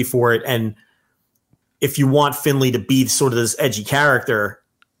right energy for it. And if you want Finlay to be sort of this edgy character,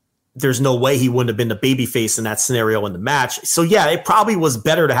 there's no way he wouldn't have been the babyface in that scenario in the match. So yeah, it probably was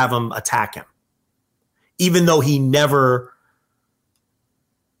better to have him attack him, even though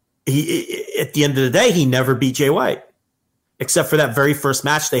at the end of the day, he never beat Jay White, except for that very first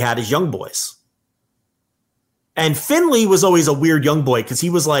match they had as young boys. And Finlay was always a weird young boy because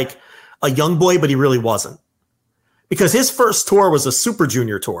he was like a young boy, but he really wasn't. Because his first tour was a Super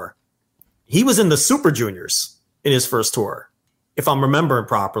Junior tour. He was in the Super Juniors in his first tour, if I'm remembering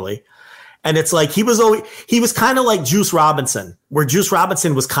properly. And it's like he was kind of like Juice Robinson, where Juice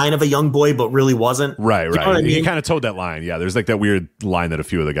Robinson was kind of a young boy, but really wasn't. Right. You know what I mean? He kind of towed that line. Yeah, there's like that weird line that a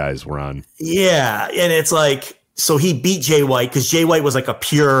few of the guys were on. Yeah, and it's like, so he beat Jay White because Jay White was like a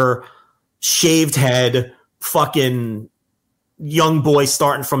pure shaved head, fucking young boy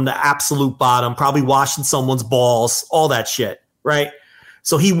starting from the absolute bottom, probably washing someone's balls, all that shit, right?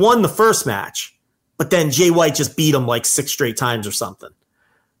 So he won the first match, but then Jay White just beat him like 6 straight times or something.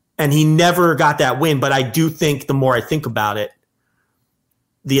 And he never got that win. But I do think the more I think about it,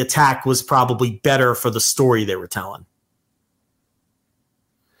 the attack was probably better for the story they were telling.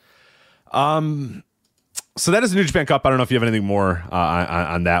 So that is the New Japan Cup. I don't know if you have anything more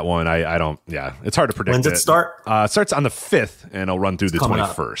on that one. I don't. Yeah, it's hard to predict. When's it start? It starts on the 5th, and it'll run through the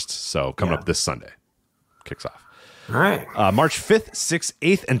 21st. Up. So coming up this Sunday, kicks off. All right. March 5th, 6th,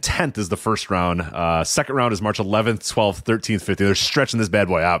 8th, and 10th is the first round. Second round is March 11th, 12th, 13th, 15th. They're stretching this bad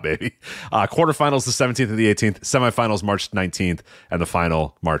boy out, baby. Quarterfinals the 17th and the 18th. Semifinals March 19th, and the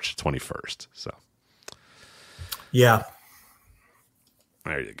final March 21st. So, yeah.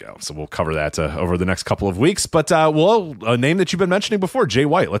 There you go. So we'll cover that over the next couple of weeks. But a name that you've been mentioning before, Jay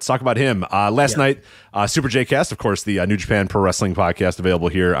White. Let's talk about him. Last night, Super J-Cast, of course, the New Japan Pro Wrestling podcast available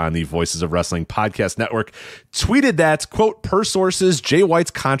here on the Voices of Wrestling podcast network, tweeted that, quote, per sources, Jay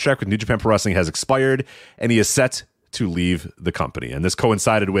White's contract with New Japan Pro Wrestling has expired, and he is set to leave the company. And this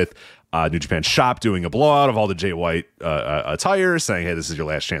coincided with New Japan Shop doing a blowout of all the Jay White attire, saying, hey, this is your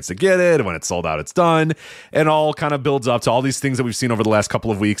last chance to get it. And when it's sold out, it's done. And all kind of builds up to all these things that we've seen over the last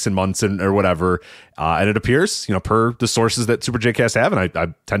couple of weeks and months or whatever. And it appears, per the sources that Super J-Cast have, and I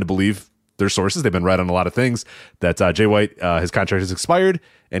tend to believe their sources, they've been right on a lot of things, that Jay White, his contract has expired,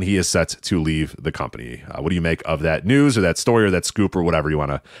 and he is set to leave the company. What do you make of that news or that story or that scoop or whatever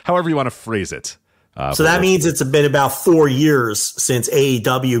however you want to phrase it? So that means it's been about 4 years since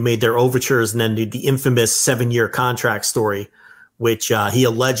AEW made their overtures and then did the infamous 7-year contract story, which he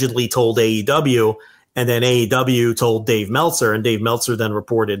allegedly told AEW, and then AEW told Dave Meltzer, and Dave Meltzer then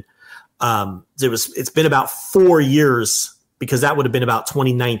reported it's been about 4 years, because that would have been about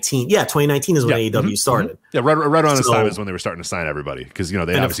 2019. Yeah, 2019 is when AEW started. Yeah, right around this time is when they were starting to sign everybody, because they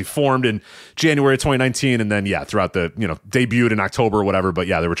obviously formed in January 2019, and then throughout the debuted in October or whatever. But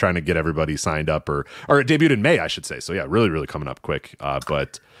they were trying to get everybody signed up, or it debuted in May, I should say. So really, really coming up quick.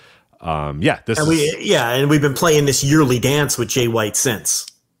 But And we've been playing this yearly dance with Jay White since,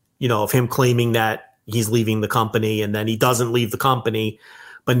 of him claiming that he's leaving the company and then he doesn't leave the company,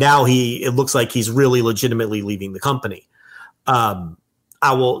 but now it looks like he's really legitimately leaving the company.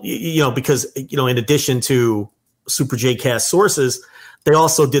 I will, because, in addition to Super J-Cast sources, they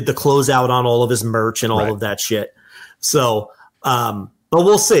also did the closeout on all of his merch and all of that shit. So, but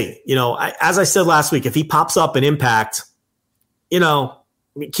we'll see. As I said last week, if he pops up in Impact,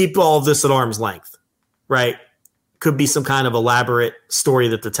 keep all of this at arm's length, right? Could be some kind of elaborate story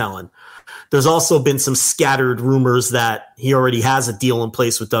that they're telling. There's also been some scattered rumors that he already has a deal in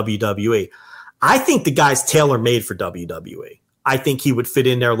place with WWE. I think the guy's tailor-made for WWE. I think he would fit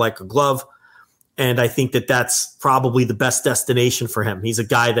in there like a glove. And I think that that's probably the best destination for him. He's a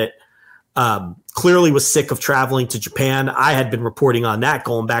guy that clearly was sick of traveling to Japan. I had been reporting on that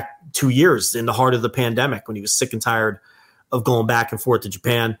going back 2 years in the heart of the pandemic when he was sick and tired of going back and forth to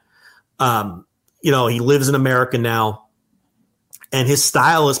Japan. He lives in America now, and his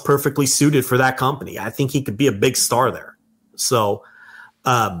style is perfectly suited for that company. I think he could be a big star there. So,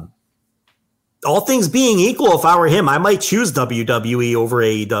 all things being equal, if I were him, I might choose WWE over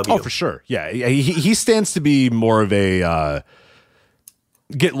AEW. Oh, for sure. Yeah, he stands to be more of a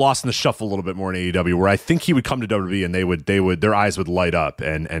get lost in the shuffle a little bit more in AEW, where I think he would come to WWE and they would their eyes would light up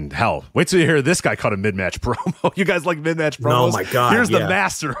and hell, wait till you hear this guy cut a mid-match promo. You guys like mid-match promos? Oh my God. Here's the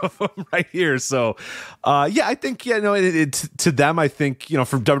master of them right here. So I think, to them, I think,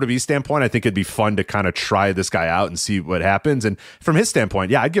 from WWE standpoint, I think it'd be fun to kind of try this guy out and see what happens. And from his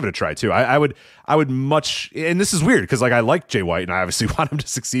standpoint, I'd give it a try too. I would much, and this is weird because I like Jay White and I obviously want him to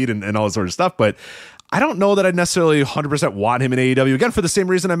succeed and all this sort of stuff, but I don't know that I necessarily 100% want him in AEW. Again, for the same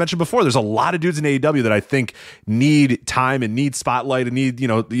reason I mentioned before, there's a lot of dudes in AEW that I think need time and need spotlight and need,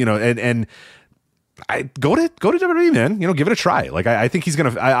 and I go to WWE, man. Give it a try. Like I think he's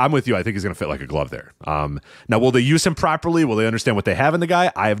gonna. I'm with you. I think he's gonna fit like a glove there. Now, will they use him properly? Will they understand what they have in the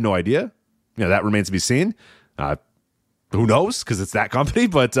guy? I have no idea. That remains to be seen. Who knows? Because it's that company.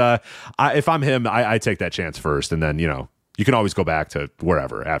 But if I'm him, I take that chance first, and then you can always go back to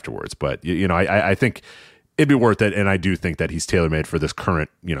wherever afterwards. But, I think it'd be worth it. And I do think that he's tailor-made for this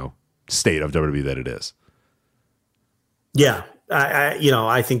current, state of WWE that it is. Yeah.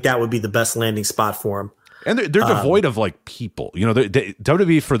 I think that would be the best landing spot for him. And they're devoid of like people,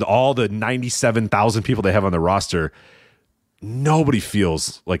 WWE, for all the 97,000 people they have on the roster, nobody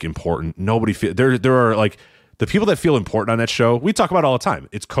feels like important. Nobody feel there are like the people that feel important on that show. We talk about all the time.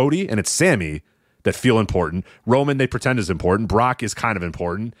 It's Cody and it's Sammy that feel important. Roman, they pretend is important. Brock is kind of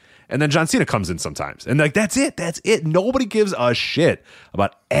important. And then John Cena comes in sometimes. And that's it. Nobody gives a shit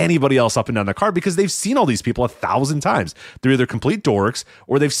about anybody else up and down the card because they've seen all these people 1,000 times. They're either complete dorks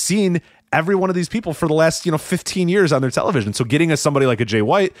or they've seen every one of these people for the last, 15 years on their television. So getting somebody like a Jay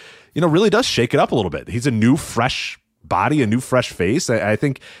White, really does shake it up a little bit. He's a new, fresh body, a new, fresh face. I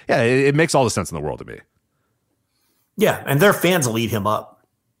think, it makes all the sense in the world to me. Yeah. And their fans will eat him up.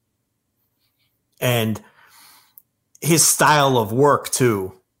 And his style of work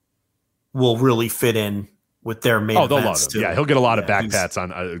too will really fit in with their main events. They'll love him. Too. Yeah, he'll get a lot of back pats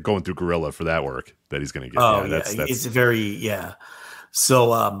on going through Gorilla for that work that he's going to get. It's very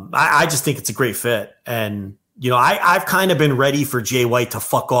So I just think it's a great fit, and I've kind of been ready for Jay White to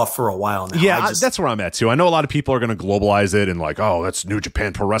fuck off for a while now. Yeah, that's where I'm at too. I know a lot of people are going to globalize it and like, oh, that's New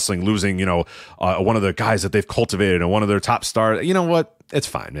Japan Pro Wrestling losing, one of the guys that they've cultivated and one of their top stars. You know what? It's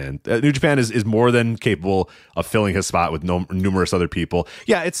fine, man. New Japan is more than capable of filling his spot with numerous other people.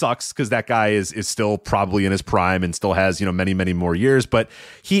 Yeah, it sucks because that guy is still probably in his prime and still has many, many more years. But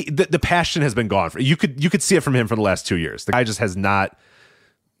the passion has been gone. You could see it from him for the last 2 years. The guy just has not.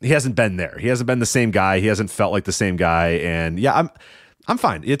 He hasn't been there. He hasn't been the same guy. He hasn't felt like the same guy. And I'm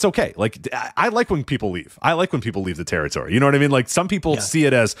fine. It's okay. Like I like when people leave. I like when people leave the territory. You know what I mean? Like some people see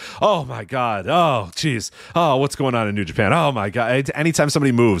it as, oh my God, oh geez, oh what's going on in New Japan? Oh my God. Anytime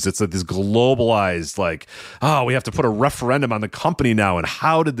somebody moves, it's like this globalized, like, oh, we have to put a referendum on the company now. And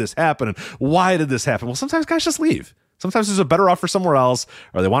how did this happen? And why did this happen? Well, sometimes guys just leave. Sometimes there's a better offer somewhere else,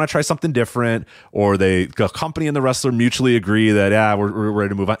 or they want to try something different, or the company and the wrestler mutually agree that, we're ready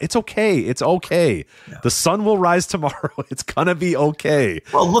to move on. It's okay. It's okay. Yeah. The sun will rise tomorrow. It's gonna be okay.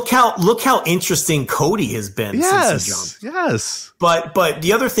 Well, look how interesting Cody has been since he jumped. Yes. But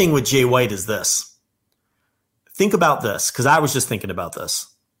the other thing with Jay White is this. Think about this, because I was just thinking about this.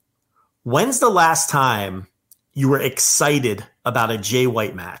 When's the last time you were excited about a Jay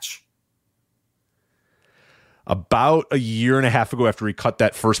White match? About a year and a half ago after he cut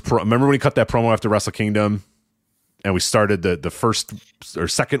that first remember when he cut that promo after Wrestle Kingdom? and we started the first or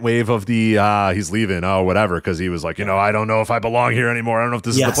second wave of the he's leaving, whatever, because he was like, I don't know if I belong here anymore. I don't know if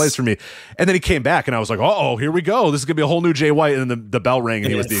this is the place for me. And then he came back, and I was like, here we go. This is gonna be a whole new Jay White. And then the bell rang,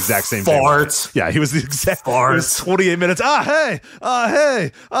 and he was the exact same fart. Yeah, he was the exact fart. It was 28 minutes. Hey,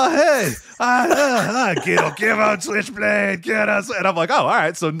 Gato, give out Switchblade, get us. And I'm like, all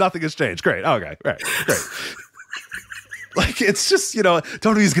right, so nothing has changed. Great, okay, right, great. Like, it's just,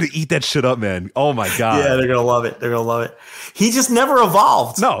 WWE's going to eat that shit up, man. Oh, my God. Yeah, they're going to love it. They're going to love it. He just never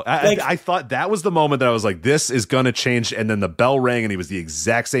evolved. No, I thought that was the moment that I was like, this is going to change. And then the bell rang, and he was the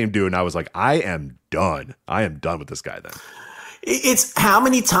exact same dude. And I was like, I am done. I am done with this guy then. It's how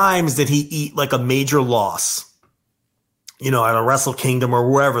many times did he eat like a major loss, at a Wrestle Kingdom or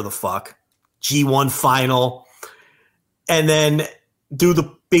wherever the fuck, G1 final, and then do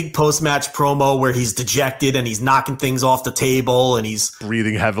the big post-match promo where he's dejected and he's knocking things off the table and he's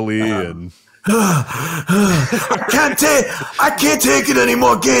breathing heavily and I can't take it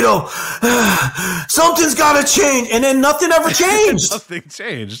anymore, Gato. Something's got to change, and then nothing ever changed. Nothing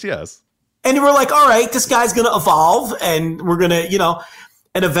changed, yes. And we're like, all right, this guy's going to evolve, and we're going to,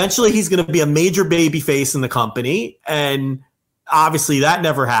 and eventually he's going to be a major baby face in the company, and obviously that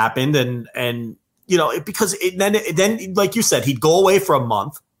never happened, and. Because then, like you said, he'd go away for a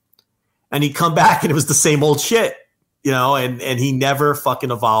month and he'd come back and it was the same old shit, and he never fucking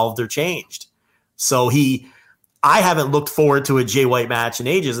evolved or changed. So I haven't looked forward to a Jay White match in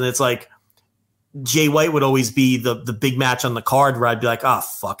ages. And it's like Jay White would always be the big match on the card where I'd be like,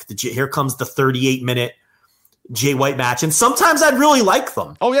 fuck, here comes the 38-minute Jay White match. And sometimes I'd really like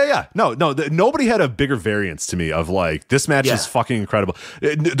them. Oh, yeah. No, nobody had a bigger variance to me of like, this match is fucking incredible.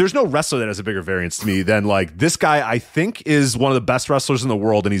 There's no wrestler that has a bigger variance to me than like, this guy I think is one of the best wrestlers in the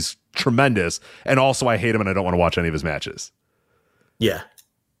world, and he's tremendous. And also I hate him and I don't want to watch any of his matches. Yeah.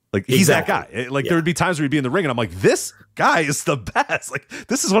 Like, he's that guy. Like, there would be times where he'd be in the ring and I'm like, this guy is the best. Like,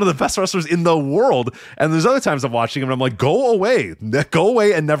 this is one of the best wrestlers in the world. And there's other times I'm watching him and I'm like, go away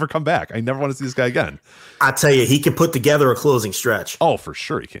and never come back. I never want to see this guy again. I tell you, he can put together a closing stretch. Oh, for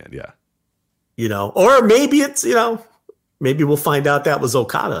sure he can. Yeah. Or maybe it's, maybe we'll find out that was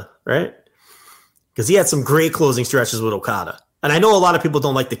Okada, right? Because he had some great closing stretches with Okada. And I know a lot of people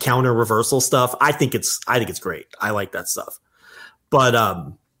don't like the counter reversal stuff. I think it's great. I like that stuff. But,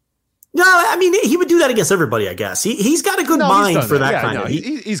 no, I mean, he would do that against everybody, I guess. He's got a good mind for that kind of.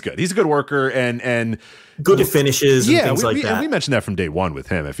 He's good. He's a good worker and good at finishes and things like that. And we mentioned that from day one with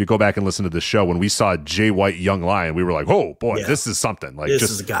him. If you go back and listen to the show, when we saw Jay White, Young Lion, we were like, oh, boy, this is something. Like, this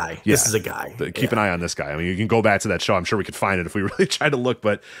is a guy. Yeah, this is a guy. Keep an eye on this guy. I mean, you can go back to that show. I'm sure we could find it if we really tried to look.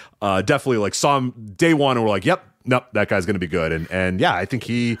 But definitely, like, saw him day one and we're like, yep, that guy's going to be good. And yeah, I think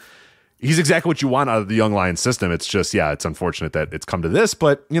he's exactly what you want out of the Young Lion system. It's just, it's unfortunate that it's come to this.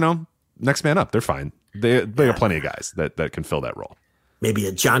 But, next man up, they're fine. They have plenty of guys that can fill that role. Maybe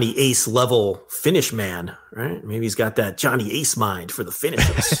a Johnny Ace level finish man, right? Maybe he's got that Johnny Ace mind for the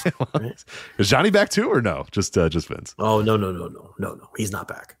finishes. Right? Is Johnny back too, or no? Just Vince? Oh, no. He's not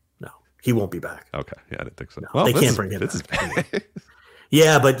back. No, he won't be back. Okay, yeah, I didn't think so. No, well, they can't bring him back.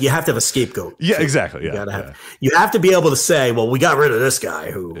 Yeah, but you have to have a scapegoat. Yeah, exactly. You have to be able to say, well, we got rid of this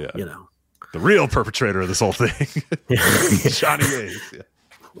guy who, the real perpetrator of this whole thing, Johnny Ace. Yeah.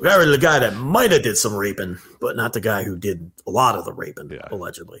 We got rid of the guy that might have did some raping, but not the guy who did a lot of the raping,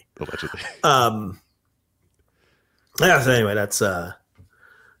 allegedly. So anyway,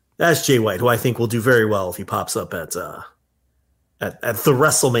 that's Jay White, who I think will do very well if he pops up at the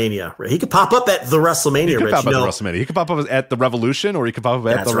WrestleMania. Right? He could pop up at the WrestleMania. He could pop up at the WrestleMania. He could pop up at the Revolution, or he could pop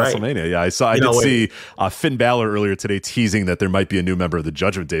up at the WrestleMania. Yeah, I did see Finn Balor earlier today teasing that there might be a new member of the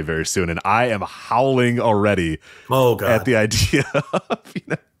Judgment Day very soon, and I am howling already. Oh God, at the idea of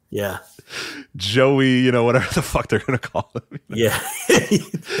Joey, whatever the fuck they're gonna call him. Yeah,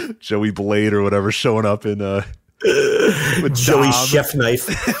 Joey Blade or whatever showing up in with Joey Chef Knife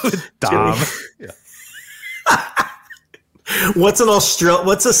with Dom. What's a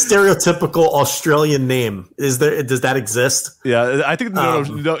stereotypical Australian name? Does that exist? Yeah, I think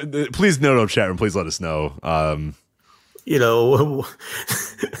please no chat room. Please let us know. The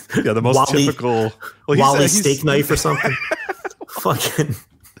most typical Wally steak knife or something. Fucking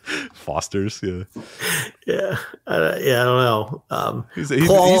Foster's, yeah. I don't know. He's a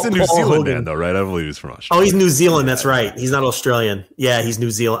New Zealand man, though, right? I believe he's from Australia. Oh, he's New Zealand. That's right. He's not Australian. Yeah, he's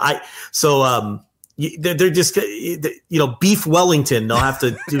New Zealand. They're just, Beef Wellington. They'll have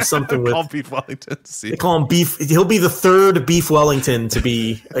to do something with. Call Beef Wellington. They call him Beef. He'll be the third Beef Wellington to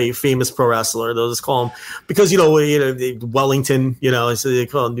be a famous pro wrestler. They'll just call him because Wellington. So they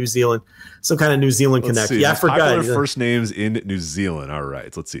call him New Zealand. Some kind of New Zealand connection. Yeah, I forgot. Popular first names in New Zealand. All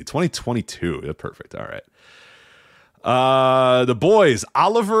right, let's see. 2022. Yeah, perfect. All right. The boys: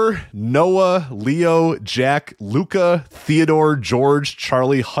 Oliver, Noah, Leo, Jack, Luca, Theodore, George,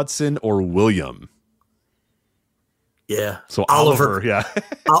 Charlie, Hudson, or William. Yeah. So Oliver, yeah.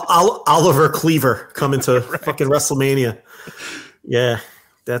 Oliver Cleaver coming to fucking WrestleMania. Yeah.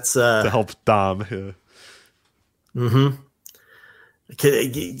 That's to help Dom. Yeah. Oh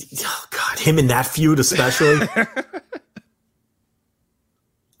God, him in that feud especially.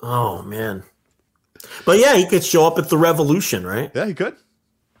 Oh man. But yeah, he could show up at the Revolution, right? Yeah, he could.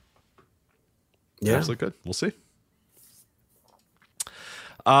 Yeah. Absolutely good. We'll see.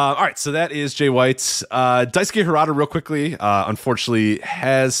 All right, so that is Jay White's. Daisuke Harada, real quickly, unfortunately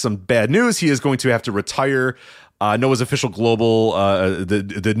has some bad news. He is going to have to retire. Noah's official global,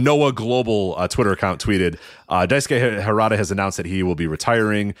 the Noah Global Twitter account tweeted, Daisuke Harada has announced that he will be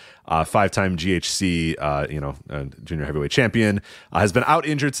retiring. Five-time GHC, junior heavyweight champion, has been out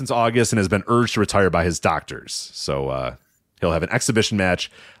injured since August and has been urged to retire by his doctors. So he'll have an exhibition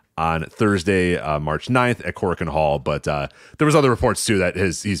match on Thursday, March 9th at Korakuen Hall. But there was other reports too that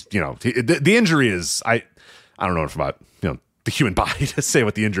the injury is, I don't know enough about, the human body to say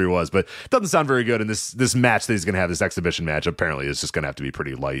what the injury was, but it doesn't sound very good. And this match that he's going to have, this exhibition match, apparently is just going to have to be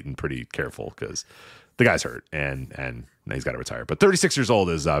pretty light and pretty careful because the guy's hurt and he's got to retire. But 36 years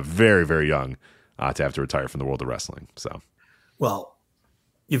old is very, very young to have to retire from the world of wrestling. So, well,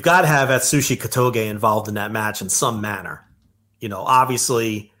 you've got to have Atsushi Kotoge involved in that match in some manner.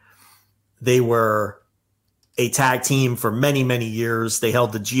 Obviously they were a tag team for many, many years. They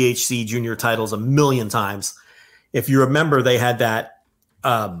held the GHC junior titles a million times. If you remember, they had that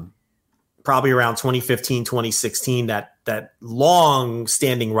probably around 2015, 2016, that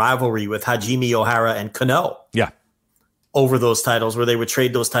long-standing rivalry with Hajime Ohara and Kano. Yeah. Over those titles, where they would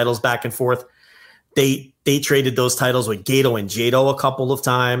trade those titles back and forth. They traded those titles with Gato and Jado a couple of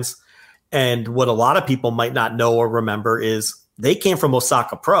times. And what a lot of people might not know or remember is they came from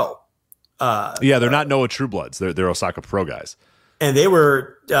Osaka Pro. They're not Noah True Bloods. They're Osaka Pro guys. And they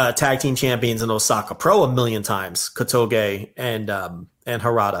were tag team champions in Osaka Pro a million times, Kotoge and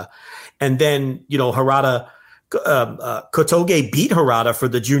Harada. And then, Harada, Kotoge beat Harada for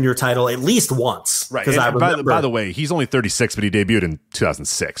the junior title at least once. Right. Because I remember. By the way, he's only 36, but he debuted in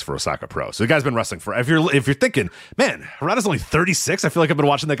 2006 for Osaka Pro. So the guy's been wrestling for. If you're thinking, man, Harada's only 36, I feel like I've been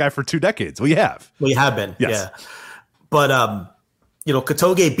watching that guy for 2 decades. Well, you have. Well, you have been. Yes. Yeah. But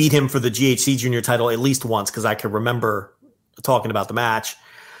Kotoge beat him for the GHC junior title at least once because I can remember talking about the match.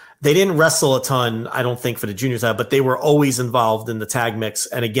 They didn't wrestle a ton, I don't think, for the junior title, but they were always involved in the tag mix.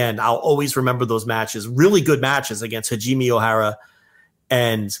 And again, I'll always remember those matches, really good matches against Hajime Ohara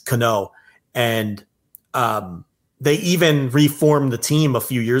and Kano. And they even reformed the team a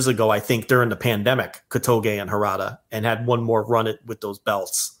few years ago, I think, during the pandemic, Kotoge and Harada, and had one more run with those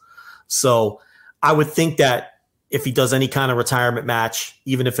belts. So I would think that if he does any kind of retirement match,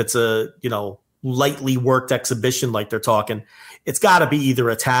 even if it's a, lightly worked exhibition like they're talking, it's got to be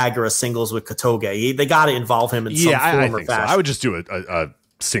either a tag or a singles with Kotoge. They got to involve him in some form or fashion. So. I would just do a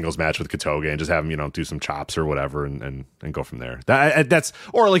singles match with Kotoge and just have him, do some chops or whatever and go from there. That's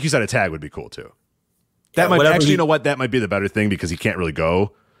or like you said, a tag would be cool too. That might actually, that might be the better thing because he can't really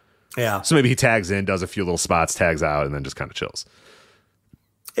go. Yeah. So maybe he tags in, does a few little spots, tags out, and then just kind of chills.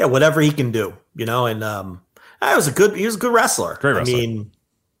 Yeah, whatever he can do, and he was a good wrestler. Great wrestler. I mean,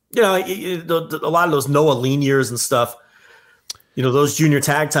 a lot of those Noah lean years and stuff, those junior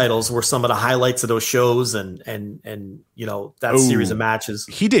tag titles were some of the highlights of those shows and that series of matches.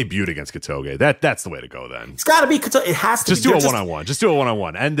 He debuted against Kotoge. That's the way to go then. It's got to be Kotoge. It has to just be. Do a one-on-one. Just do a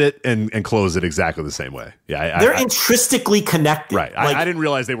one-on-one. End it and close it exactly the same way. Yeah, they're intrinsically connected. Right. I didn't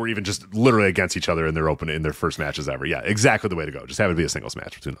realize they were even just literally against each other in their first matches ever. Yeah, exactly the way to go. Just have it be a singles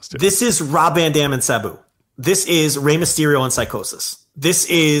match between those two. This is Rob Van Dam and Sabu. This is Rey Mysterio and Psychosis. This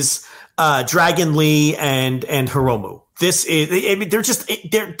is Dragon Lee and Hiromu. This is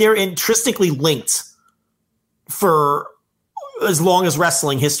they're intrinsically linked for as long as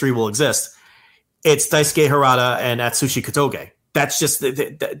wrestling history will exist. It's Daisuke Harada and Atsushi Kotoge. That's just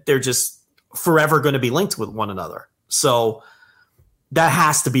they're just forever going to be linked with one another. So that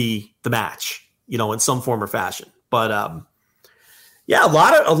has to be the match, in some form or fashion. But a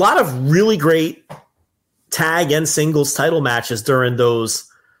lot of really great tag and singles title matches during those,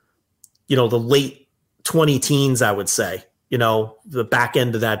 the late 20 teens, I would say, the back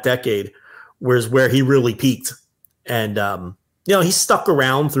end of that decade was where he really peaked. And, he stuck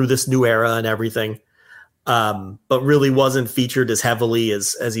around through this new era and everything, but really wasn't featured as heavily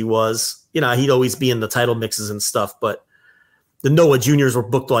as he was. He'd always be in the title mixes and stuff, but the Noah Juniors were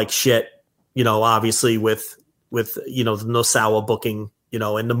booked like shit, obviously with the Nosawa booking, in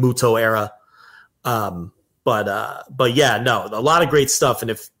the Muto era. But yeah, no, a lot of great stuff. And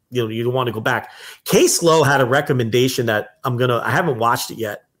if you want to go back, Case Lowe had a recommendation that I haven't watched it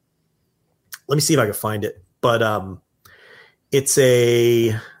yet. Let me see if I can find it. But is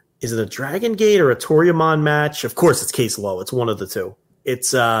it a Dragon Gate or a Toryumon match? Of course, it's Case Lowe. It's one of the two.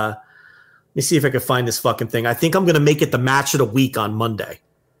 It's let me see if I can find this fucking thing. I think I'm going to make it the match of the week on Monday.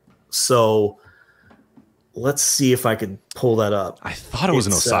 So let's see if I can pull that up. I thought it was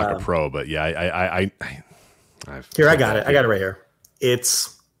an Osaka Pro, but yeah, I got it. I got it right here.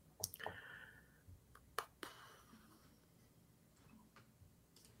 It's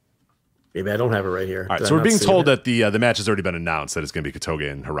maybe I don't have it right here. All right, so we're being told that the match has already been announced that it's going to be Kotoge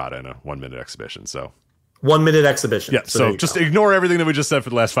and Harada in a 1-minute exhibition. So 1-minute exhibition. Yeah, so just ignore everything that we just said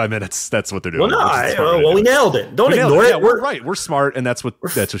for the last 5 minutes. That's what they're doing. Well, we nailed it. Don't ignore it. Yeah, we're right. We're smart, and that's what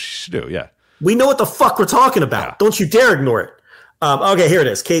you should do. Yeah, we know what the fuck we're talking about. Yeah. Don't you dare ignore it. Okay, here it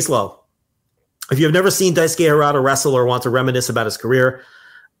is. Case Lowe. If you have never seen Daisuke Harada wrestle or want to reminisce about his career,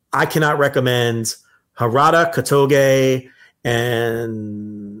 I cannot recommend Harada, Kotoge,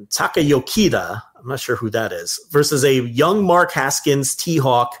 and Takayokida. I'm not sure who that is. Versus a young Mark Haskins,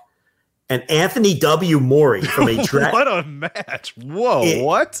 T-Hawk, and Anthony W. Mori from a what a match! Whoa,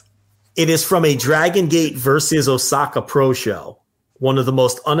 what? It is from a Dragon Gate versus Osaka Pro show. One of the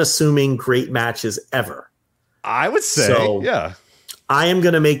most unassuming great matches ever. I would say, yeah. I am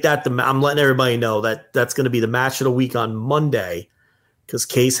going to make that I'm letting everybody know that that's going to be the match of the week on Monday because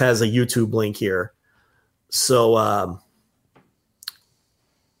Case has a YouTube link here. So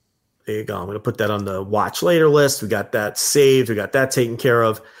there you go. I'm going to put that on the watch later list. We got that saved. We got that taken care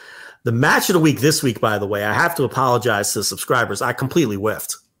of. The match of the week this week, by the way, I have to apologize to the subscribers. I completely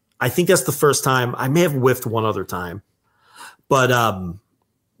whiffed. I think that's the first time. I may have whiffed one other time. But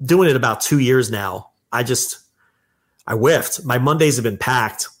doing it about 2 years now, I whiffed. My Mondays have been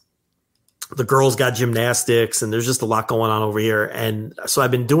packed. The girls got gymnastics, and there's just a lot going on over here. And so I've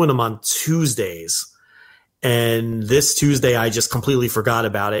been doing them on Tuesdays. And this Tuesday, I just completely forgot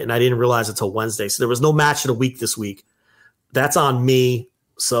about it, and I didn't realize it until Wednesday. So there was no match of the week this week. That's on me.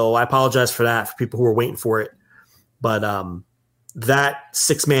 So I apologize for that for people who were waiting for it. But that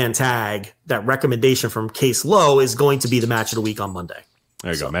 6-man tag, that recommendation from Case Lowe is going to be the match of the week on Monday.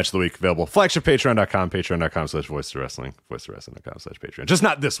 There you go. Match of the week available. Flagship patreon.com, patreon.com/voice2wrestling, voice2wrestling.com/patreon. Just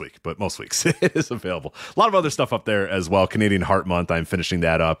not this week, but most weeks it is available. A lot of other stuff up there as well. Canadian Heart Month. I'm finishing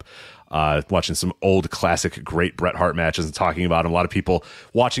that up. Watching some old classic great Bret Hart matches and talking about them. A lot of people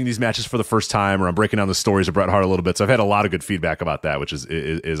watching these matches for the first time, or I'm breaking down the stories of Bret Hart a little bit. So I've had a lot of good feedback about that, which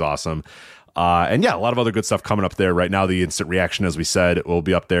is awesome. And yeah, a lot of other good stuff coming up there right now. The instant reaction, as we said, will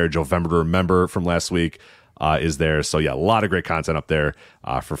be up there. Jovember to Remember from last week is there. So yeah, a lot of great content up there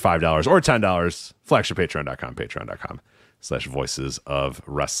for $5 or $10. Flagship patreon.com, patreon.com/voices of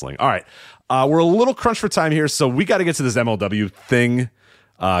wrestling. All right. We're a little crunched for time here, so we got to get to this MLW thing.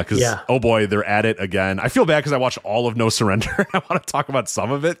 Because, oh boy, they're at it again. I feel bad because I watched all of No Surrender. I want to talk about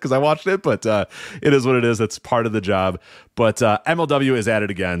some of it because I watched it, but it is what it is. That's part of the job. But MLW is at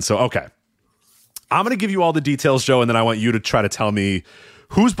it again. So, okay. I'm going to give you all the details, Joe, and then I want you to try to tell me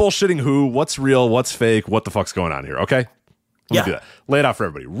who's bullshitting who, what's real, what's fake, what the fuck's going on here, okay? Let me do that. Lay it out for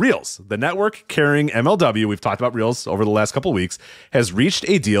everybody. Reels, the network carrying MLW, we've talked about Reels over the last couple of weeks, has reached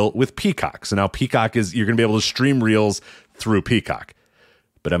a deal with Peacock. So now Peacock you're going to be able to stream Reels through Peacock.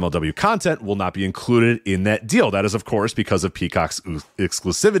 But MLW content will not be included in that deal. That is, of course, because of Peacock's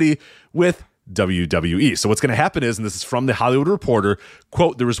exclusivity with WWE. So what's going to happen is, and this is from the Hollywood Reporter,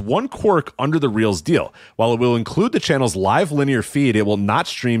 quote, there is one quirk under the Reels deal. While it will include the channel's live linear feed, it will not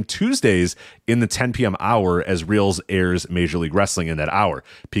stream Tuesdays in the 10 p.m. hour as Reels airs Major League Wrestling in that hour.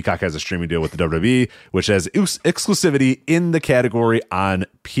 Peacock has a streaming deal with the WWE, which has exclusivity in the category on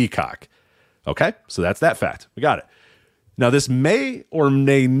Peacock. Okay, so that's that fact. We got it. Now, this may or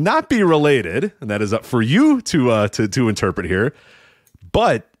may not be related, and that is up for you to interpret here.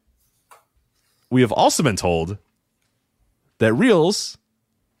 But we have also been told that Reels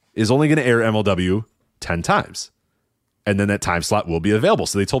is only going to air MLW 10 times. And then that time slot will be available.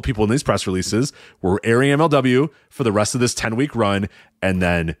 So they told people in these press releases, we're airing MLW for the rest of this 10-week run, and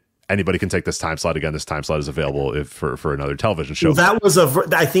then anybody can take this time slot again. This time slot is available for another television show. Well,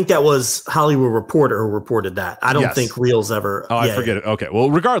 I think that was Hollywood Reporter who reported that. I don't think Reels ever. Oh, I forget it. Okay. Well,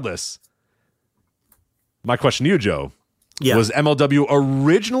 regardless, my question to you, Joe, was MLW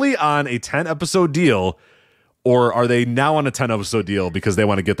originally on a 10-episode deal, or are they now on a 10-episode deal because they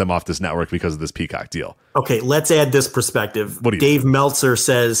want to get them off this network because of this Peacock deal? Okay, let's add this perspective. Dave Meltzer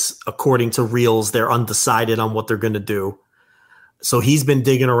says, according to Reels, they're undecided on what they're going to do. So he's been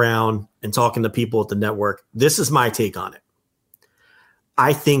digging around and talking to people at the network. This is my take on it.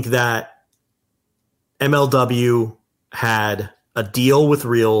 I think that MLW had a deal with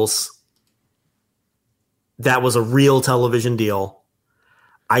Reels that was a real television deal.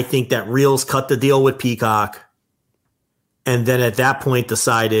 I think that Reels cut the deal with Peacock, and then at that point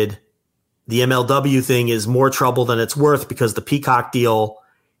decided the MLW thing is more trouble than it's worth because the Peacock deal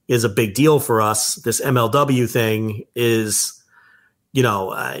is a big deal for us. This MLW thing is,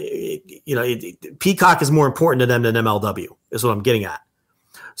 Peacock is more important to them than MLW, is what I'm getting at.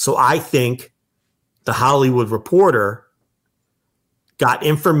 So I think the Hollywood Reporter got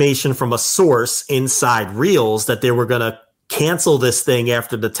information from a source inside Reels that they were going to cancel this thing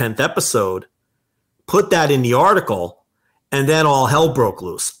after the 10th episode, put that in the article, and then all hell broke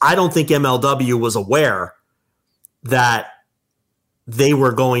loose. I don't think MLW was aware that they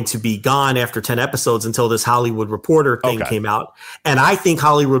were going to be gone after 10 episodes until this Hollywood Reporter thing came out. And I think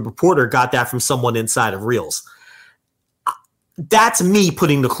Hollywood Reporter got that from someone inside of Reels. That's me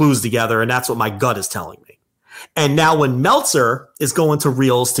putting the clues together, and that's what my gut is telling me. And now when Meltzer is going to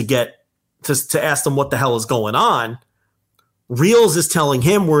Reels to ask them what the hell is going on, Reels is telling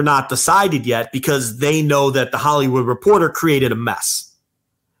him we're not decided yet because they know that the Hollywood Reporter created a mess.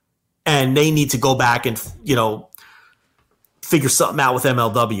 And they need to go back and, figure something out with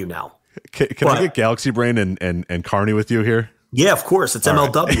MLW now. Can I get Galaxy Brain and Carney with you here? Yeah, of course. It's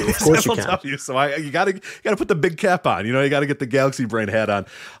MLW. Right. Of course you MLW, can. So you gotta put the big cap on. You got to get the Galaxy Brain hat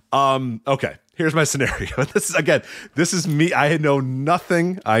on. Okay, here's my scenario. This is me. I know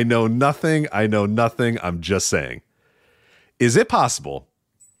nothing. I'm just saying. Is it possible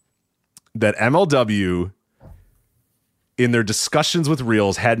that MLW, in their discussions with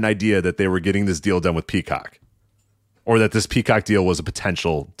Reels, had an idea that they were getting this deal done with Peacock, or that this Peacock deal was a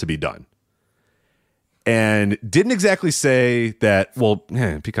potential to be done, and didn't exactly say that, well,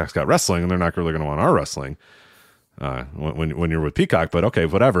 Peacock's got wrestling and they're not really going to want our wrestling when you're with Peacock, but okay,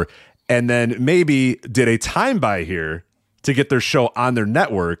 whatever. And then maybe did a time buy here to get their show on their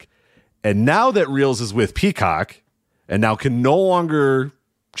network. And now that Reels is with Peacock and now can no longer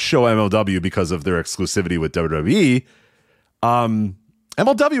show MLW because of their exclusivity with WWE,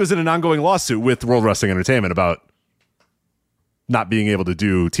 MLW is in an ongoing lawsuit with World Wrestling Entertainment about not being able to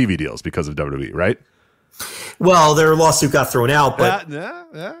do TV deals because of WWE, right? Well, their lawsuit got thrown out, but they're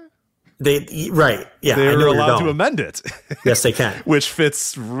allowed to amend it. Yes, they can. Which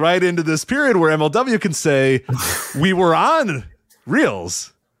fits right into this period where MLW can say, we were on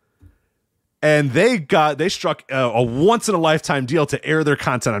Reels and they struck a once in a lifetime deal to air their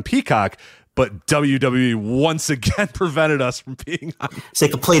content on Peacock, but WWE once again prevented us from being on. So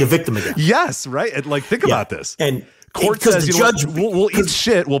they could play the victim again. Yes, right. And think about this. And court says, we'll eat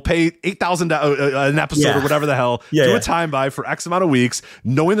shit. We'll pay $8,000 an episode or whatever the hell. Do a time buy for X amount of weeks,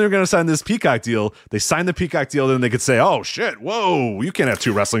 knowing they're going to sign this Peacock deal. They sign the Peacock deal, then they could say, "Oh shit, whoa, you can't have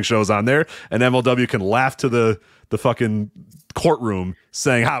two wrestling shows on there." And MLW can laugh to the fucking courtroom,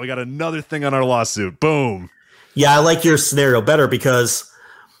 saying, we got another thing on our lawsuit." Boom. Yeah, I like your scenario better because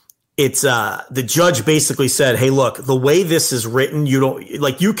it's the judge basically said, "Hey, look, the way this is written,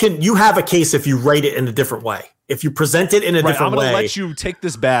 you have a case if you write it in a different way. If you present it in a different way, I'm going to let you take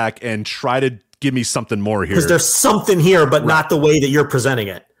this back and try to give me something more here. Because there's something here, but not the way that you're presenting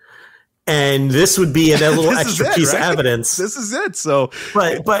it. And this would be a little extra piece of evidence. This is it. So,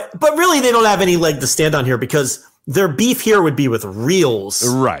 but really, they don't have any leg to stand on here because their beef here would be with Reels.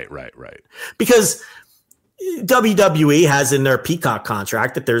 Right. Because WWE has in their Peacock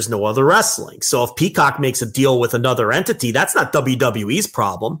contract that there's no other wrestling. So if Peacock makes a deal with another entity, that's not WWE's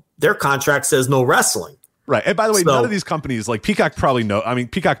problem. Their contract says no wrestling. Right. And by the way, none of these companies, Peacock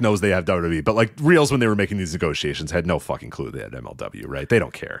Peacock knows they have WWE, but Reels, when they were making these negotiations, had no fucking clue they had MLW, right? They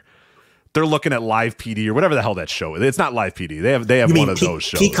don't care. They're looking at Live PD or whatever the hell that show is. It's not Live PD. They have one of those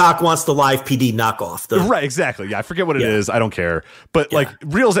shows. Peacock wants the Live PD knockoff. Right, exactly. Yeah, I forget what it is. I don't care. But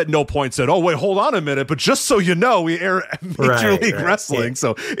Reels at no point said, "Oh, wait, hold on a minute. But just so you know, we air Major League Wrestling." Yeah.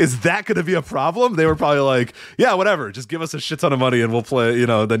 So is that going to be a problem? They were probably like, "Yeah, whatever. Just give us a shit ton of money and we'll play,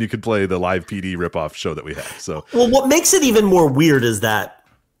 then you could play the Live PD ripoff show that we have." So, well, what makes it even more weird is that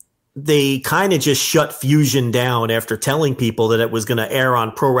they kind of just shut Fusion down after telling people that it was going to air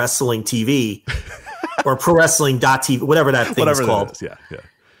on Pro Wrestling TV or Pro Wrestling.tv, whatever that thing is called. Yeah.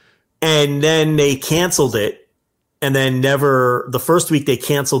 And then they canceled it. And then the first week they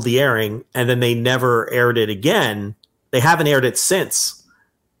canceled the airing and then they never aired it again. They haven't aired it since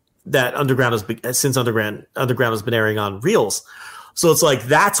Underground has been airing on Reels. So it's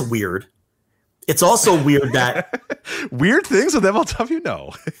that's weird. It's also weird that weird things with MLW.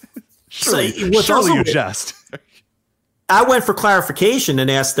 No, surely you jest. I went for clarification and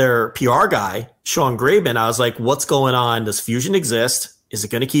asked their PR guy, Sean Graben. I was like, "What's going on? Does Fusion exist? Is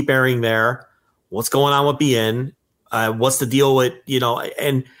it going to keep airing there? What's going on with BN? What's the deal with,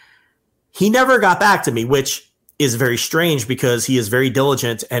 and he never got back to me, which is very strange because he is very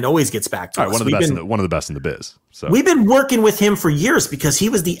diligent and always gets back to us. One of the best in the biz. So we've been working with him for years because he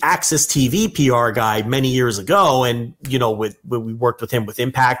was the Access TV PR guy many years ago. And, when we worked with him with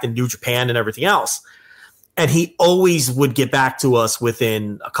Impact and New Japan and everything else. And he always would get back to us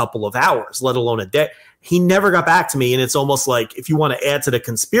within a couple of hours, let alone a day. He never got back to me. And it's almost like if you want to add to the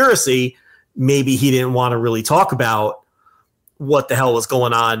conspiracy, maybe he didn't want to really talk about what the hell was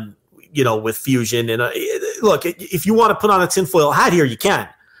going on, with Fusion. And look, if you want to put on a tinfoil hat here, you can,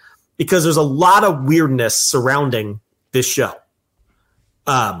 because there's a lot of weirdness surrounding this show.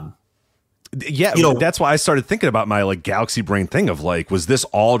 That's why I started thinking about my like Galaxy Brain thing of like, was this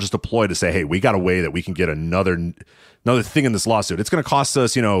all just a ploy to say, hey, we got a way that we can get another thing in this lawsuit. It's going to cost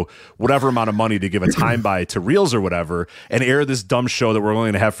us, whatever amount of money to give a time buy to Reels or whatever and air this dumb show that we're only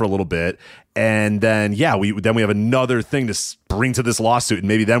going to have for a little bit. And then, we have another thing to bring to this lawsuit. And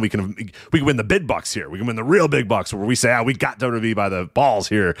maybe then we can win the big bucks here. We can win the real big bucks where we say, we got WWE by the balls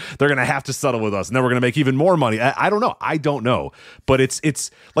here. They're going to have to settle with us. And then we're going to make even more money. I don't know. I don't know. But it's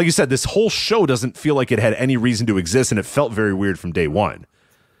like you said, this whole show doesn't feel like it had any reason to exist. And it felt very weird from day one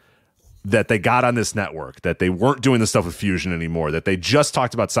that they got on this network, that they weren't doing the stuff with Fusion anymore, that they just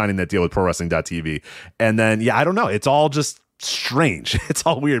talked about signing that deal with ProWrestling.tv. And then, I don't know. It's all just strange. It's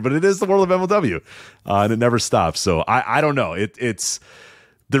all weird, but it is the world of MLW, and it never stops. So I don't know. It's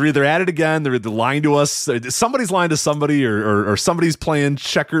they're either at it again, they're lying to us. Somebody's lying to somebody, or somebody's playing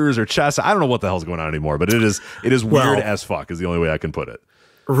checkers or chess. I don't know what the hell's going on anymore. But it is weird as fuck. Is the only way I can put it.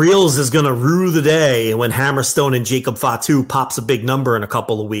 Reels is going to rue the day when Hammerstone and Jacob Fatu pops a big number in a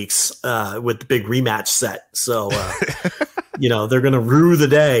couple of weeks with the big rematch set. So, they're going to rue the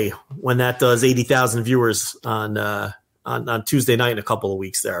day when that does 80,000 viewers on Tuesday night in a couple of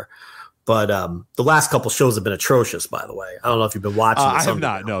weeks there. But the last couple shows have been atrocious, by the way. I don't know if you've been watching. I have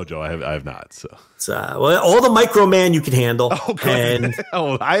not. No, Joe, I have not. So it's, all the Microman you can handle. Oh, and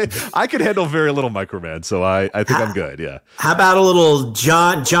I could handle very little Microman, so I think I'm good. Yeah. How about a little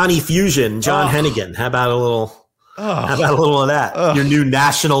Johnny Fusion, John Hennigan? How about a little? How about a little of that? Your new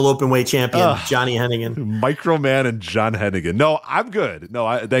national openweight champion, Johnny Hennigan. Microman and John Hennigan. No, I'm good.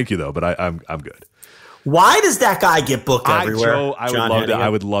 No, thank you though, but I'm good. Why does that guy get booked everywhere? Joe, I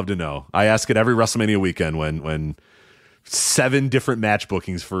would love to know. I ask it every WrestleMania weekend when 7 different match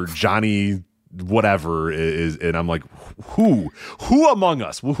bookings for Johnny whatever is, and I'm like, who among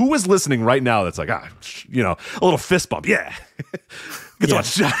us, who is listening right now that's like, a little fist bump, yeah. Get to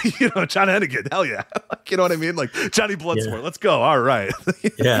watch Johnny, John Hennigan, hell yeah. You know what I mean? Like Johnny Bloodsport, let's go. All right.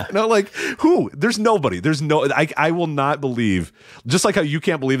 Yeah. Who? There's nobody. I will not believe, just like how you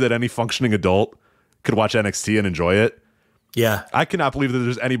can't believe that any functioning adult could watch NXT and enjoy it. Yeah. I cannot believe that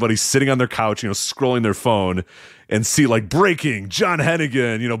there's anybody sitting on their couch, scrolling their phone and see like breaking John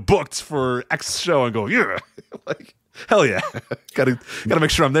Hennigan, booked for X show and go, yeah, like, hell yeah. Gotta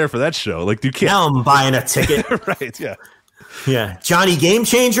make sure I'm there for that show. Like, you can't. Now I'm buying a ticket. Right. Yeah. Yeah. Johnny Game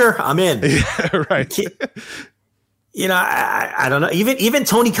Changer. I'm in. Yeah, right. I don't know. Even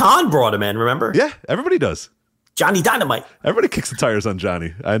Tony Khan brought him in, remember? Yeah. Everybody does. Johnny Dynamite. Everybody kicks the tires on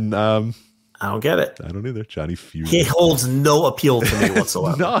Johnny. And, I don't get it. I don't either. Johnny Fusion. He holds no appeal to me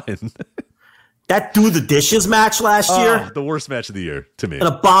whatsoever. None. That Do the Dishes match last year. The worst match of the year to me. An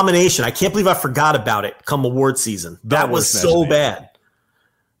abomination. I can't believe I forgot about it come award season. That was so bad.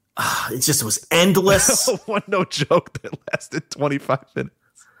 It was endless. One no joke that lasted 25 minutes.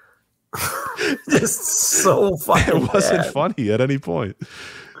 Just so fucking It wasn't bad. funny at any point.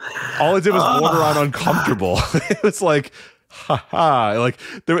 All it did was border on uncomfortable. It was like, like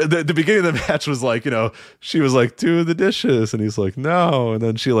the beginning of the match was like, she was like, do the dishes, and he's like, no, and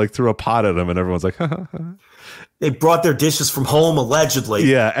then she like threw a pot at him, and everyone's like, They brought their dishes from home allegedly.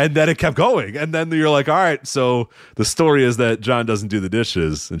 Yeah, and then it kept going, and then you're like, all right, so the story is that John doesn't do the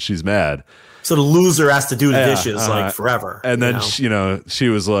dishes, and she's mad. So the loser has to do the dishes like forever. And then she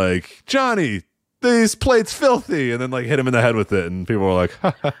was like, Johnny, these plates filthy, and then like hit him in the head with it, and people were like,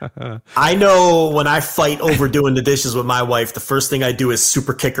 I know when I fight over doing the dishes with my wife, the first thing I do is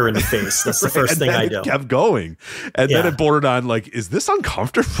super kick her in the face. That's the first thing I do. It kept going, and then it bordered on like, is this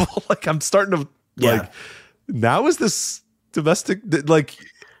uncomfortable? Like, I'm starting to like, now is this domestic? Like,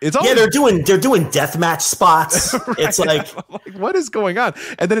 it's all they're doing deathmatch spots. Right. It's like, what is going on?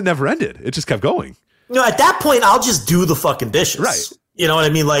 And then it never ended. It just kept going. At that point, I'll just do the fucking dishes. Right. You know what I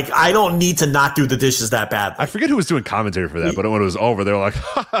mean? Like, I don't need to not do the dishes that badly. I forget who was doing commentary for that, but when it was over, they were like,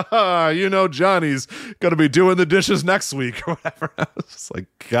 Johnny's going to be doing the dishes next week or whatever. I was just like,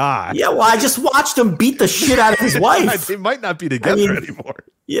 God. Yeah, well, I just watched him beat the shit out of his wife. They might not be together anymore.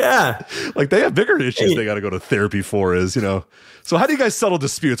 Yeah. Like they have bigger issues they got to go to therapy for so how do you guys settle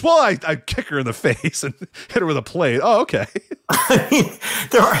disputes? Well, I kick her in the face and hit her with a plate. Oh, okay. I mean,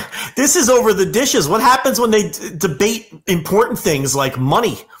 this is over the dishes. What happens when they debate important things like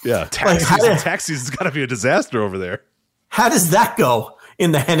money? Yeah. Taxis has got to be a disaster over there. How does that go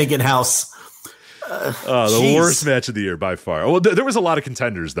in the Hennigan house? The worst match of the year by far. Well, there was a lot of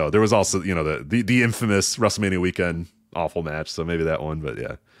contenders though. There was also, the infamous WrestleMania weekend awful match. So maybe that one, but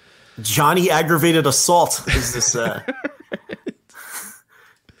yeah. Johnny aggravated assault is this.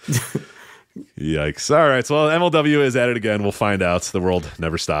 Yikes. All right. So MLW is at it again. We'll find out. The world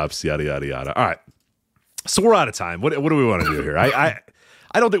never stops. Yada, yada, yada. All right. So we're out of time. What do we want to do here? I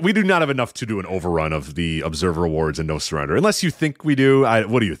don't think we do not have enough to do an overrun of the Observer Awards and No Surrender. Unless you think we do.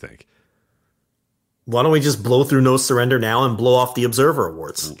 What do you think? Why don't we just blow through No Surrender now and blow off the Observer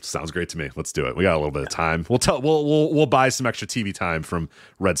Awards? Sounds great to me. Let's do it. We got a little bit of time. We'll buy some extra TV time from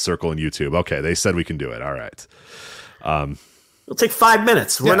Red Circle and YouTube. Okay, they said we can do it. All right. It'll take 5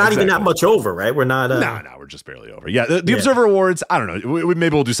 minutes. We're not even that much over, right? We're not. No, we're just barely over. Yeah, the Observer Awards. I don't know.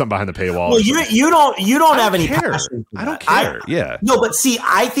 Maybe we'll do something behind the paywall. Well, you don't have any passion. I don't care. No, but see,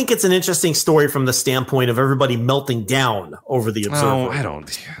 I think it's an interesting story from the standpoint of everybody melting down over the Observer. No, I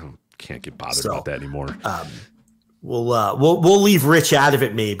can't get bothered about that anymore. We'll leave Rich out of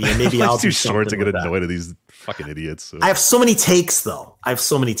it maybe, and maybe I'll too do short to get with annoyed at these fucking idiots. So. I have so many takes though.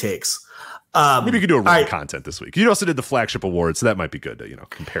 Maybe you could do a written content this week. You also did the flagship awards, so that might be good to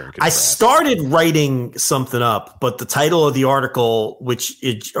compare and contrast. I started writing something up, but the title of the article, which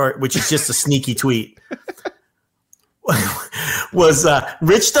is just a sneaky tweet, was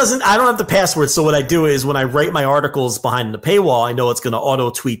Rich doesn't. I don't have the password, so what I do is when I write my articles behind the paywall, I know it's going to auto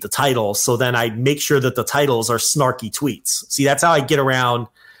tweet the title. So then I make sure that the titles are snarky tweets. See, that's how I get around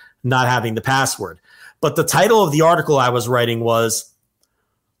not having the password. But the title of the article I was writing was,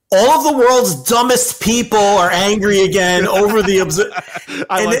 all of the world's dumbest people are angry again over the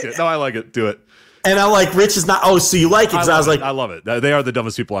I like it. No, I like it. Do it. And I'm like, Rich is not. Oh, so you like it? I was like, I love it. They are the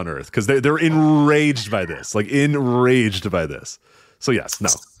dumbest people on earth because they're enraged by this. So yes, no.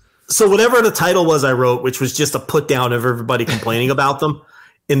 So whatever the title was I wrote, which was just a put down of everybody complaining about them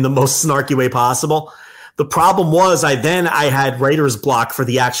in the most snarky way possible. The problem was I had writer's block for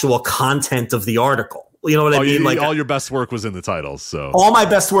the actual content of the article. You know what I mean? All your best work was in the title. So all my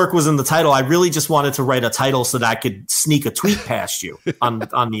best work was in the title. I really just wanted to write a title so that I could sneak a tweet past you on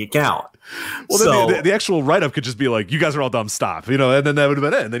the account. Well, so, then the actual write up could just be like, "You guys are all dumb. Stop." And then that would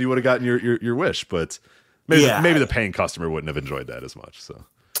have been it. And then you would have gotten your wish. But maybe the paying customer wouldn't have enjoyed that as much. So.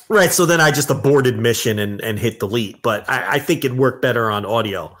 Right. So then I just aborted mission and hit delete. But I think it worked better on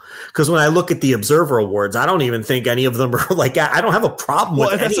audio because when I look at the Observer Awards, I don't even think any of them are like, I don't have a problem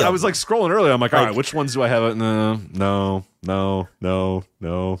with any of them. I was like scrolling earlier. I'm like, all right, which ones do I have? No. I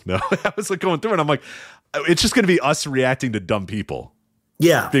was like going through and I'm like, it's just going to be us reacting to dumb people.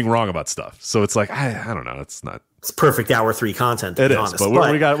 Yeah. Being wrong about stuff. So it's like, I don't know. It's not. It's perfect hour 3 content. To be honest. But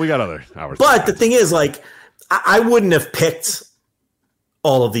we got other hours. But the thing is, like, I wouldn't have picked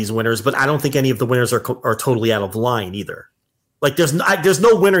all of these winners, but I don't think any of the winners are totally out of line either. Like there's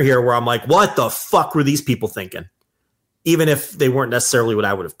no winner here where I'm like, what the fuck were these people thinking? Even if they weren't necessarily what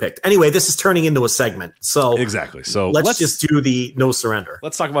I would have picked. Anyway, this is turning into a segment. So exactly. So let's just do the No Surrender.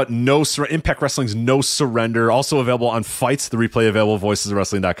 Let's talk about Impact Wrestling's No Surrender. Also available on Fights. The replay available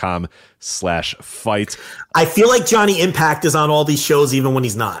voicesofwrestling.com/fight. I feel like Johnny Impact is on all these shows even when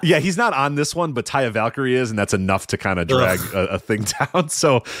he's not. Yeah, he's not on this one, but Taya Valkyrie is, and that's enough to kind of drag a thing down.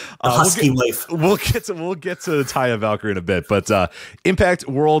 So we'll get to Taya Valkyrie in a bit. But Impact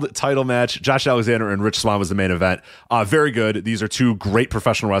World Title match. Josh Alexander and Rich Swann was the main event. Very good. These are two great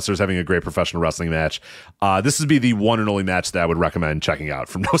professional wrestlers having a great professional wrestling match. This would be the one and only match that I would recommend checking out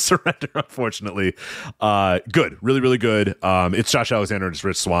from No Surrender, unfortunately. Good. Really, really good. It's Josh Alexander and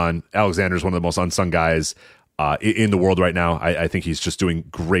Rich Swann. Alexander's one of the most unsung guys in the world right now. I think he's just doing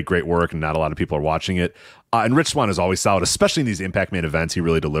great work, and not a lot of people are watching it. And Rich Swann is always solid, especially in these Impact main events. He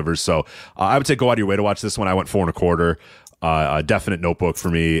really delivers. So I would say go out of your way to watch this one. I went 4 1/4. A definite notebook for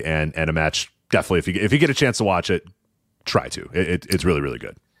me, and a match. Definitely, if you get a chance to watch it, try to. It's really, really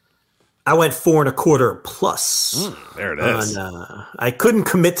good. I went 4 1/4 plus. There it is. I couldn't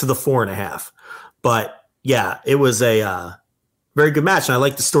commit to the 4.5, but yeah, it was a very good match. And I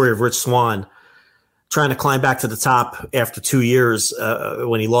like the story of Rich Swann trying to climb back to the top after 2 years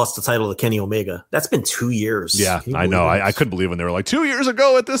when he lost the title to Kenny Omega. That's been 2 years. Yeah, I know. I couldn't believe when they were like 2 years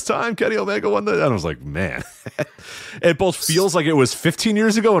ago at this time, Kenny Omega won the. And I was like, man, it both feels like it was 15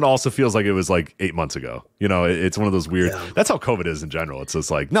 years ago and also feels like it was like 8 months ago. You know, it's one of those weird. Yeah. That's how COVID is in general. It's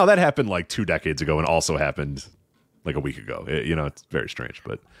just like, no, that happened like 2 decades ago and also happened like a week ago. It's very strange,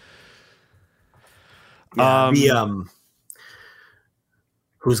 but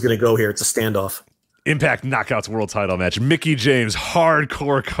who's going to go here? It's a standoff. Impact Knockouts World Title match: Mickie James,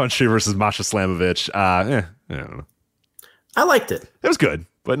 Hardcore Country versus Masha Slamovich. I don't know. I liked it. It was good,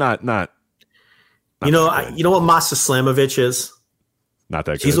 but not. You know what Masha Slamovich is? Not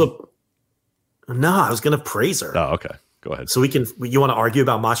that good. She's what? No, I was going to praise her. Oh, okay. Go ahead. So you want to argue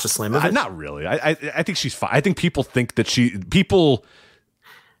about Masha Slamovich? Not really. I think she's fine. I think people think that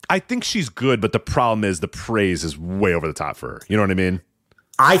I think she's good, but the problem is the praise is way over the top for her. You know what I mean?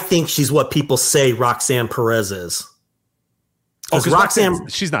 I think she's what people say Roxanne Perez is. Because Roxanne,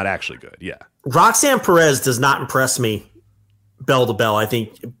 she's not actually good. Yeah. Roxanne Perez does not impress me bell to bell, I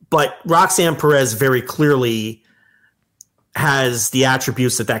think. But Roxanne Perez very clearly has the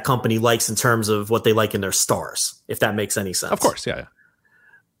attributes that company likes in terms of what they like in their stars, if that makes any sense. Of course, yeah.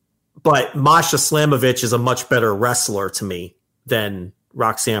 But Masha Slamovich is a much better wrestler to me than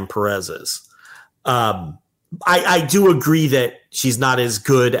Roxanne Perez is. I do agree that she's not as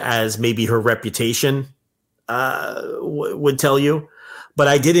good as maybe her reputation would tell you, but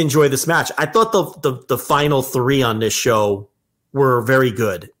I did enjoy this match. I thought the final three on this show were very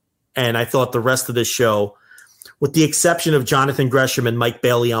good, and I thought the rest of this show, with the exception of Jonathan Gresham and Mike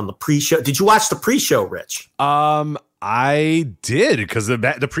Bailey on the pre-show. Did you watch the pre-show, Rich? I did, because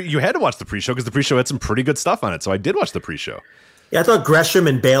you had to watch the pre-show because the pre-show had some pretty good stuff on it. So I did watch the pre-show. Yeah, I thought Gresham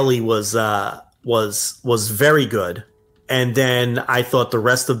and Bailey was very good, and then I thought the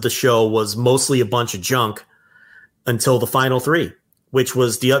rest of the show was mostly a bunch of junk until the final three, which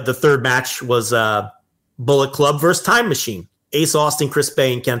was the third match was Bullet Club versus Time Machine. Ace Austin, Chris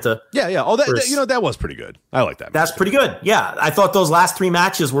Bay, and Kenta. Yeah. Oh, that was pretty good. I like that. That's pretty good. Yeah, I thought those last three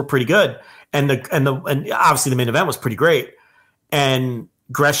matches were pretty good, and obviously the main event was pretty great. And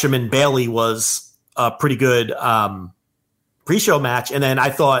Gresham and Bailey was a pretty good pre-show match. And then I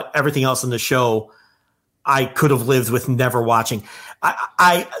thought everything else in the show I could have lived with never watching.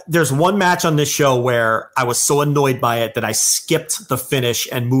 There's one match on this show where I was so annoyed by it that I skipped the finish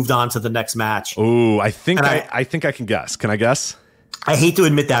and moved on to the next match. Oh, I think I can guess. Can I guess? I hate to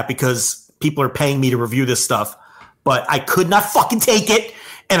admit that because people are paying me to review this stuff, but I could not fucking take it.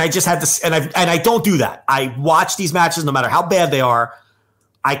 And I just had to, and I don't do that. I watch these matches no matter how bad they are.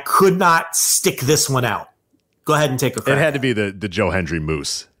 I could not stick this one out. Go ahead and take a crack. It had to be the Joe Hendry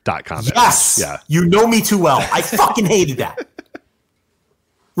Moose.com. Yes. Yeah. You know me too well. I fucking hated that.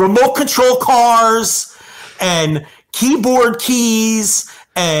 Remote control cars and keyboard keys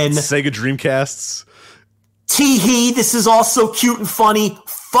and Sega Dreamcasts. Tee-hee, this is all so cute and funny.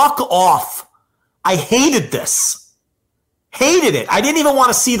 Fuck off. I hated this. Hated it. I didn't even want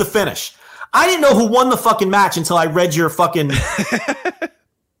to see the finish. I didn't know who won the fucking match until I read your fucking...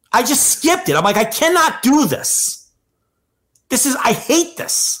 I just skipped it. I'm like, I cannot do this. I hate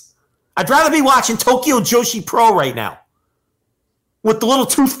this. I'd rather be watching Tokyo Joshi Pro right now with the little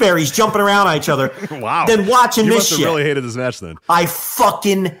tooth fairies jumping around on each other wow. than watching you this must have shit. really hated this match then. I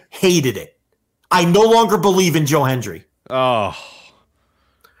fucking hated it. I no longer believe in Joe Hendry. Oh.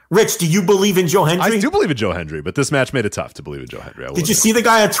 Rich, do you believe in Joe Hendry? I do believe in Joe Hendry, but this match made it tough to believe in Joe Hendry. Did you see the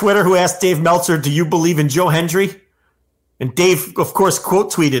guy on Twitter who asked Dave Meltzer, do you believe in Joe Hendry? And Dave, of course,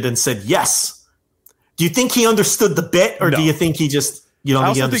 quote tweeted and said, yes. Do you think he understood the bit, or do you think he just, I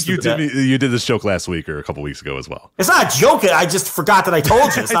also think you did this joke last week or a couple weeks ago as well. It's not a joke. I just forgot that I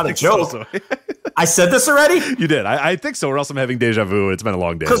told you. It's not a joke. So. I said this already? You did. I think so, or else I'm having deja vu. It's been a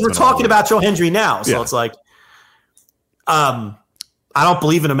long day. Because we're talking about Joe Hendry now. So it's like, I don't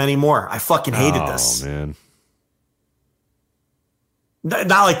believe in him anymore. I fucking hated this. Oh, man.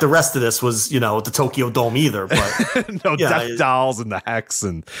 Not like the rest of this was, the Tokyo Dome either, but no, Death Dolls and the Hex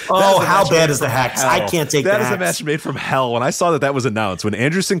and how bad is the Hex? I can't take that. That is a match made from hell. When I saw that was announced, when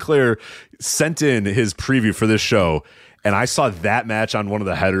Andrew Sinclair sent in his preview for this show, and I saw that match on one of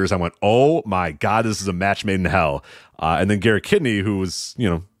the headers, I went, "Oh my god, this is a match made in hell!" And then Garrett Kidney, who was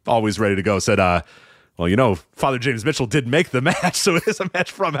always ready to go, said, "Well, Father James Mitchell did make the match, so it is a match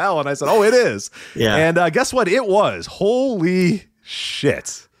from hell." And I said, "Oh, it is." Yeah. And guess what? It was. Holy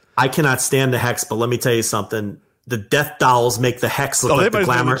shit. I cannot stand the Hex, but let me tell you something. The Death Dolls make the Hex look like the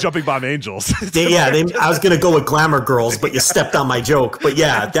Glamour. Jumping Bomb Angels. I was going to go with Glamour Girls, but you stepped on my joke. But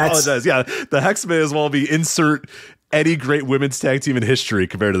yeah, that's. Yeah, the Hex may as well be insert any great women's tag team in history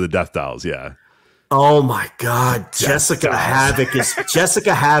compared to the Death Dolls. Yeah. Oh my God. Jessica Havoc is the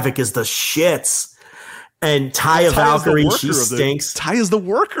shits. And Taya Valkyrie, she stinks. Ty is the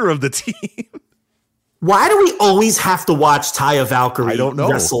worker of the team. Why do we always have to watch Taya Valkyrie I don't know.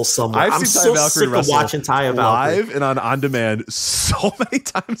 wrestle somewhere? I've I'm seen so Taya Valkyrie sick of wrestle watching Taya Valkyrie. live and on demand so many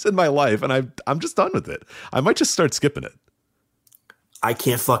times in my life, and I'm just done with it. I might just start skipping it. I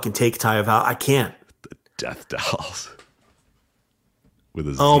can't fucking take Taya Valkyrie. I can't. The Death Dolls. With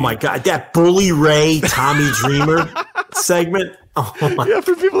his my God. That Bully Ray, Tommy Dreamer segment. Oh my. Yeah,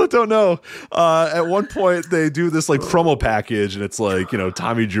 for people that don't know, at one point they do this like promo package, and it's like,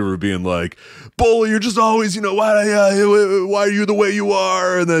 Tommy Dreamer being like, "Bully, you're just always, why are you the way you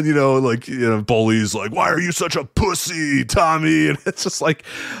are?" And then Bully's like, "Why are you such a pussy, Tommy?" And it's just like,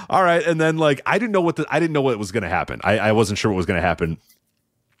 all right. And then like I didn't know what was going to happen. I wasn't sure what was going to happen.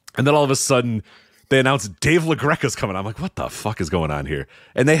 And then all of a sudden they announced Dave LaGreca's coming. I'm like, what the fuck is going on here?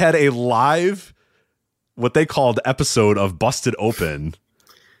 And they had a live, what they called episode of Busted Open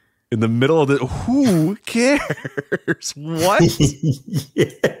in the middle of the. Who cares? What? Yeah.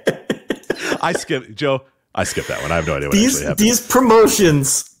 I skipped that one. I have no idea what actually happened. These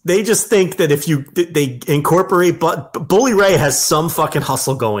promotions, they just think that if they incorporate, but Bully Ray has some fucking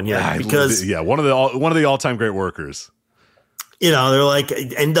hustle going here because one of the all-time great workers. They're like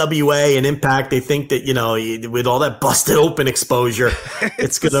NWA and Impact. They think that, with all that Busted Open exposure,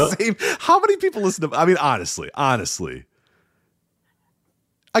 it's going to. How many people listen to. I mean, honestly.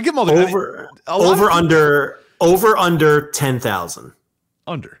 I give them all the. Over 10,000.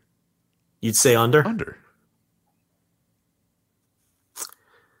 Under. You'd say under? Under.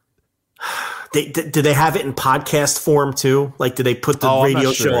 Do they have it in podcast form too? Like, do they put the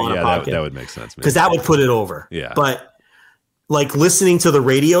radio show on a podcast? That would make sense. Because that would put it over. Yeah. But like listening to the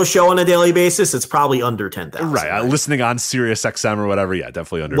radio show on a daily basis, it's probably under 10,000. Right. Listening on Sirius XM or whatever. Yeah,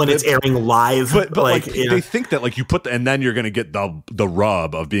 definitely under. When it's airing live. But like they think that like you put and then you're going to get the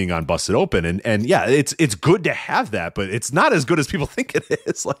rub of being on Busted Open. And yeah, it's good to have that, but it's not as good as people think it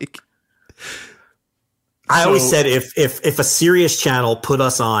is. Like. I always said if a Sirius channel put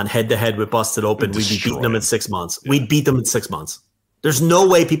us on head to head with Busted Open, we'd be beating them in 6 months. Yeah. We'd beat them in 6 months. There's no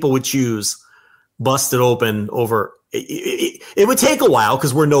way people would choose Busted Open over. It would take a while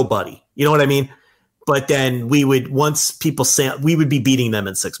because we're nobody. You know what I mean? But then we would we would be beating them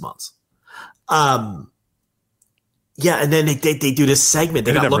in 6 months. Yeah, and then they do this segment.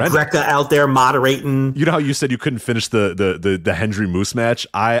 They got LaGreca out there moderating. You know how you said you couldn't finish the Hendry Moose match?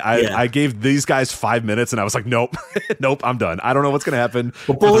 I gave these guys 5 minutes, and I was like, nope, I'm done. I don't know what's going to happen.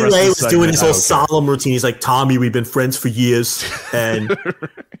 But Bully Ray was doing his whole solemn routine. He's like, Tommy, we've been friends for years, and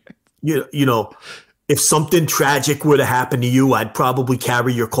if something tragic were to happen to you, I'd probably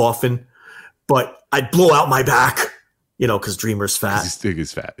carry your coffin, but I'd blow out my back. Because Dreamer's fat.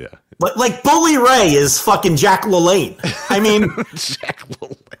 He's fat, yeah. But like Bully Ray is fucking Jack LaLanne. I mean, Jack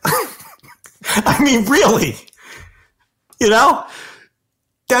LaLanne. I mean, really.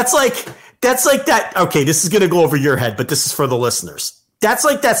 That's like that. Okay, this is gonna go over your head, but this is for the listeners. That's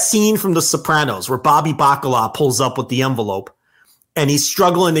like that scene from The Sopranos where Bobby Bacala pulls up with the envelope, and he's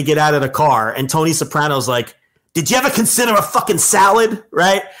struggling to get out of the car, and Tony Soprano's like, "Did you ever consider a fucking salad?"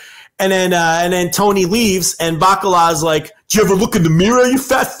 Right? And then Tony leaves, and Bacala's like, "Did you ever look in the mirror, you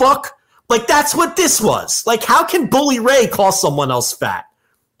fat fuck?" Like, that's what this was. Like, how can Bully Ray call someone else fat?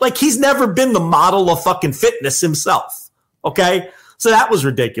 Like, he's never been the model of fucking fitness himself. Okay? So that was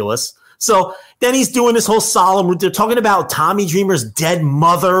ridiculous. So then he's doing this whole solemn, they're talking about Tommy Dreamer's dead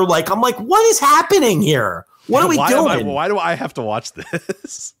mother. Like, I'm like, what is happening here? What are we doing? Why do I have to watch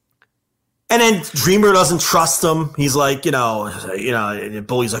this? And then Dreamer doesn't trust him. He's like,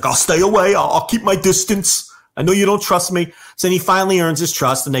 Bully's like, I'll stay away. I'll keep my distance. I know you don't trust me. So then he finally earns his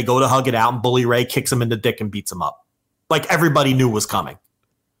trust, and they go to hug it out, and Bully Ray kicks him in the dick and beats him up. Like everybody knew was coming.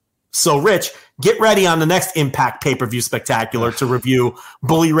 So, Rich, get ready on the next Impact pay-per-view spectacular to review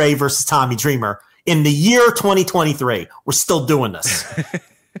Bully Ray versus Tommy Dreamer in the year 2023. We're still doing this.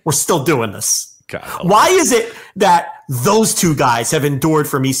 We're still doing this. God, why is it that those two guys have endured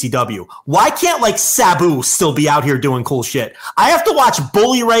from ECW? Why can't like Sabu still be out here doing cool shit? I have to watch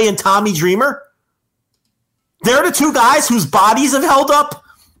Bully Ray and Tommy Dreamer. They're the two guys whose bodies have held up.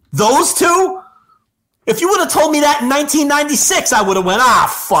 Those two? If you would have told me that in 1996, I would have went,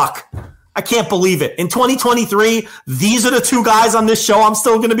 fuck. I can't believe it. In 2023, these are the two guys on this show I'm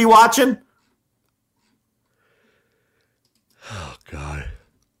still going to be watching. Oh, God.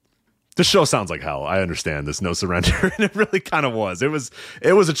 The show sounds like hell. I understand this no surrender, and it really kind of was. It was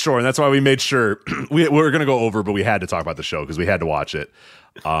a chore, and that's why we made sure we were going to go over, but we had to talk about the show because we had to watch it.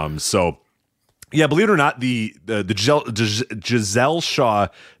 So, yeah, believe it or not, the Giselle Shaw,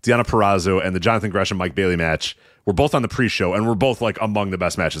 Deonna Purrazzo, and the Jonathan Gresham Mike Bailey match were both on the pre-show, and were both like among the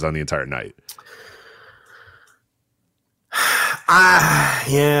best matches on the entire night.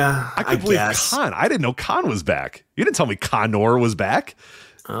 Yeah, I could believe guess. Khan. I didn't know Khan was back. You didn't tell me Connor was back.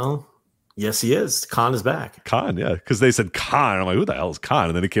 Oh, yes, he is. Khan is back. Khan, yeah, because they said Khan. I'm like, who the hell is Khan?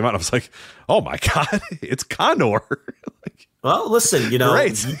 And then he came out. And I was like, oh my god, it's Connor. Well, listen,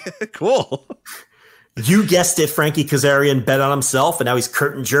 great, cool. You guessed it. Frankie Kazarian bet on himself, and now he's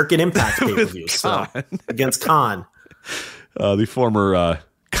curtain jerking Impact pay-per-view against Khan. The former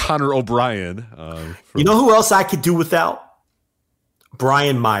Conor O'Brien. You know who else I could do without?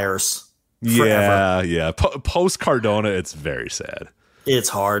 Brian Myers. Forever. Yeah. Post Cardona, it's very sad. It's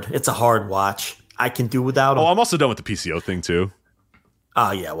hard. It's a hard watch. I can do without him. Oh, I'm also done with the PCO thing too.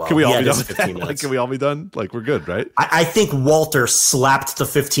 Oh, yeah. Well, can we all be done with 15 that? Like, can we all be done? Like, we're good, right? I think Walter slapped the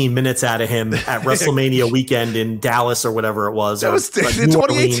 15 minutes out of him at WrestleMania weekend in Dallas or whatever it was. That was in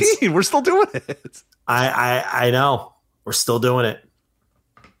 2018. We're still doing it. I know. We're still doing it.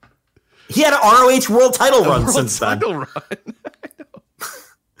 He had an ROH world title run since then.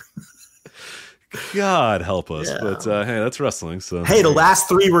 God help us. Yeah. But hey, that's wrestling. So hey, the last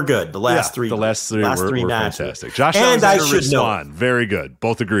three were good. The last three were fantastic. Josh and Alexander, I should Rich Swann, very good.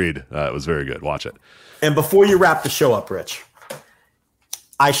 Both agreed. It was very good. Watch it. And before you wrap the show up, Rich,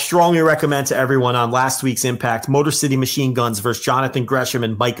 I strongly recommend to everyone on last week's Impact, Motor City Machine Guns versus Jonathan Gresham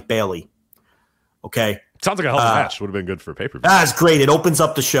and Mike Bailey. Okay. Sounds like a hell of a match. Would have been good for pay-per-view. That's great. It opens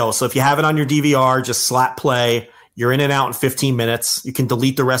up the show. So if you have it on your DVR, just slap play. You're in and out in 15 minutes. You can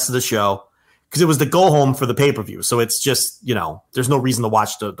delete the rest of the show because it was the go home for the pay-per-view. So it's just, there's no reason to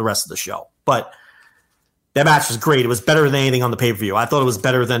watch the rest of the show. But that match was great. It was better than anything on the pay-per-view. I thought it was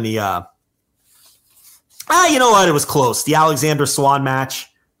better than the you know what? It was close. The Alexander Swan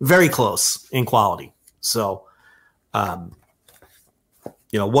match, very close in quality. So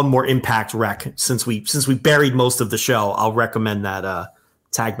one more Impact rec since we buried most of the show. I'll recommend that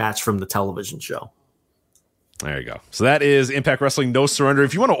tag match from the television show. There you go. So that is Impact Wrestling No Surrender.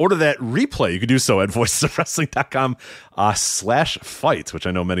 If you want to order that replay, you can do so at voicesofwrestling.com/fight, which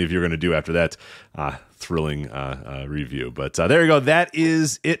I know many of you are going to do after that thrilling review. But there you go. That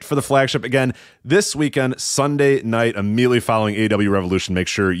is it for the flagship. Again, this weekend, Sunday night, immediately following AEW Revolution, make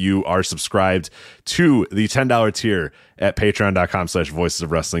sure you are subscribed to the $10 tier at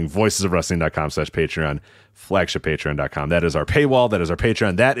patreon.com/voicesofwrestling, voicesofwrestling.com/Patreon, flagshippatreon.com. That is our paywall. That is our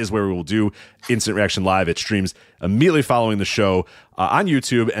Patreon. That is where we will do Instant Reaction Live. It streams immediately following the show on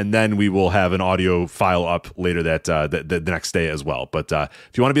YouTube, and then we will have an audio file up later the next day as well. But if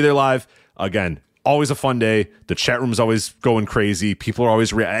you want to be there live, again, always a fun day. The chat room is always going crazy. People are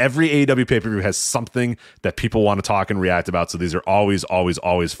always every AEW pay-per-view has something that people want to talk and react about. So these are always, always,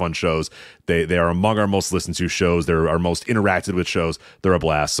 always fun shows. They are among our most listened to shows. They're our most interacted with shows. They're a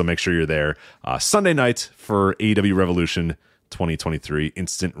blast. So make sure you're there Sunday night for AEW Revolution 2023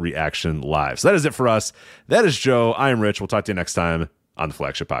 Instant Reaction Live. So that is it for us. That is Joe. I am Rich. We'll talk to you next time on the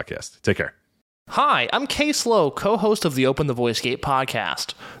Flagship Podcast. Take care. Hi, I'm Case Lowe, co-host of the Open the Voice Gate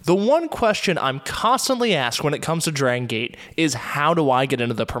podcast. The one question I'm constantly asked when it comes to Dragon Gate is how do I get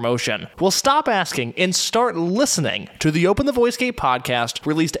into the promotion? Well, stop asking and start listening to the Open the Voice Gate podcast,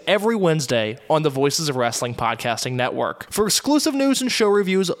 released every Wednesday on the Voices of Wrestling podcasting network. For exclusive news and show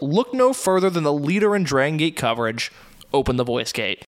reviews, look no further than the leader in Dragon Gate coverage, Open the Voice Gate.